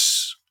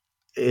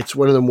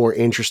one of the more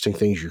interesting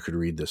things you could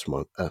read this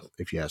month,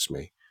 if you ask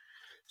me.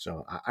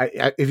 So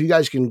if you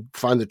guys can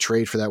find the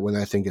trade for that when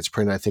I think it's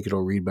printed, I think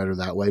it'll read better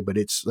that way. But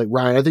it's like,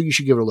 Ryan, I think you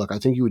should give it a look. I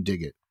think you would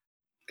dig it.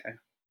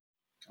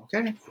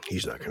 Okay.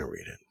 He's not going to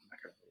read it.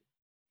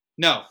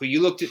 No, but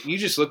you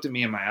just looked at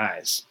me in my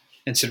eyes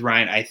and said,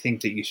 Ryan, I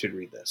think that you should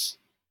read this.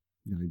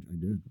 Yeah, I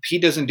did.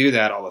 Pete doesn't do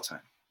that all the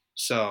time.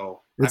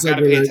 So It's I've got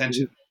to pay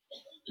attention.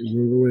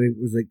 Remember when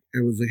it was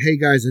like, hey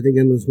guys, I think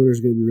Endless Winter is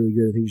going to be really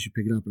good. I think you should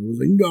pick it up. And I was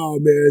like, no,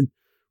 man,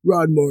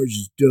 Rod Marsh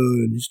is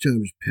done. His time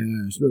has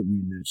passed. I'm not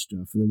reading that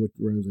stuff. And then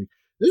Ryan was like,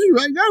 this is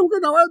right now. We're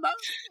going to talk about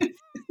it.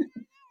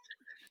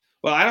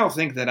 Well, I don't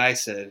think that I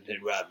said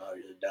that Rod Marsh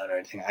is done or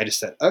anything. I just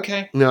said,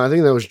 okay. No, I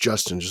think that was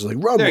Justin. Just like,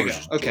 Rod There you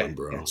Marsh go. is Okay. done,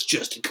 bro. Yeah, it's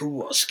Justin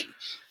Kowalski.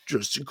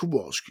 Justin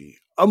Kowalski.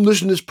 I'm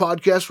listening to this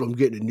podcast when I'm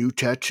getting a new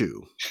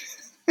tattoo.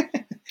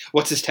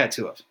 What's his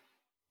tattoo of?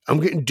 I'm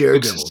getting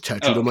Daredevil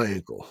tattooed on my okay.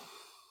 ankle.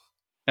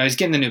 Now he's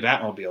getting the new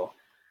Batmobile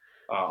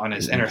on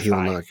his inner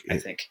thigh, I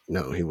think.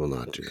 No, he will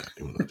not do that.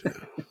 He will not do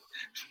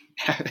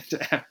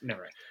that. No,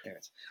 right. There it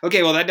is.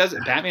 Okay, well, that does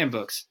it. Batman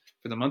books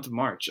for the month of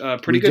March.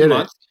 Pretty good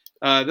month.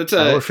 That's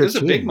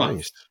a big month.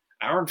 Nice.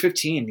 Hour and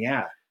 15,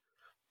 yeah.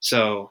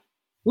 So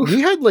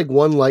we had like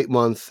one light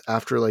month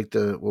after like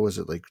what was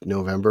it, like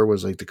November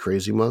was like the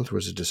crazy month, or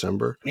was it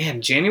December?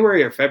 Man,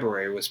 January or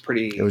February was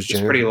pretty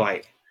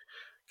light.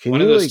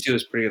 One of those two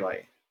is pretty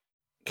light.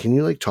 Can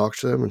you like talk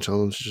to them and tell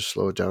them to just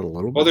slow it down a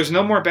little bit? Well, there's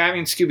no more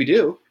Batman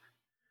Scooby-Doo.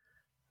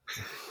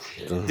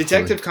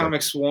 Detective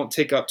Comics won't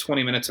take up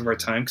 20 minutes of our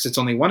time because it's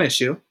only one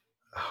issue.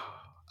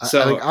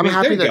 So I'm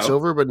happy that's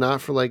over, but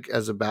not for like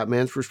as a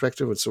Batman's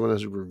perspective when someone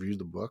has reviewed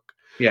the book.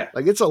 Yeah.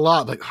 Like it's a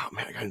lot. Like, oh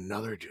man, I got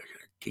another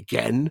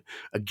again.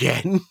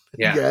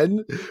 Yeah.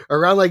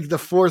 Around like the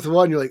fourth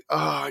one, you're like,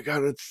 oh my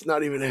God, it's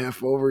not even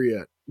half over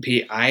yet.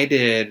 Pete, I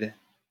did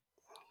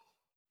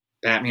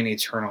Batman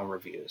Eternal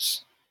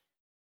reviews.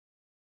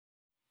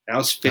 That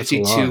was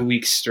 52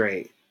 weeks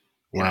straight.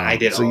 Wow. And I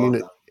did all of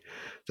them.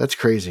 That's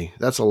crazy.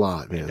 That's a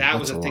lot, man. That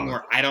was a thing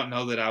where I don't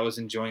know that I was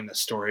enjoying the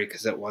story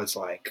because it was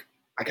like,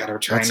 I got to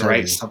try and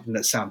write something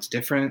that sounds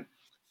different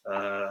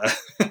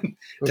than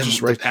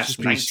the past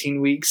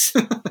 19 weeks.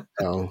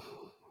 Oh.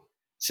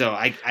 So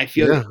I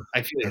feel it.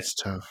 That's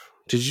tough.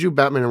 Did you do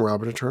Batman and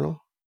Robin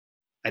Eternal?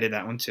 I did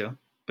that one too.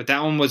 But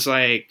that one was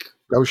like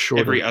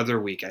every other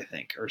week, I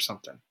think, or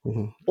something.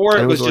 Mm-hmm. Or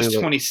it was just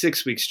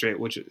 26 weeks straight,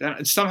 which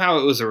somehow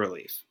it was a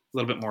relief. A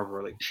little bit more of a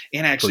relief.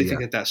 And I actually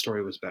think that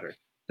story was better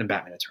than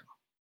Batman Eternal.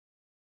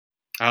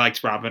 I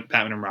liked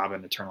Batman and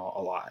Robin Eternal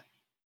a lot.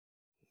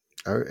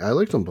 I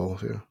liked them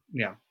both, yeah.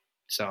 Yeah.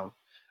 So,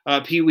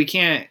 Pete, we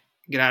can't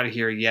get out of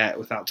here yet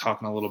without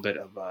talking a little bit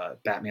of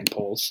Batman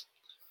polls.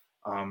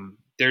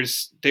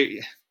 There's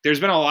been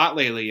a lot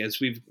lately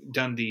as we've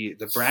done the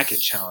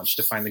bracket challenge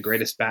to find the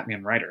greatest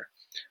Batman writer.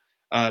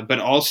 But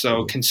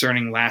also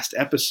concerning last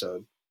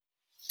episode,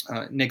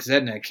 Nick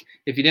Zednick,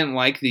 if you didn't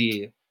like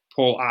the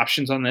poll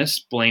options on this,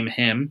 blame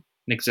him,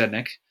 Nick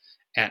Zednick,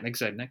 at Nick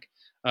Zednick.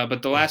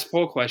 But the last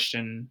poll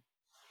question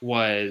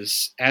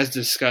was, as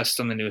discussed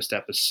on the newest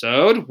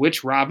episode,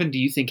 which Robin do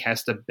you think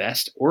has the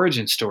best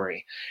origin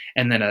story?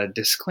 And then a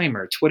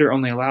disclaimer, Twitter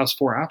only allows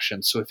 4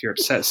 options, so if you're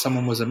upset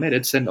someone was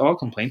omitted, send all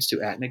complaints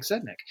to at Nick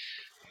Zednick.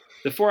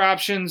 The 4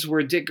 options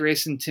were Dick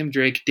Grayson, Tim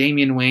Drake,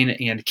 Damian Wayne,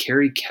 and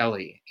Carrie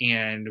Kelly.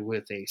 And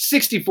with a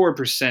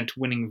 64%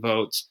 winning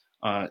vote,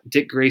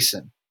 Dick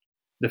Grayson,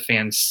 the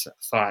fans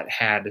thought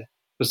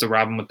was the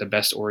Robin with the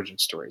best origin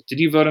story. Did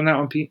you vote on that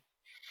one, Pete?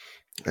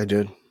 I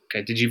did.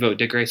 Okay. Did you vote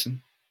Dick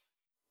Grayson?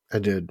 I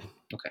did.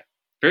 Okay.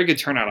 Very good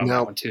turnout on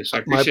that one, too. So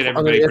I appreciate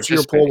everybody participating.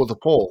 Answer your poll with a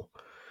poll.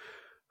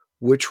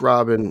 Which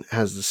Robin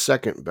has the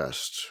second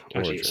best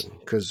origin?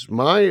 Because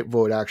my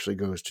vote actually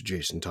goes to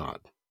Jason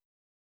Todd.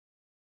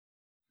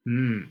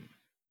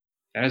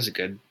 That is a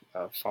good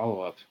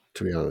follow-up.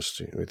 To be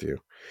honest with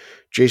you.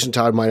 Jason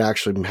Todd might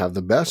actually have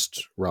the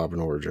best Robin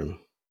origin.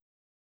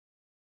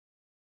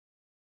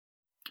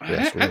 I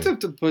have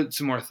to put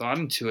some more thought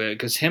into it,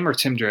 because him or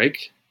Tim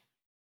Drake.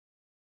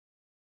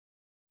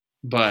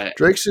 But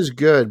Drake's is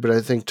good, but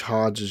I think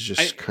Todd's is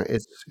just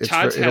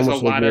Todd's has a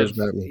lot of.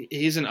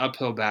 He's an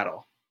uphill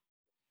battle.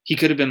 He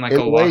could have been like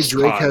a lost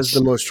Drake cause. has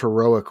the most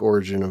heroic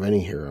origin of any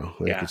hero.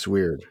 Like it's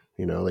weird,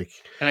 like.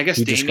 And I guess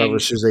he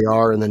discovers who they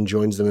are and then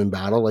joins them in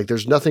battle. Like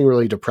there's nothing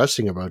really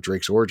depressing about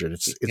Drake's origin.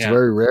 It's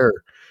very rare.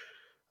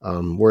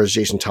 Whereas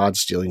Jason Todd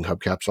stealing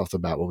hubcaps off the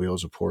Batmobile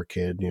as a poor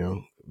kid,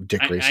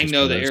 Dick Grayson. I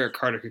know that Eric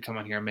Carter could come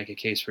on here and make a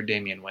case for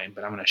Damian Wayne,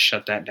 but I'm going to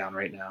shut that down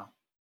right now.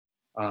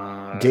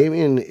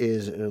 Damian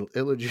is an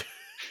illegitimate.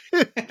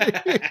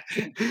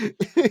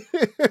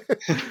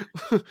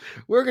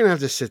 We're gonna have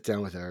to sit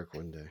down with Eric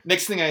one day.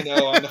 Next thing I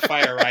know, on The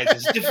Fire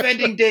Rises,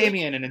 defending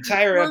Damian, an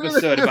entire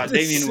episode about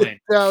Damian Wayne.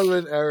 Sit down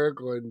with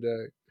Eric one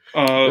day.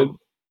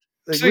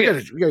 We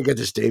gotta get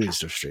this Damian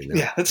stuff straight now.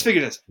 Yeah, let's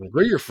figure this.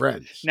 We're your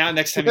friends. Now,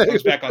 next time he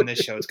comes back on this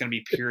show, it's gonna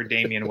be pure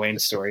Damian Wayne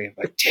story. I'm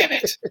like, damn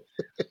it,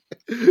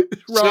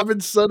 Robin,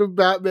 son of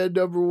Batman,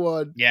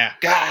 #1. Yeah.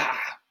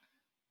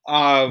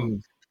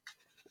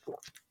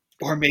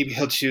 Or maybe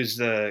he'll choose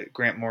the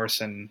Grant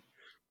Morrison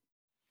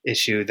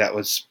issue that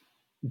was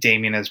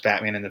Damian as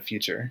Batman in the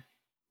future.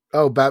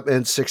 Oh,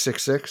 Batman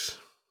 666.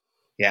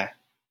 Yeah.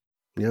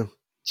 Yeah.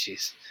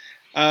 Jeez.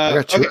 I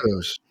got two okay. of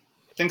those.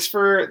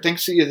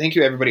 Thank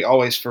you everybody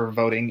always for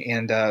voting,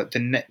 and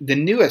the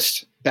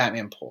newest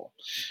Batman poll.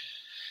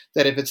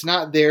 That if it's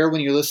not there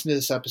when you listen to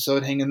this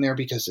episode, hang in there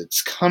because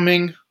it's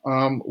coming.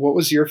 What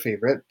was your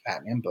favorite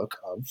Batman book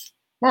of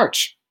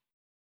March?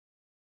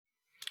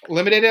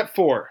 Limited at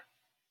 4.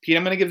 Pete,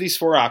 I'm going to give these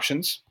 4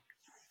 options.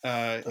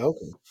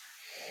 Okay.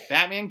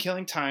 Batman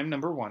Killing Time,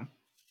 number 1.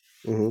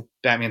 Mm-hmm.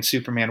 Batman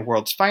Superman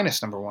World's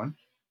Finest, number 1.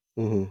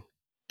 Mm-hmm.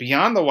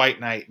 Beyond the White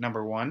Knight,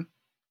 number 1.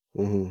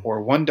 Mm-hmm.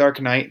 Or One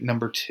Dark Knight,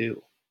 number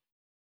 2.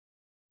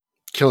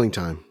 Killing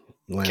Time.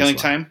 Landslide. Killing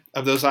Time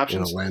of those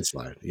options?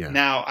 Landslide, yeah.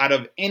 Now, out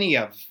of any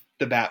of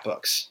the Bat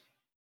books,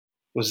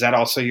 was that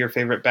also your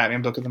favorite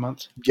Batman book of the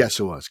month? Yes,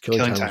 it was.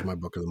 Killing Time was my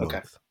book of the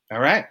month. All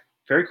right.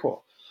 Very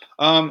cool.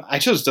 I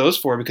chose those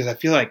 4 because I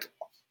feel like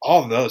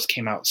all of those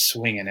came out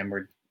swinging and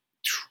were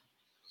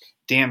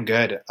damn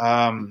good.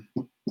 Gosh,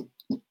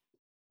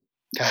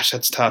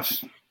 that's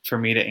tough for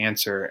me to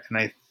answer.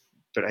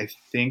 But I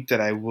think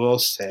that I will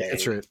say...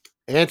 Answer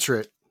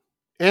it.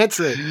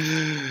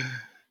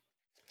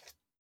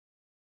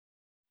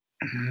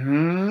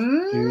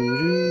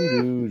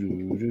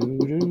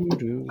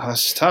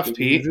 That's tough,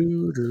 Pete.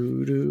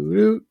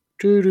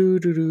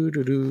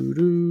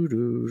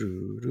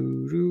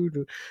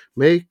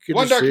 Make a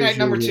One Dark decision. Knight,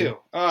 number 2.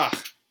 Ugh.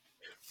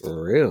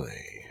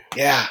 Really?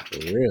 Yeah.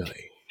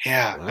 Really?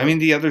 Yeah. Wow. I mean,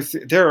 the other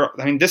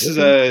this is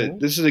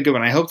a good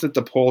one. I hope that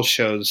the poll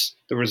shows,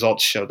 the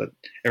results show that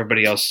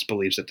everybody else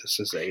believes that this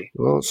is a...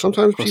 Well,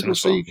 sometimes people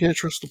say you can't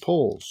trust the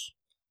polls.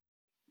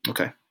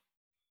 Okay.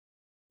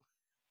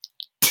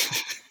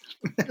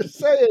 Just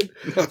saying.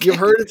 Okay. You've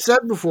heard it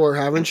said before,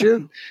 haven't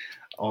you?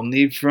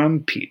 Only from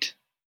Pete.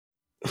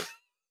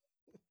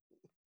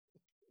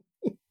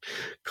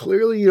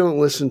 Clearly you don't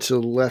listen to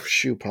Left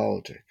Shoe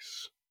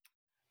Politics.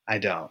 I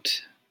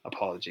don't.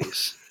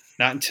 Apologies.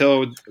 Not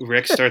until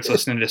Rick starts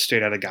listening to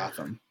Straight Outta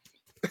Gotham.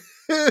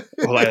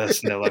 Well, I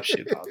listen to Left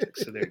Shoe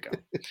Politics, so there you go.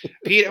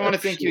 Pete, I want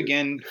to thank you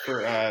again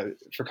for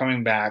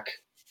coming back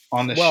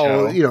on the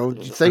show. Well, you know,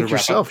 thank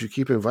yourself. You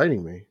keep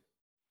inviting me.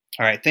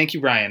 All right. Thank you,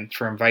 Ryan,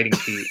 for inviting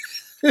Pete.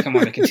 Come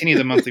on to continue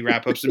the monthly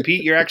wrap-ups. And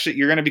Pete, you're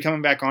going to be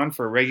coming back on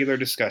for a regular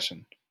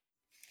discussion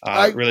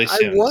really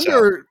soon. I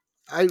wonder...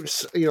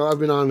 I've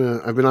been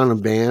on a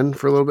ban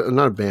for a little bit.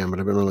 Not a ban, but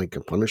I've been on like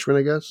a punishment,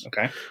 I guess.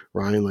 Okay.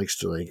 Ryan likes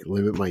to like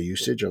limit my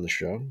usage on the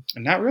show.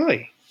 Not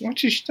really.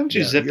 Don't you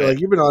zip it?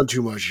 Like, you've been on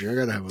too much here. I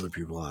gotta have other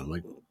people on.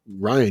 Like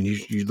Ryan,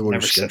 you're the one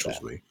who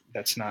schedules me.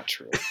 That's not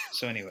true.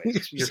 So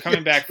anyways, you're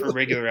coming back for a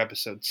regular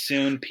episode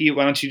soon. Pete,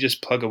 why don't you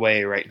just plug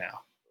away right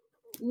now?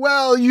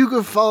 Well, you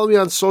can follow me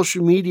on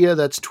social media.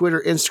 That's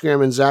Twitter,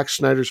 Instagram, and Zack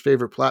Snyder's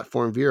favorite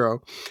platform,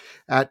 Vero,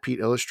 at Pete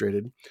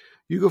Illustrated.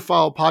 You can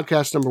follow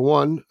podcast number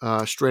 1,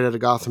 Straight Outta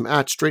Gotham,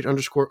 at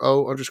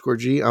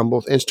straight_O_G on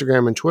both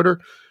Instagram and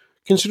Twitter.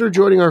 Consider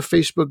joining our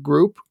Facebook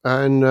group,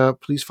 and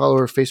please follow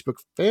our Facebook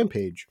fan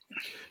page.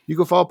 You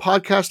can follow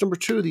podcast number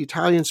 2, the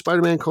Italian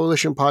Spider-Man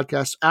Coalition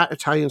podcast, at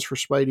Italians for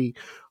Spidey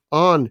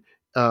on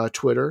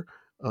Twitter.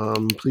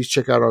 Please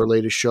check out our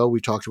latest show.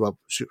 We talked about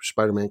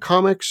Spider-Man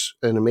comics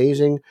and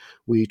Amazing.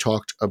 We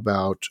talked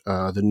about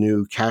the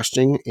new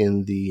casting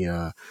in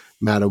the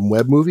Madam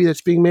Web movie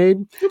that's being made.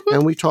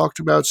 And we talked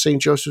about St.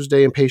 Joseph's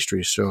Day and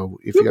pastries. So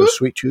if you have a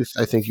sweet tooth,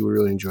 I think you would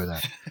really enjoy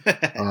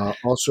that.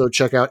 Also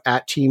check out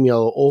at Team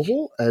Yellow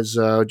Oval as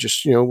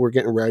we're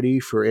getting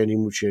ready for Andy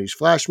Muschietti's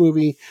Flash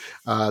movie,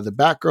 the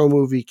Batgirl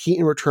movie,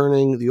 Keaton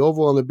returning, the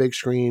Oval on the big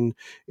screen.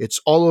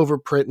 It's all over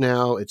print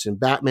now. It's in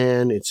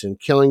Batman. It's in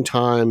Killing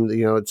Time.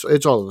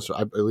 It's all of this.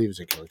 I believe it's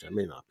in Killing Time. It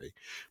may not be,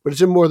 but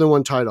it's in more than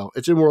one title.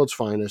 It's in World's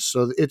Finest.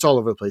 So it's all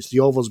over the place.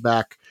 The Oval's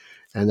back.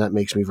 And that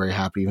makes me very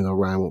happy, even though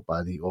Ryan won't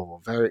buy the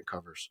Oval variant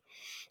covers.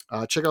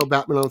 Check out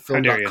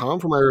BatmanOnFilm.com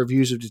for my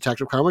reviews of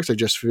Detective Comics. I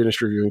just finished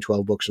reviewing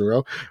 12 books in a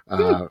row.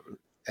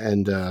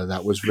 And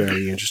that was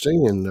very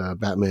interesting. And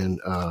Batman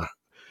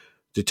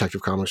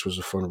Detective Comics was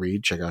a fun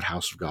read. Check out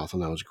House of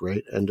Gotham. That was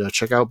great. And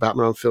check out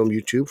Batman on Film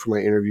YouTube for my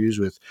interviews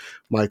with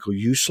Michael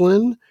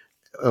Uslan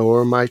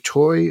or my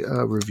toy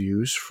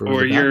reviews.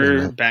 Or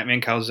your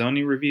Batman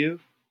Calzone review.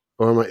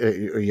 Or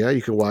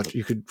you can watch.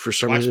 You could, for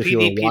some reason, if you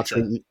want to watch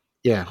me eat.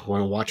 Yeah,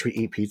 want to watch me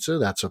eat pizza?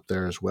 That's up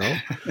there as well.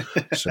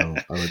 So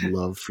I would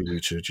love for you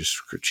to just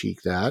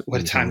critique that.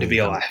 What a time to be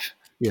alive.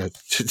 Yeah,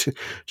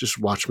 just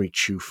watch me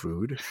chew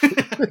food.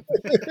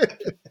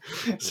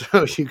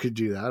 So you could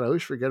do that. I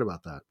always forget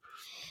about that.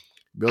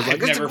 Bill's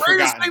like, it's the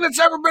greatest thing that's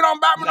ever been on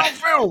Batman on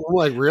Film. I'm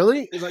like,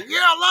 really? He's like, yeah,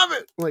 I love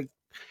it. I'm like,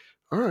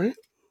 all right.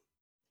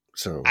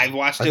 So I've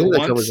watched it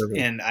once,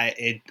 and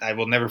I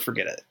will never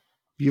forget it.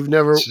 You've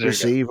never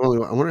I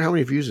wonder how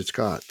many views it's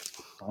got.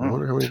 I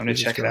wonder how many. I'm going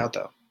to check it out,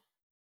 though.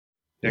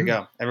 There you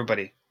go.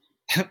 Everybody.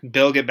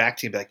 Bill, get back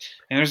to you. Be like,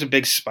 and there's a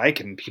big spike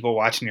in people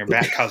watching your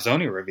Bat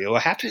Calzone review.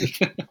 What happened?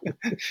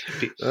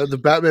 The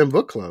Batman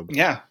Book Club.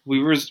 Yeah.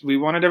 We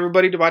wanted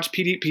everybody to watch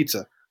Pete eat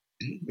pizza.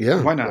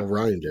 Yeah. Why not? Well,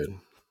 Ryan did.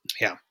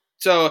 Yeah.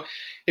 So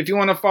if you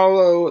want to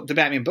follow the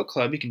Batman Book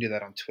Club, you can do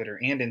that on Twitter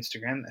and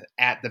Instagram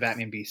at the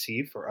Batman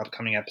BC for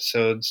upcoming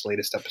episodes,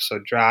 latest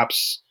episode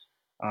drops,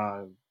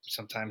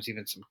 sometimes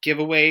even some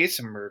giveaways,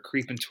 and we're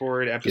creeping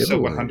toward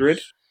episode 100.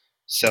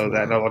 So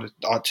that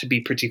ought to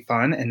be pretty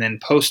fun. And then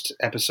post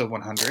episode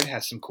 100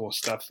 has some cool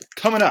stuff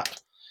coming up.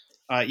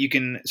 You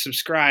can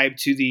subscribe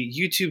to the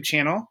YouTube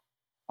channel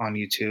on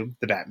YouTube,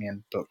 the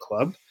Batman Book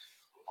Club.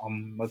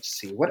 Let's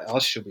see, what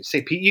else should we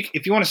say? Pete,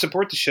 if you want to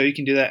support the show, you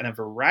can do that in a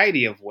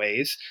variety of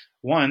ways.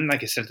 One,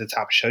 like I said at the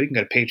top of the show, you can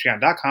go to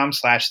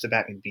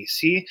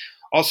patreon.com/thebatmanbc.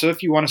 Also,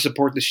 if you want to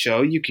support the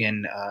show, you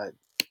can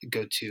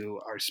go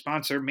to our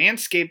sponsor,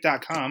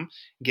 manscaped.com, and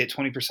get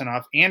 20%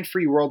 off and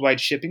free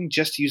worldwide shipping.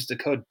 Just use the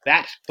code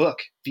BATBOOK,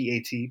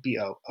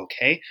 BATBOOK.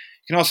 You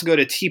can also go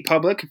to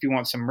TeePublic if you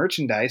want some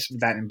merchandise of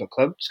the Batman Book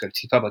Club. Just go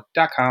to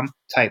teepublic.com,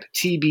 type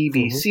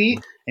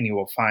TBBC, and you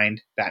will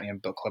find Batman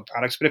Book Club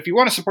products. But if you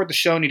want to support the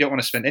show and you don't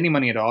want to spend any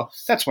money at all,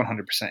 that's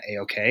 100%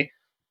 A-OK.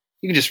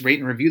 You can just rate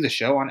and review the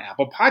show on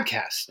Apple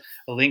Podcasts.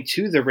 A link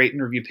to the rate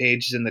and review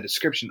page is in the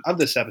description of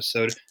this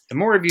episode. The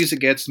more reviews it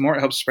gets, the more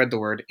it helps spread the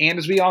word. And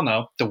as we all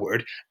know, the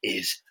word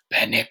is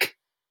panic.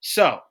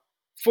 So,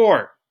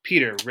 for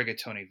Peter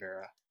Rigatoni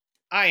Vera,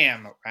 I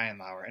am Ryan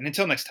Lauer. And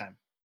until next time,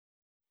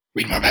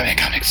 read more Batman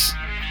comics.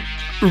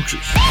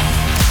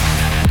 Ooches.